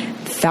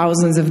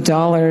thousands of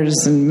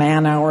dollars and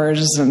man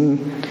hours,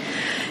 and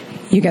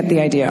you get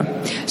the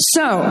idea.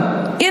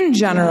 So, in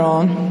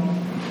general,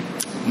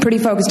 pretty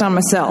focused on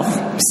myself,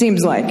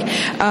 seems like.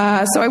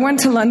 So I went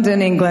to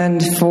London,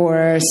 England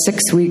for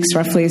 6 weeks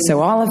roughly,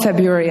 so all of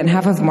February and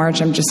half of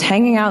March I'm just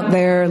hanging out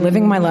there,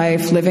 living my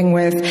life, living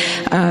with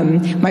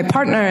my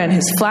partner and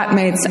his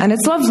flatmates, and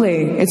it's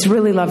lovely. It's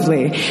really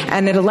lovely.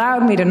 And it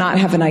allowed me to not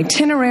have an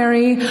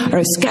itinerary or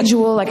a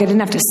schedule, I didn't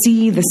have to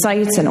see the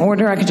sights in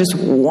order. I could just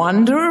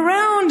wander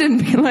around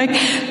and be like,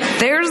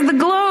 there's the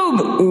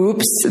globe.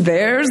 Oops,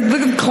 there's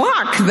the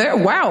clock. There,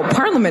 wow,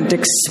 Parliament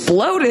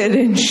exploded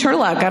in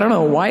Sherlock. I don't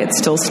know why it's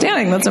still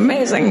standing. That's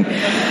amazing.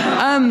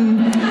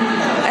 And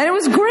it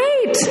was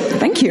great.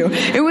 Thank you.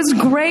 It was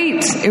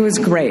great.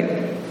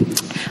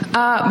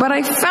 But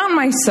I found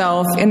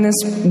myself in this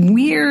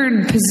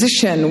weird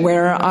position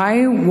where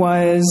I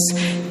was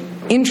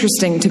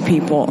interesting to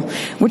people,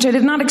 which I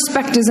did not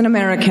expect as an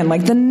American.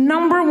 The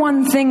number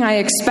one thing I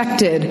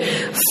expected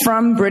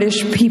from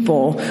British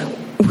people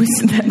was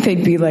that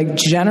they'd be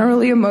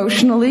generally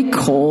emotionally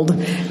cold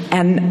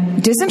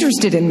and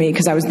disinterested in me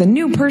because I was the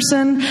new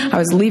person. I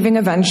was leaving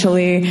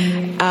eventually,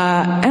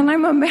 and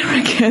I'm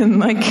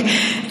American.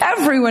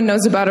 Everyone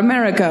knows about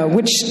America,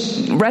 which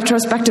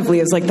retrospectively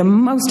is the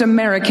most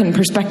American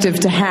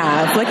perspective to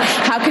have.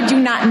 How could you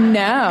not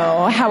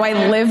know how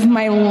I live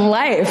my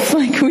life?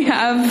 We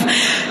have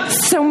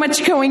so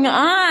much going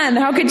on.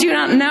 How could you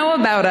not know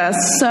about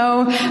us?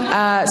 So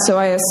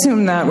I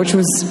assumed that, which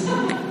was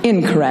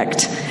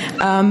incorrect.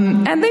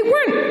 And they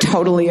weren't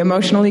totally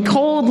emotionally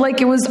cold.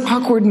 It was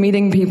awkward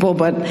meeting people,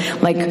 but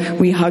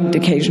we hugged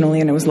occasionally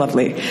and it was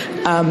lovely.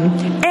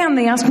 And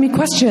they asked me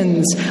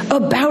questions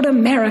about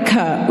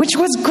America, which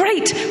was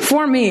great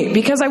for me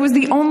because I was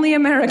the only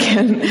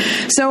American.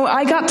 So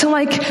I got to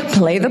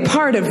play the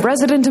part of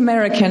resident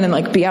American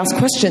and be asked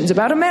questions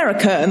about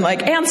America and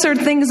answered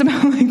things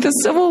about the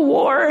Civil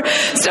War,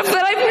 stuff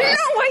that I have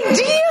no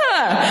idea.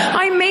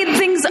 I made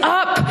things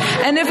up.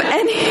 And if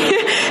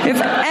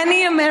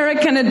any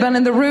American had been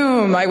in the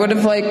room, I would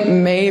have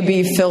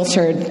maybe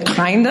filtered,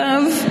 kind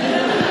of.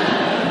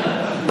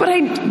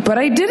 But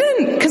I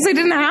didn't, because I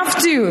didn't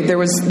have to. There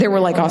were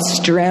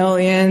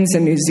Australians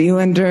and New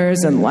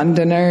Zealanders and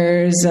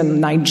Londoners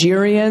and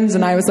Nigerians,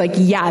 and I was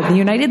yeah, the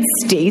United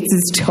States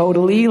is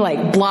totally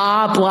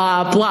blah,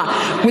 blah,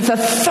 blah, with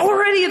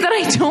authority that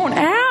I don't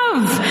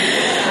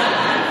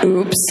have.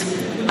 Oops.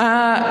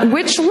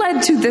 Which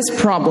led to this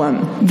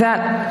problem,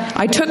 that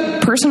I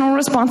took personal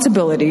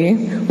responsibility,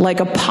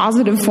 a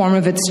positive form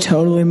of it's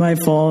totally my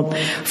fault,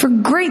 for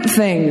great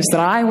things that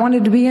I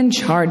wanted to be in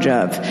charge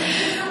of.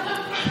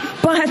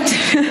 But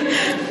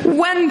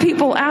when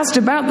people asked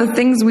about the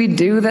things we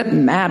do that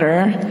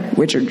matter,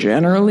 which are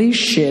generally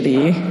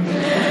shitty,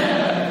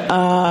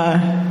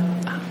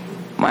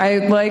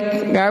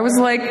 I was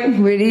what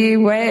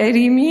do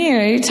you mean?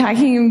 Are you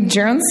talking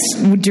drones?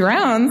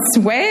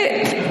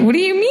 What do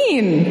you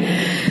mean?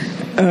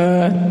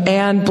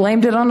 And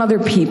blamed it on other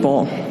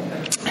people.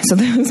 So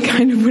that was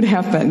kind of what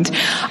happened.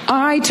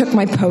 I took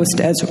my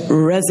post as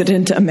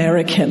resident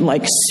American,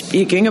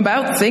 speaking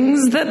about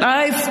things that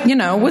I,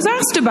 was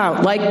asked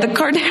about, the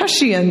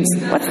Kardashians.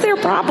 What's their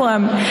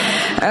problem?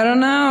 I don't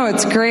know.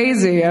 It's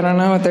crazy. I don't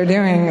know what they're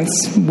doing.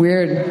 It's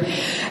weird.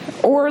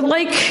 Or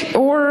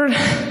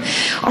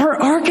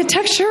our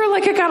architecture, I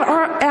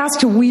got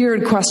asked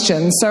weird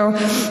questions. So,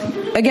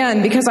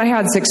 again, because I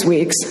had 6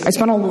 weeks, I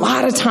spent a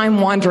lot of time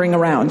wandering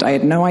around. I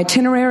had no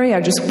itinerary.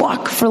 I just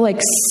walk for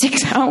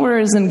 6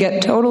 hours and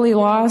get totally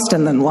lost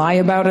and then lie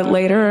about it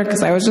later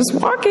because I was just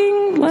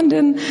walking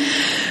London.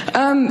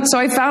 So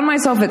I found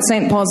myself at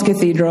St. Paul's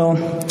Cathedral.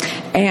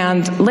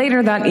 And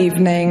later that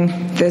evening,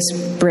 this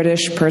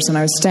British person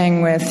I was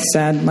staying with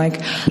said,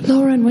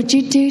 Lauren, what'd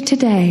you do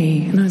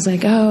today? And I was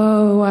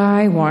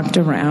I walked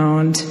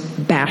around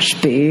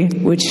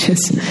Bashby, which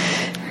is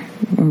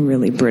a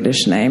really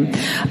British name.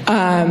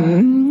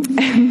 And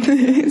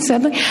he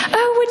said, what'd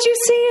you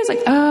see? I was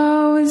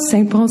oh,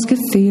 St. Paul's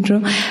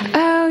Cathedral.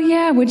 Oh,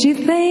 yeah, what'd you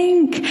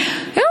think?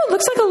 Oh, it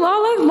looks a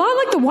lot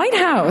like the White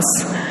House.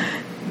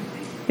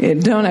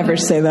 Don't ever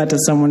say that to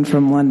someone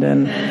from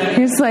London.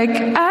 He's like,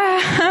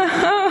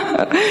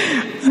 I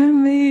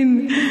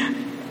mean,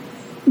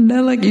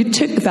 they're like, you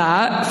took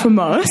that from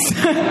us.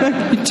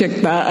 You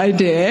took that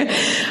idea.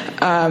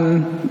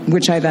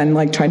 Which I then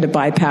tried to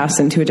bypass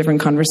into a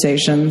different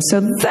conversation.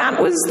 So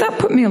that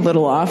put me a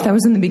little off. That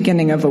was in the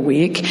beginning of a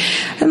week.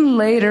 And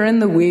later in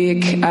the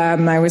week,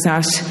 I was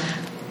asked,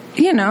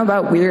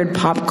 about weird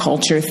pop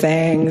culture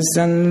things,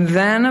 and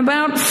then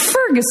about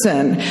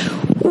Ferguson,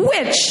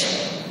 which,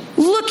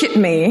 look at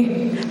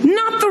me,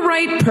 not the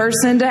right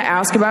person to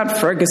ask about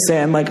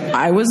Ferguson.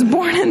 I was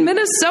born in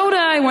Minnesota.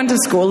 I went to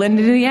school in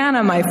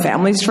Indiana. My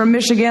family's from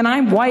Michigan.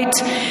 I'm white.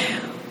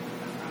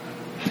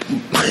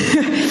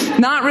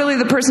 Not really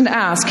the person to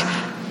ask.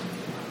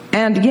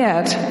 And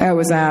yet, I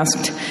was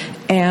asked,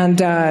 and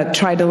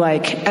tried to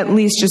at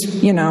least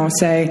just,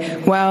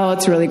 say, well,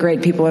 it's really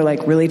great. People are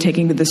really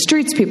taking to the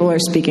streets. People are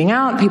speaking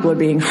out. People are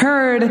being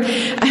heard.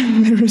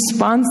 And the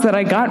response that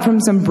I got from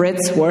some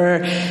Brits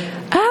were,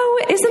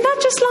 oh, isn't that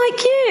just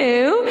like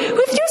you?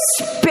 With your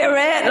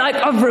spirit,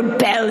 of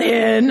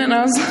rebellion. And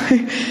I was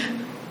like,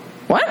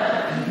 what?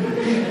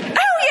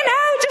 Oh,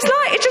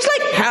 it's just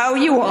like how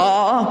you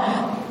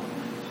are.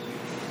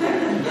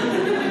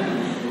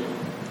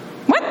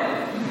 What?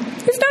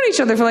 We've known each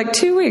other for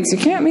 2 weeks. You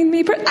can't mean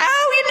me.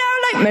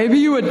 Maybe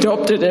you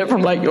adopted it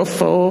from your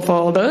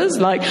forefathers,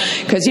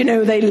 because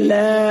they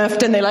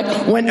left and they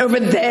went over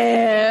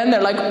there and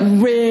they're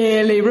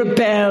really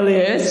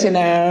rebellious,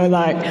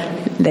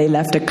 they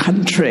left a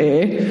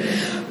country. Okay.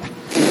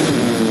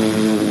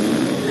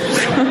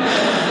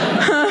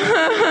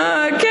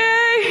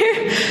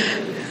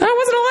 I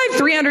wasn't alive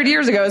 300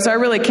 years ago, so I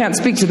really can't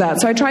speak to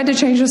that. So I tried to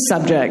change the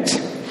subject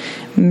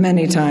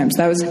many times.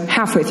 That was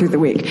halfway through the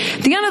week.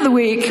 At the end of the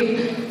week,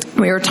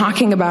 we were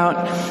talking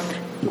about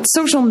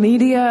social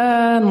media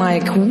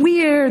and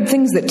weird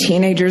things that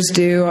teenagers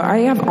do. I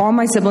have all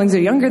my siblings are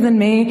younger than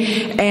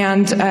me,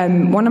 and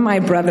one of my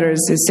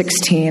brothers is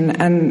 16,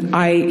 and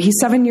he's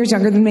 7 years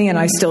younger than me, and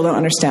I still don't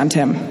understand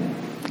him.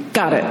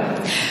 Got it.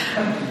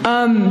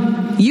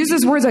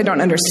 Uses words I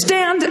don't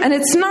understand, and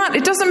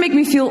it doesn't make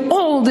me feel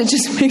old, it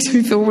just makes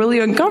me feel really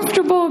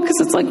uncomfortable, because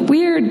it's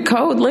weird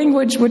code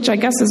language, which I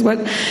guess is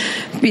what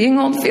being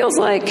old feels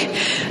like.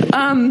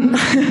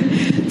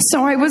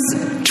 So I was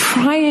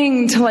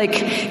trying to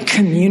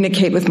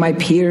communicate with my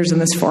peers in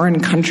this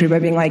foreign country by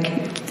being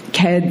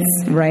kids,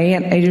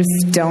 right? I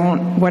just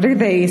don't, what are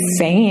they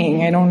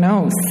saying? I don't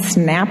know,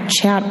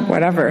 Snapchat,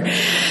 whatever.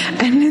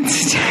 And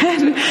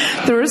instead,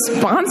 the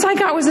response I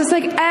got was just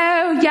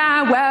oh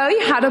yeah, well,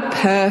 you had a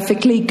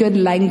perfectly good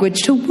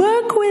language to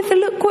work with, and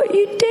look what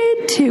you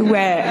did to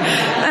it.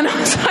 And I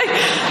was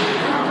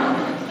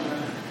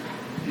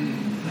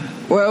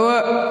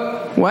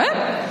well, what?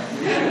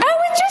 Oh,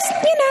 it's just,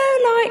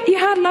 you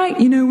had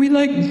we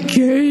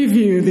gave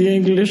you the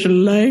English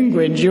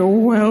language, you're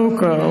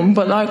welcome.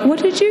 But what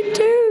did you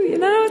do?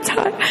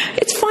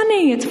 It's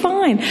funny, it's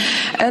fine.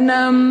 And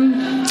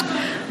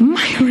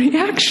my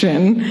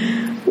reaction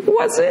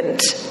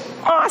wasn't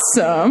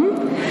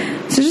awesome.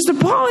 So just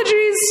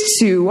apologies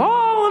to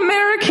all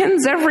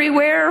Americans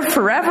everywhere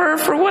forever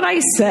for what I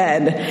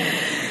said.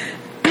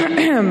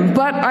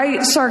 But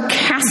I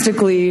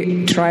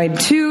sarcastically tried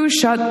to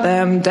shut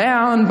them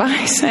down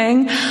by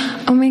saying,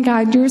 oh my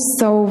God, you're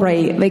so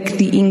right.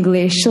 The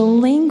English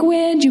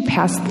language, you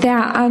passed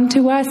that on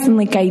to us, and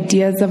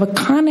ideas of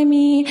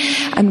economy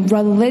and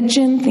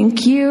religion.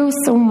 Thank you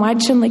so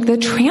much. And the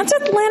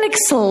transatlantic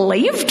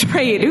slave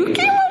trade. Who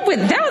came up with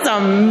that? That was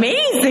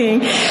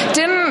amazing.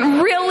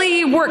 Didn't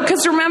really work.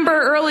 Because remember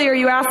earlier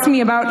you asked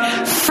me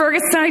about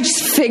Ferguson. I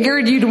just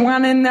figured you'd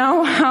want to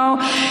know how.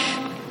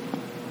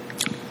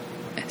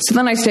 So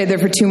then I stayed there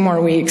for 2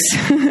 more weeks.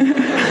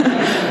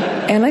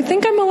 And I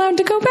think I'm allowed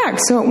to go back,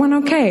 so it went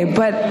okay.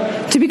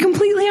 But to be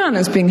completely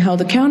honest, being held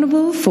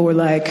accountable for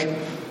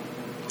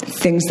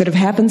things that have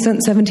happened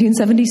since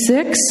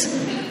 1776,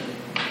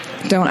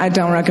 I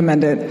don't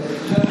recommend it.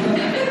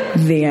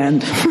 The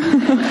end.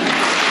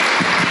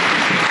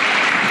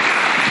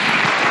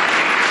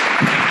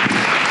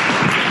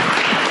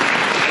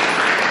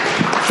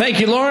 Thank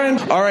you, Lauren.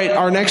 All right,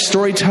 our next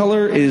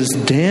storyteller is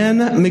Dan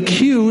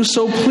McHugh,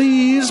 so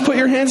please put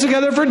your hands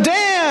together for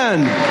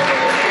Dan.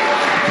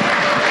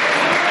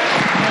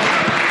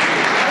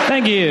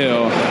 Thank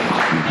you.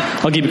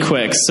 I'll keep it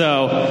quick.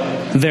 So,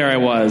 there I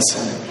was,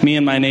 me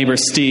and my neighbor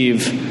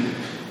Steve.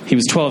 He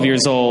was 12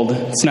 years old.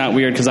 It's not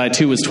weird because I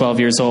too was 12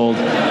 years old.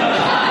 In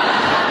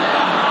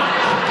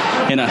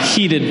a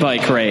heated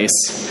bike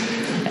race.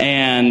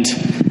 And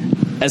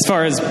as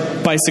far as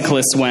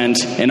bicyclists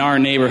went, in our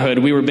neighborhood,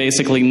 we were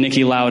basically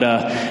Niki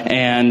Lauda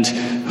and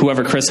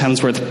whoever Chris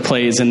Hemsworth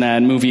plays in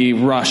that movie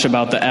Rush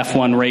about the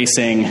F1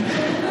 racing,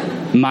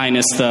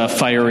 minus the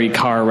fiery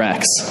car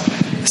wrecks.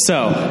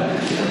 So,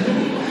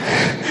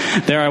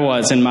 there I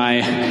was in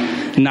my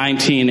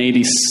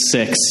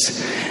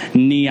 1986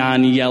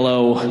 neon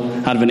yellow,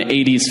 out of an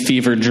 80s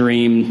fever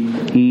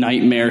dream,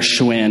 nightmare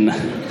Schwinn.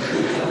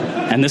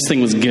 and this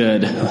thing was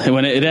good.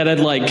 When it had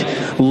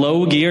like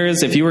low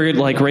gears, if you were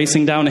like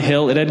racing down a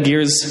hill, it had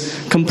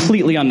gears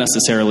completely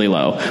unnecessarily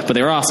low. But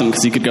they were awesome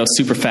because you could go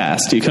super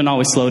fast. You couldn't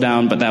always slow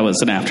down, but that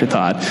was an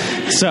afterthought.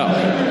 So,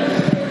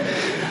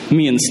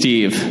 me and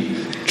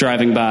Steve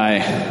driving by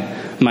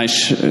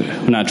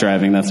not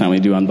driving, that's not what we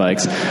do on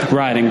bikes.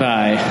 Riding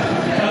by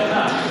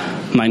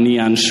my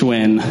neon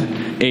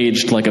Schwinn,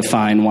 aged like a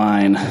fine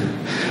wine.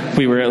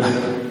 We were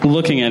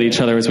looking at each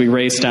other as we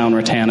raced down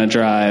Ratana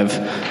Drive,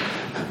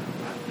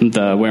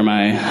 where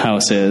my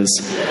house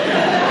is.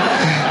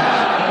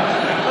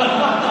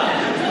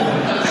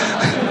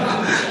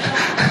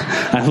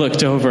 I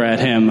looked over at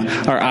him,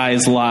 our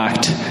eyes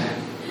locked,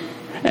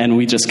 and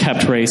we just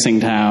kept racing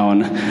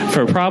down.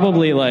 For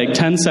probably like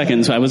 10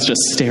 seconds, I was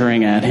just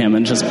staring at him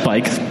and just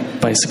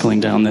bicycling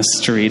down this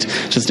street,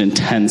 just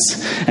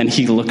intense. And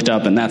he looked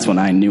up, and that's when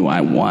I knew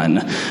I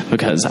won,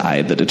 because I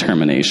had the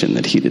determination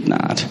that he did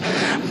not.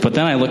 But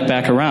then I looked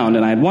back around,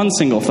 and I had one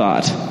single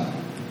thought.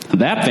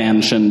 That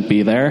van shouldn't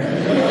be there.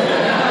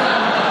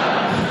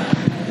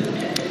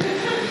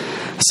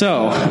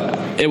 So,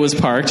 it was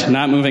parked,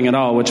 not moving at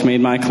all, which made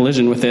my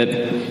collision with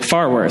it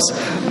far worse.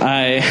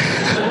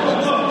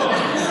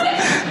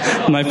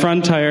 My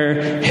front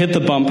tire hit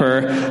the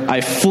bumper.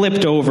 I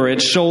flipped over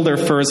it, shoulder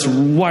first,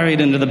 right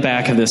into the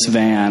back of this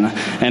van.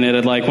 And it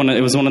had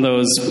it was one of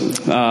those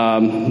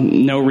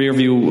no rear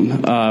view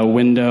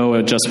window.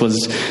 It just was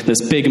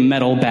this big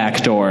metal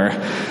back door.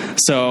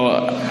 So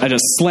I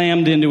just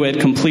slammed into it,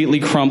 completely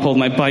crumpled.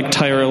 My bike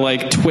tire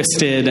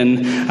twisted,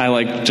 and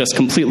I just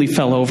completely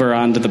fell over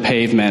onto the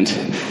pavement.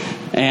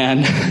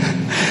 And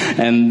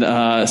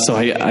so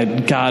I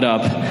got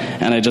up,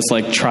 and I just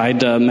tried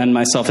to mend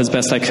myself as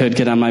best I could,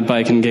 get on my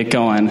bike and get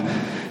going.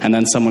 And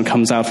then someone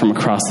comes out from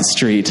across the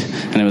street,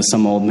 and it was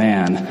some old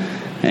man.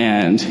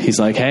 And he's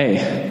like,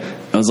 "Hey."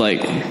 I was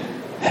like,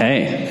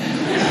 "Hey."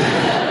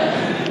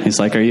 He's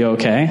like, "Are you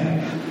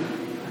okay?"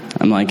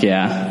 I'm like,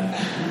 "Yeah."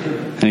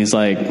 And he's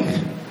like,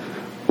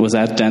 "Was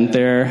that dent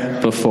there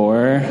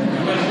before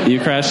you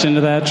crashed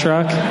into that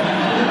truck?"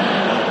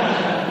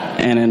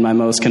 And in my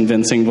most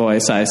convincing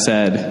voice, I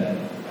said,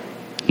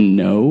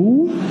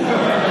 "No."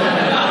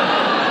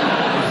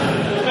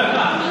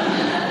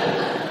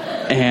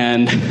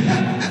 And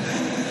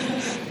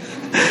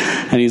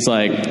he's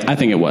like, "I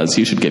think it was.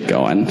 You should get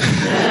going."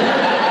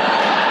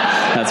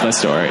 That's my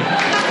story.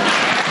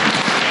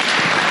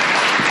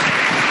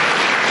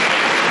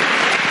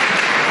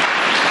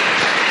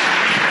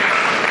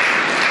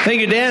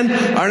 Thank you, Dan.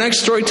 Our next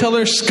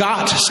storyteller,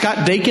 Scott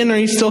Dakin. Are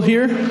you still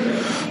here?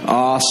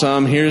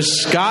 Awesome.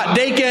 Here's Scott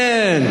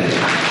Dakin.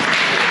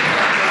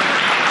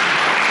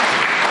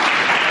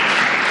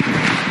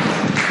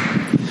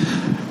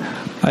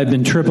 I've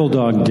been triple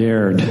dog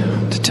dared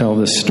to tell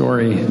this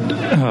story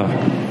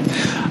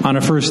on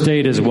a first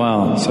date as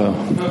well. So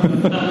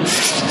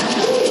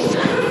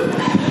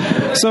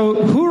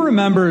who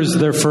remembers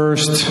their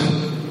first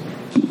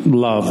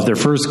love, their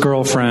first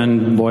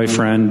girlfriend,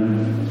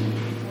 boyfriend?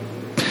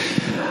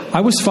 I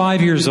was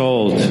 5 years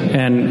old,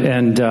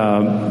 and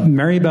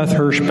Mary Beth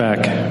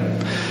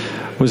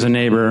Hirschbeck was a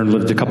neighbor and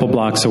lived a couple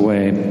blocks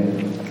away.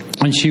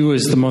 And she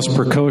was the most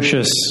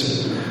precocious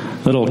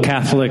little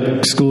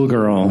Catholic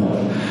schoolgirl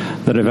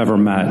that I've ever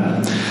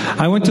met.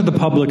 I went to the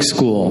public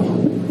school.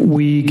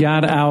 We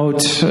got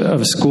out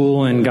of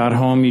school and got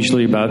home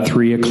usually about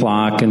 3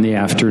 o'clock in the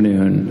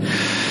afternoon.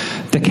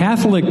 The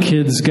Catholic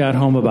kids got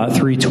home about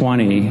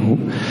 3:20,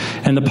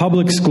 and the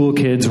public school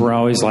kids were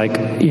always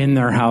in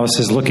their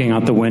houses looking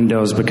out the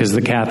windows because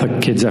the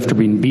Catholic kids, after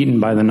being beaten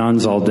by the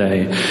nuns all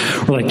day,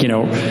 were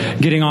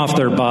getting off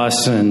their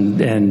bus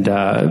and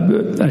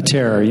a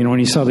terror. When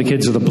you saw the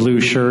kids with the blue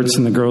shirts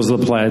and the girls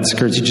with the plaid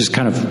skirts, you just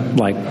kind of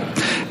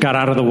got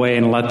out of the way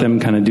and let them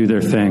kind of do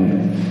their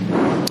thing.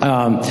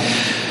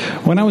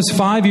 When I was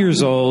 5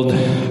 years old,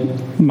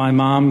 my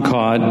mom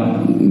caught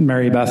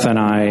Mary Beth and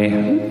I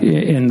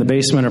in the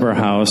basement of our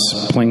house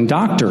playing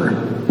doctor.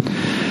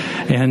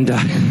 And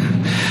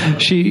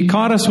she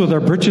caught us with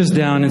our britches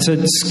down and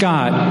said,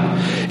 "Scott,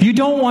 you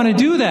don't want to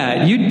do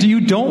that.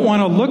 You don't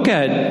want to look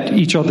at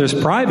each other's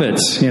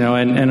privates."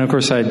 And of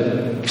course I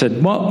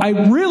said, "Well, I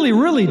really,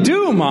 really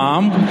do,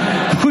 Mom.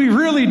 We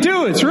really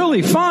do. It's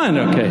really fun."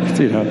 Okay,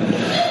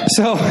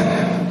 So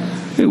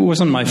it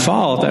wasn't my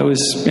fault. I was,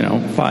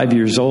 5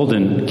 years old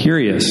and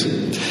curious.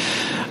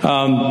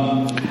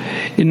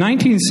 In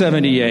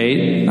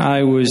 1978,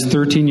 I was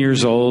 13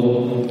 years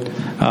old.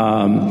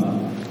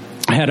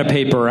 I had a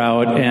paper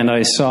out, and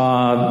I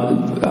saw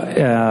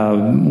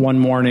one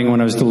morning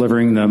when I was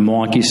delivering the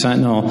Milwaukee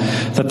Sentinel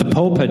that the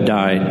Pope had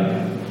died.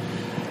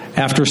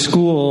 After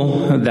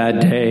school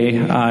that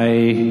day,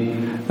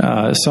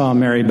 I saw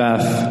Mary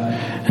Beth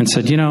and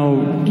said,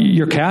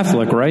 "You're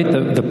Catholic, right?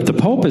 The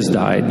Pope has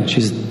died."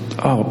 She said,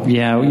 "Oh,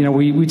 yeah,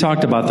 we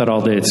talked about that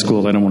all day at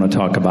school. I don't want to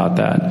talk about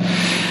that."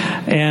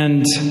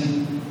 And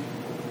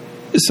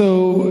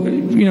so,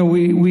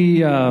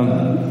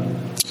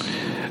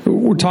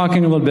 we're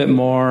talking a little bit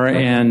more,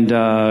 and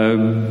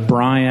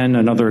Brian,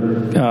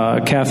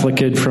 another Catholic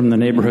kid from the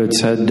neighborhood,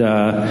 said,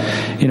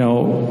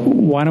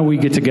 why don't we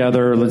get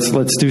together?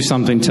 Let's do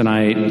something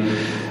tonight.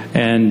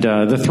 And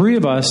the three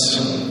of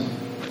us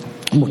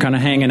were kind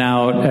of hanging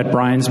out at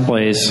Brian's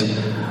place,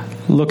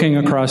 looking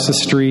across the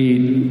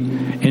street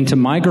into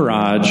my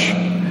garage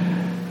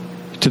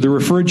to the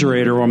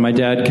refrigerator where my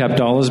dad kept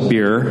all his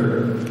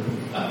beer.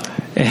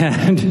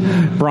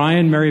 And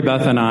Brian, Mary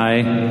Beth, and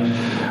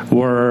I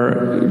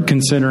were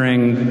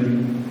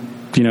considering,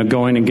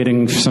 going and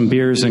getting some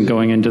beers and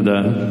going into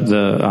the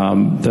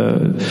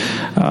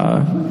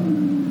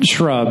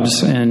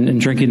shrubs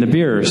and drinking the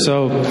beer.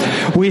 So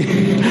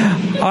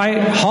I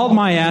hauled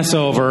my ass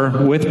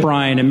over with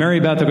Brian, and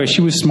Mary Beth, because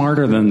she was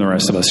smarter than the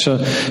rest of us,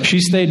 so she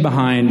stayed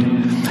behind,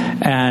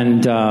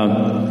 and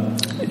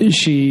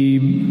she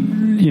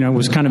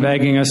was kind of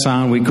egging us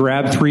on. We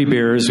grabbed 3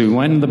 beers. We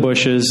went in the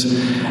bushes.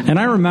 And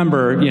I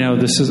remember, I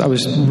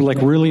was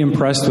like really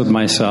impressed with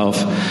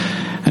myself.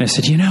 And I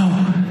said,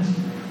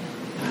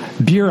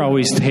 beer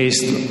always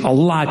tastes a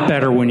lot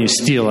better when you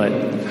steal it.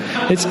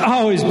 It's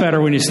always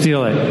better when you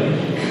steal it.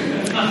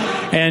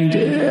 And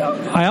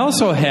I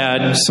also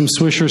had some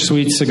Swisher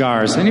Sweet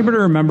cigars. Anybody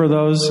remember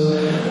those?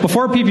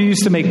 Before people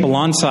used to make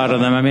blunts out of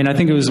them. I mean, I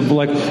think it was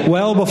like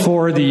well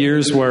before the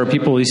years where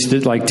people used to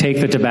like take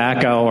the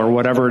tobacco or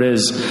whatever it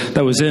is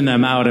that was in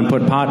them out and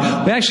put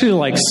pot. We actually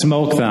like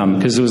smoked them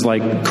because it was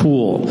like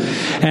cool.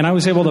 And I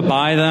was able to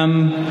buy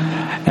them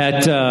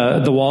at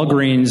the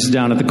Walgreens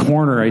down at the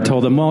corner. I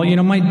told them, well,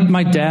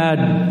 my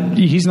dad,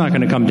 he's not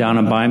going to come down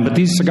and buy them, but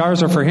these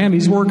cigars are for him.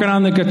 He's working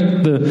on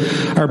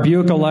our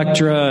Buick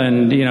Electra,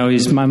 and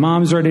my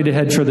mom's ready to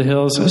head for the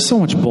hills. There's so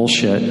much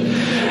bullshit.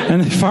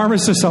 And the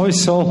pharmacist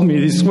always sold me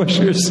these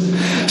Swishers.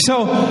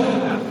 So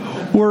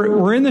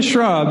we're in the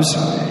shrubs,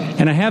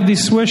 and I have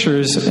these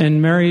Swishers,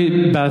 and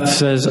Mary Beth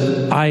says,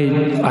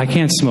 I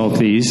can't smoke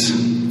these.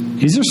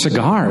 These are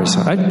cigars.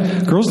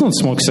 Girls don't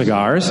smoke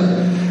cigars.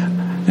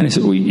 And I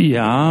said, well,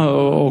 yeah,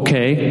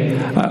 okay.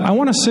 I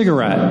want a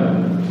cigarette.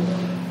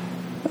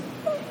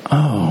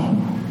 Oh.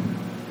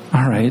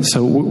 All right,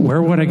 so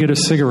where would I get a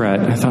cigarette?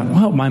 I thought,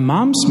 well, my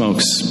mom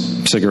smokes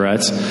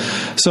cigarettes.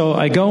 So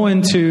I go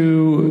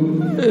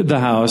into the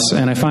house,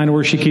 and I find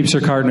where she keeps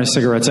her carton of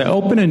cigarettes. I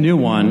open a new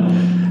one,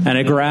 and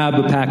I grab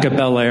a pack of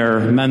Bel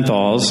Air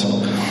menthols,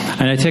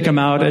 and I take them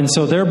out. And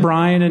so there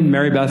Brian and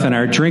Mary Beth and I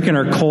are drinking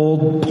our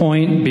Cold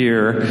Point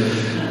beer,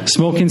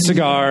 smoking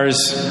cigars.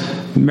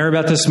 Mary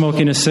Beth is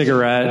smoking a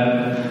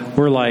cigarette.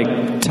 We're like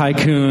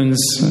tycoons,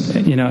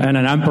 and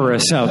an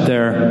empress out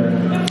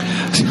there.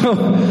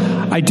 So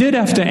I did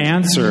have to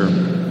answer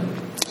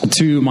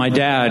to my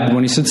dad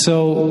when he said,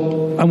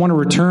 so I want to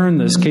return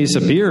this case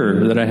of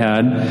beer that I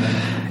had,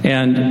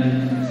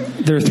 and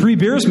there are 3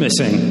 beers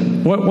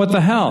missing. What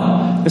the hell?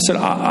 I said,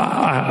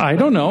 I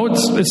don't know.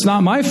 It's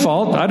not my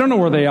fault. I don't know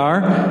where they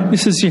are. He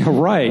says, yeah,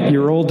 right.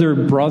 Your older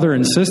brother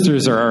and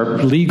sisters are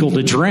legal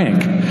to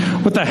drink.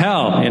 What the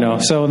hell?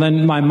 So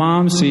then my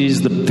mom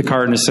sees the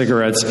carton of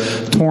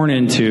cigarettes torn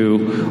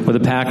into with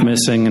a pack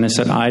missing, and I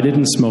said, I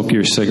didn't smoke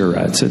your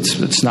cigarettes.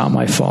 It's not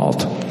my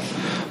fault.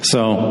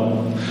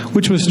 So,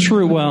 which was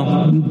true,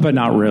 but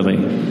not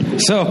really.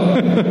 So,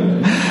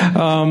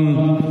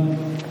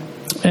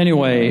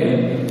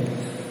 anyway,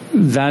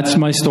 that's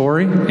my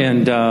story,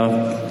 and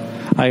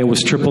I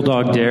was triple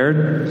dog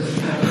dared.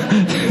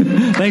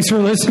 Thanks for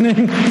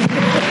listening.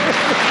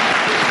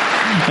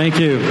 Thank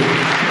you.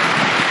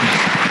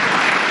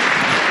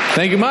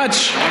 Thank you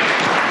much.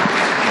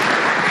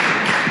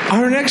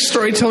 Our next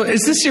storyteller,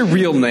 is this your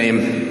real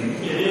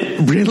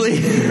name? Really?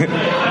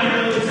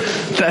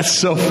 That's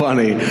so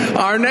funny.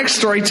 Our next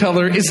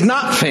storyteller is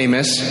not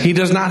famous. He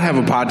does not have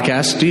a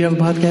podcast. Do you have a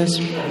podcast?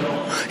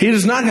 He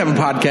does not have a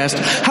podcast.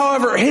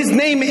 However, his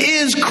name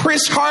is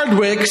Chris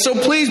Hardwick, so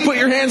please put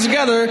your hands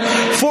together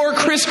for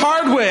Chris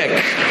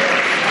Hardwick.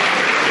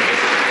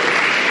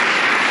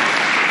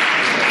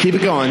 Keep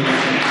it going.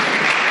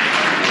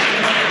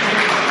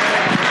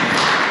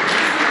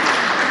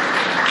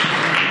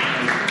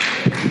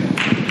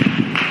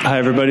 Hi,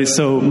 everybody.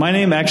 So my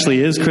name actually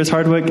is Chris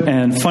Hardwick,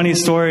 and funny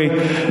story,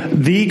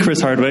 the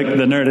Chris Hardwick,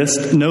 the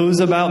Nerdist, knows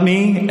about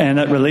me, and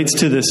that relates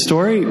to this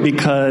story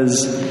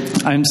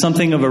because I'm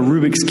something of a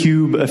Rubik's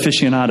Cube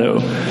aficionado.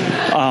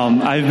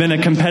 I've been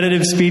a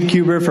competitive speed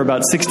cuber for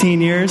about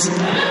 16 years.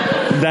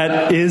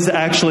 That is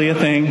actually a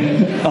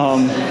thing.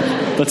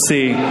 Let's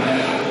see.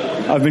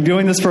 I've been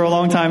doing this for a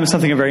long time. It's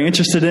something I'm very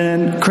interested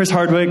in. Chris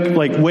Hardwick,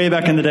 like way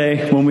back in the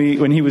day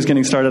when he was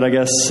getting started, I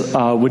guess,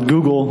 would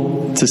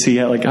Google to see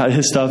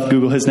his stuff,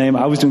 Google his name.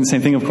 I was doing the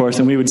same thing, of course,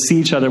 and we would see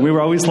each other. We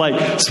were always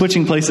like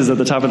switching places at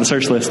the top of the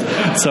search list.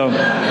 So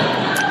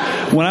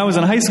when I was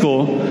in high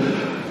school,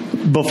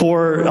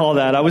 before all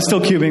that, I was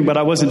still cubing, but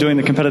I wasn't doing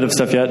the competitive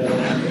stuff yet.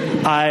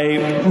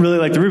 I really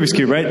like the Rubik's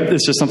Cube, right?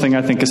 It's just something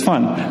I think is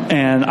fun.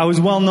 And I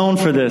was well known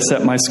for this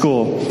at my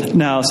school.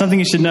 Now, something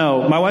you should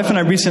know, my wife and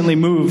I recently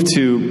moved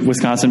to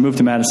Wisconsin, moved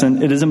to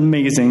Madison. It is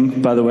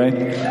amazing, by the way.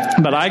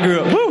 But I grew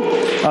up,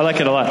 I like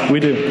it a lot. We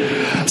do.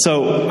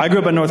 So I grew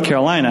up in North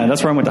Carolina.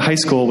 That's where I went to high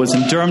school, was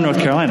in Durham, North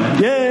Carolina.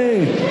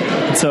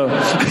 Yay! So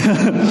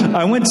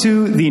I went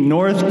to the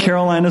North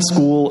Carolina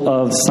School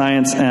of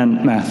Science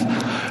and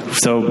Math.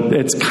 So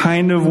it's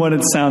kind of what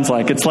it sounds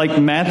like. It's like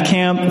math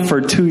camp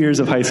for 2 years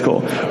of high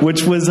school,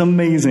 which was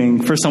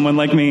amazing for someone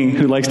like me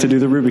who likes to do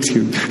the Rubik's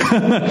Cube.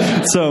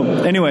 So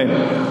anyway,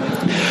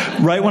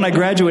 right when I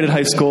graduated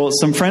high school,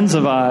 some friends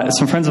of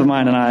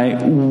mine and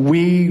I,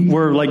 we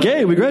were like,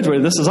 "Yay, we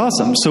graduated! This is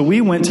awesome!" So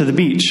we went to the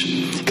beach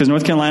because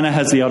North Carolina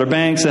has the Outer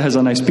Banks. It has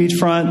a nice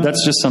beachfront.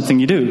 That's just something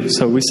you do.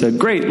 So we said,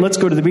 "Great, let's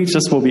go to the beach.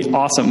 This will be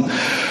awesome."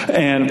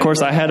 And of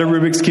course, I had a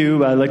Rubik's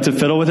Cube. I like to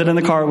fiddle with it in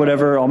the car,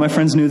 whatever. All my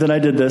friends knew that I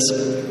did this.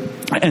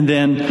 And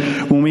then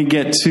when we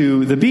get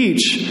to the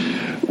beach,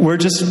 we're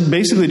just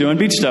basically doing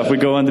beach stuff. We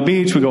go on the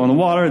beach, we go in the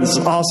water. This is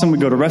awesome. We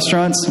go to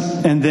restaurants.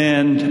 And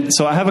then,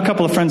 so I have a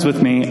couple of friends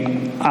with me.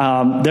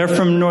 They're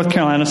from North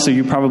Carolina, so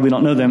you probably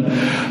don't know them.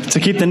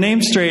 To keep the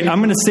names straight, I'm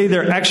going to say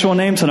their actual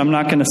names, and I'm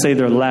not going to say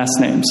their last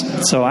names.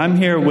 So I'm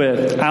here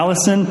with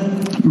Allison,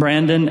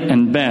 Brandon,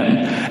 and Ben.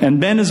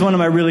 And Ben is one of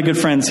my really good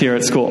friends here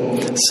at school.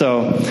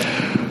 So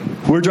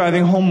we're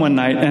driving home one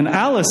night, and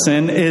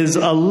Allison is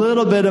a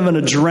little bit of an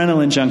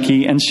adrenaline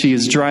junkie, and she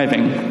is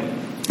driving.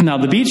 Now,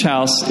 the beach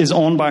house is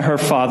owned by her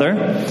father,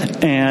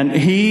 and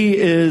he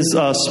is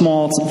a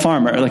small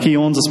farmer. Like, he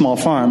owns a small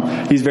farm.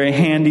 He's very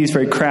handy, he's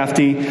very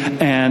crafty,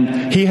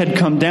 and he had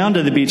come down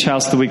to the beach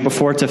house the week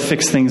before to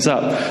fix things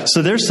up.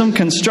 So there's some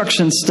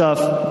construction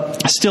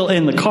stuff still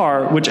in the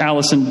car, which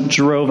Allison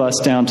drove us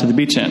down to the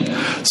beach in.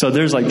 So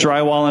there's like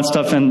drywall and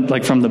stuff, and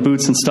like from the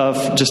boots and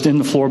stuff, just in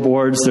the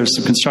floorboards. There's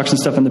some construction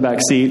stuff in the back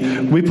seat.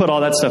 We put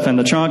all that stuff in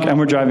the trunk, and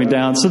we're driving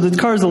down. So the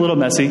car's a little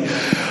messy.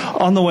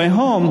 On the way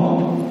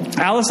home,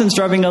 Allison's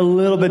driving a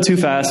little bit too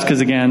fast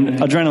because, again,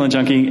 adrenaline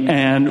junkie,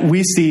 and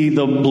we see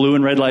the blue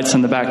and red lights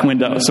in the back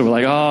window. So we're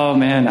like, "Oh,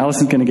 man,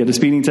 Allison's going to get a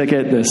speeding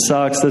ticket. This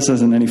sucks. This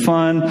isn't any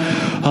fun.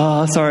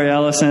 Oh, sorry,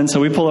 Allison."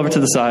 So we pull over to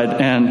the side,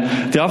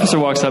 and the officer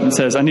walks up and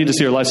says, "I need to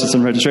see your license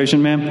and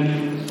registration,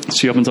 ma'am."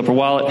 She opens up her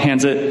wallet,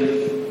 hands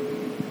it.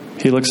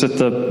 He looks at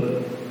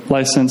the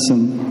license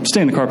and,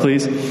 "Stay in the car,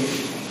 please."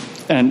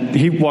 And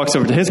he walks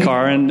over to his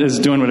car and is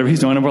doing whatever he's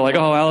doing. And we're like,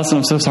 "Oh, Allison,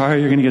 I'm so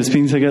sorry. You're going to get a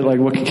speeding ticket. Like,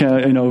 what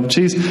can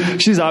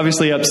she's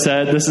obviously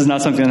upset. This is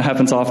not something that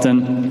happens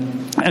often."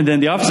 And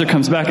then the officer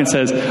comes back and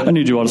says, "I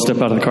need you all to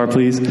step out of the car,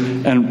 please."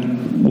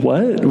 And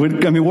what?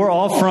 We're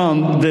all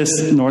from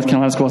this North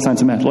Carolina School of Science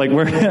and Math. Like,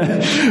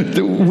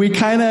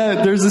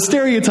 there's a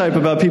stereotype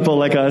about people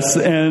like us,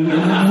 and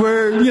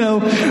we're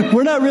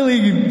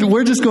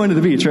just going to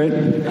the beach, right?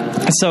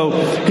 So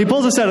he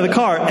pulls us out of the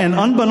car, and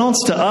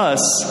unbeknownst to us,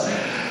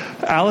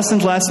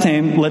 Allison's last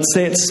name, let's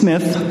say it's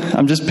Smith.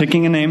 I'm just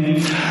picking a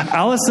name.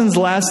 Allison's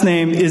last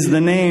name is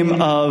the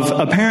name of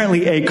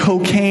apparently a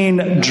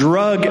cocaine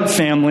drug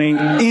family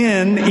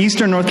in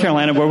eastern North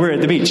Carolina where we're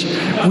at the beach.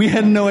 We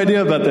had no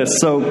idea about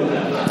this. So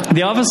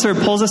the officer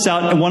pulls us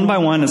out one by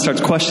one and starts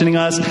questioning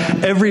us.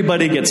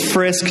 Everybody gets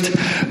frisked.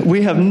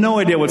 We have no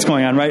idea what's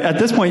going on, right? At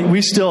this point,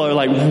 we still are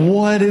like,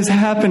 "What is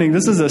happening?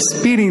 This is a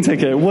speeding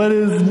ticket. What?"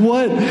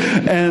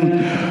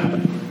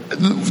 And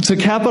to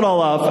cap it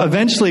all off,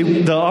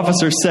 eventually the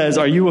officer says,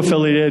 "Are you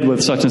affiliated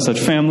with such and such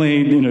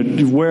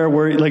family? Where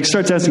were you?" Like,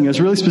 starts asking us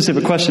really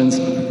specific questions.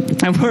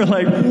 And we're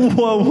like,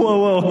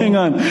 whoa, hang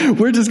on.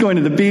 We're just going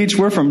to the beach.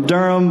 We're from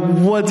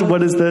Durham.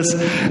 What is this?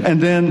 And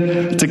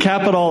then to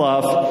cap it all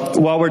off,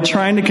 while we're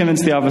trying to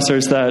convince the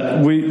officers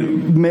that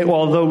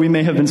although we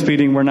may have been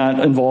speeding, we're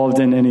not involved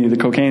in any of the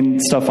cocaine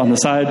stuff on the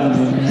side,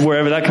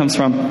 wherever that comes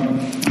from.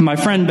 My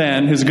friend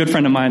Ben, who's a good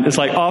friend of mine, is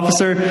like,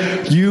 "Officer,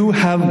 you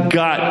have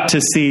got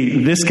to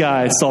see this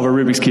guy solve a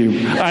Rubik's Cube.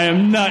 I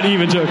am not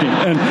even joking."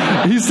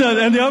 And he said,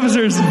 and the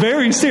officer is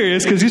very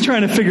serious because he's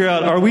trying to figure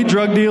out, are we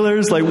drug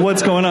dealers? Like,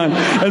 what's going on?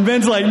 And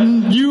Ben's like,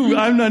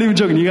 I'm not even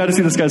joking. You got to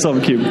see this guy solve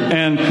a cube.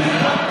 And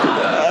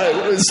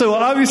so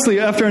obviously,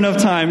 after enough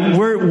time,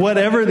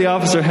 whatever the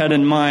officer had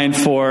in mind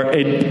for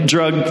a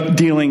drug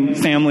dealing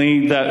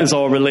family that is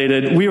all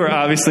related, we were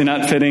obviously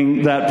not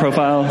fitting that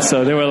profile.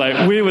 So they were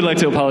like, "We would like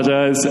to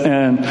apologize."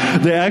 And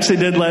they actually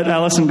did let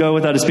Allison go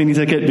without a speeding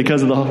ticket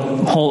because of the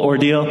whole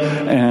ordeal.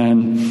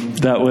 And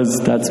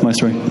that's my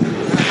story.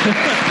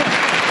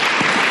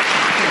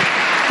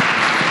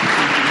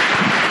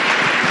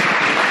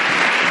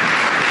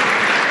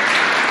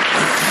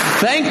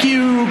 Thank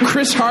you,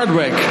 Chris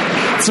Hardwick.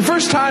 It's the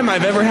first time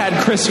I've ever had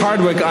Chris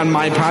Hardwick on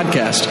my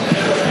podcast.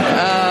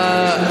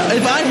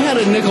 If I had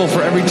a nickel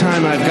for every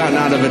time I've gotten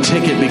out of a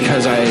ticket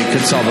because I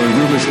could solve a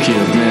Rubik's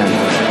Cube, man.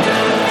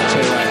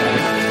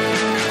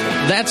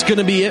 That's going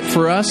to be it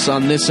for us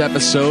on this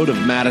episode of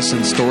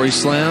Madison Story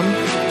Slam.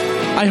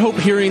 I hope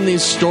hearing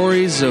these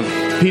stories of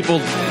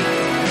people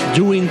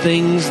doing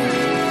things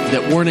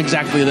that weren't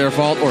exactly their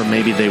fault, or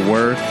maybe they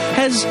were,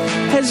 has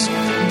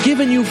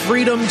given you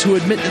freedom to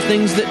admit the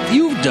things that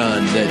you've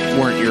done that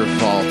weren't your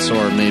faults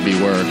or maybe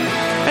were.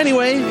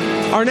 Anyway,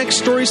 our next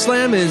Story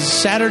Slam is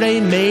Saturday,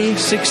 May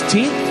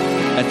 16th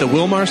at the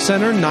Wilmar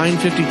Center,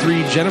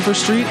 953 Jennifer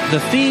Street.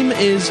 The theme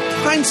is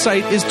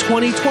Hindsight is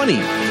 2020.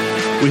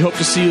 We hope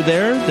to see you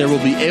there. There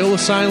will be Ale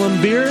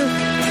Asylum beer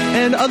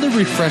and other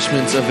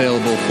refreshments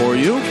available for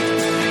you.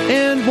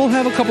 And we'll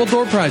have a couple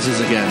door prizes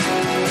again.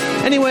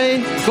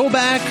 Anyway, go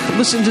back,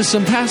 listen to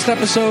some past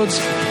episodes.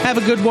 Have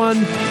a good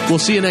one. We'll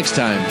see you next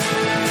time.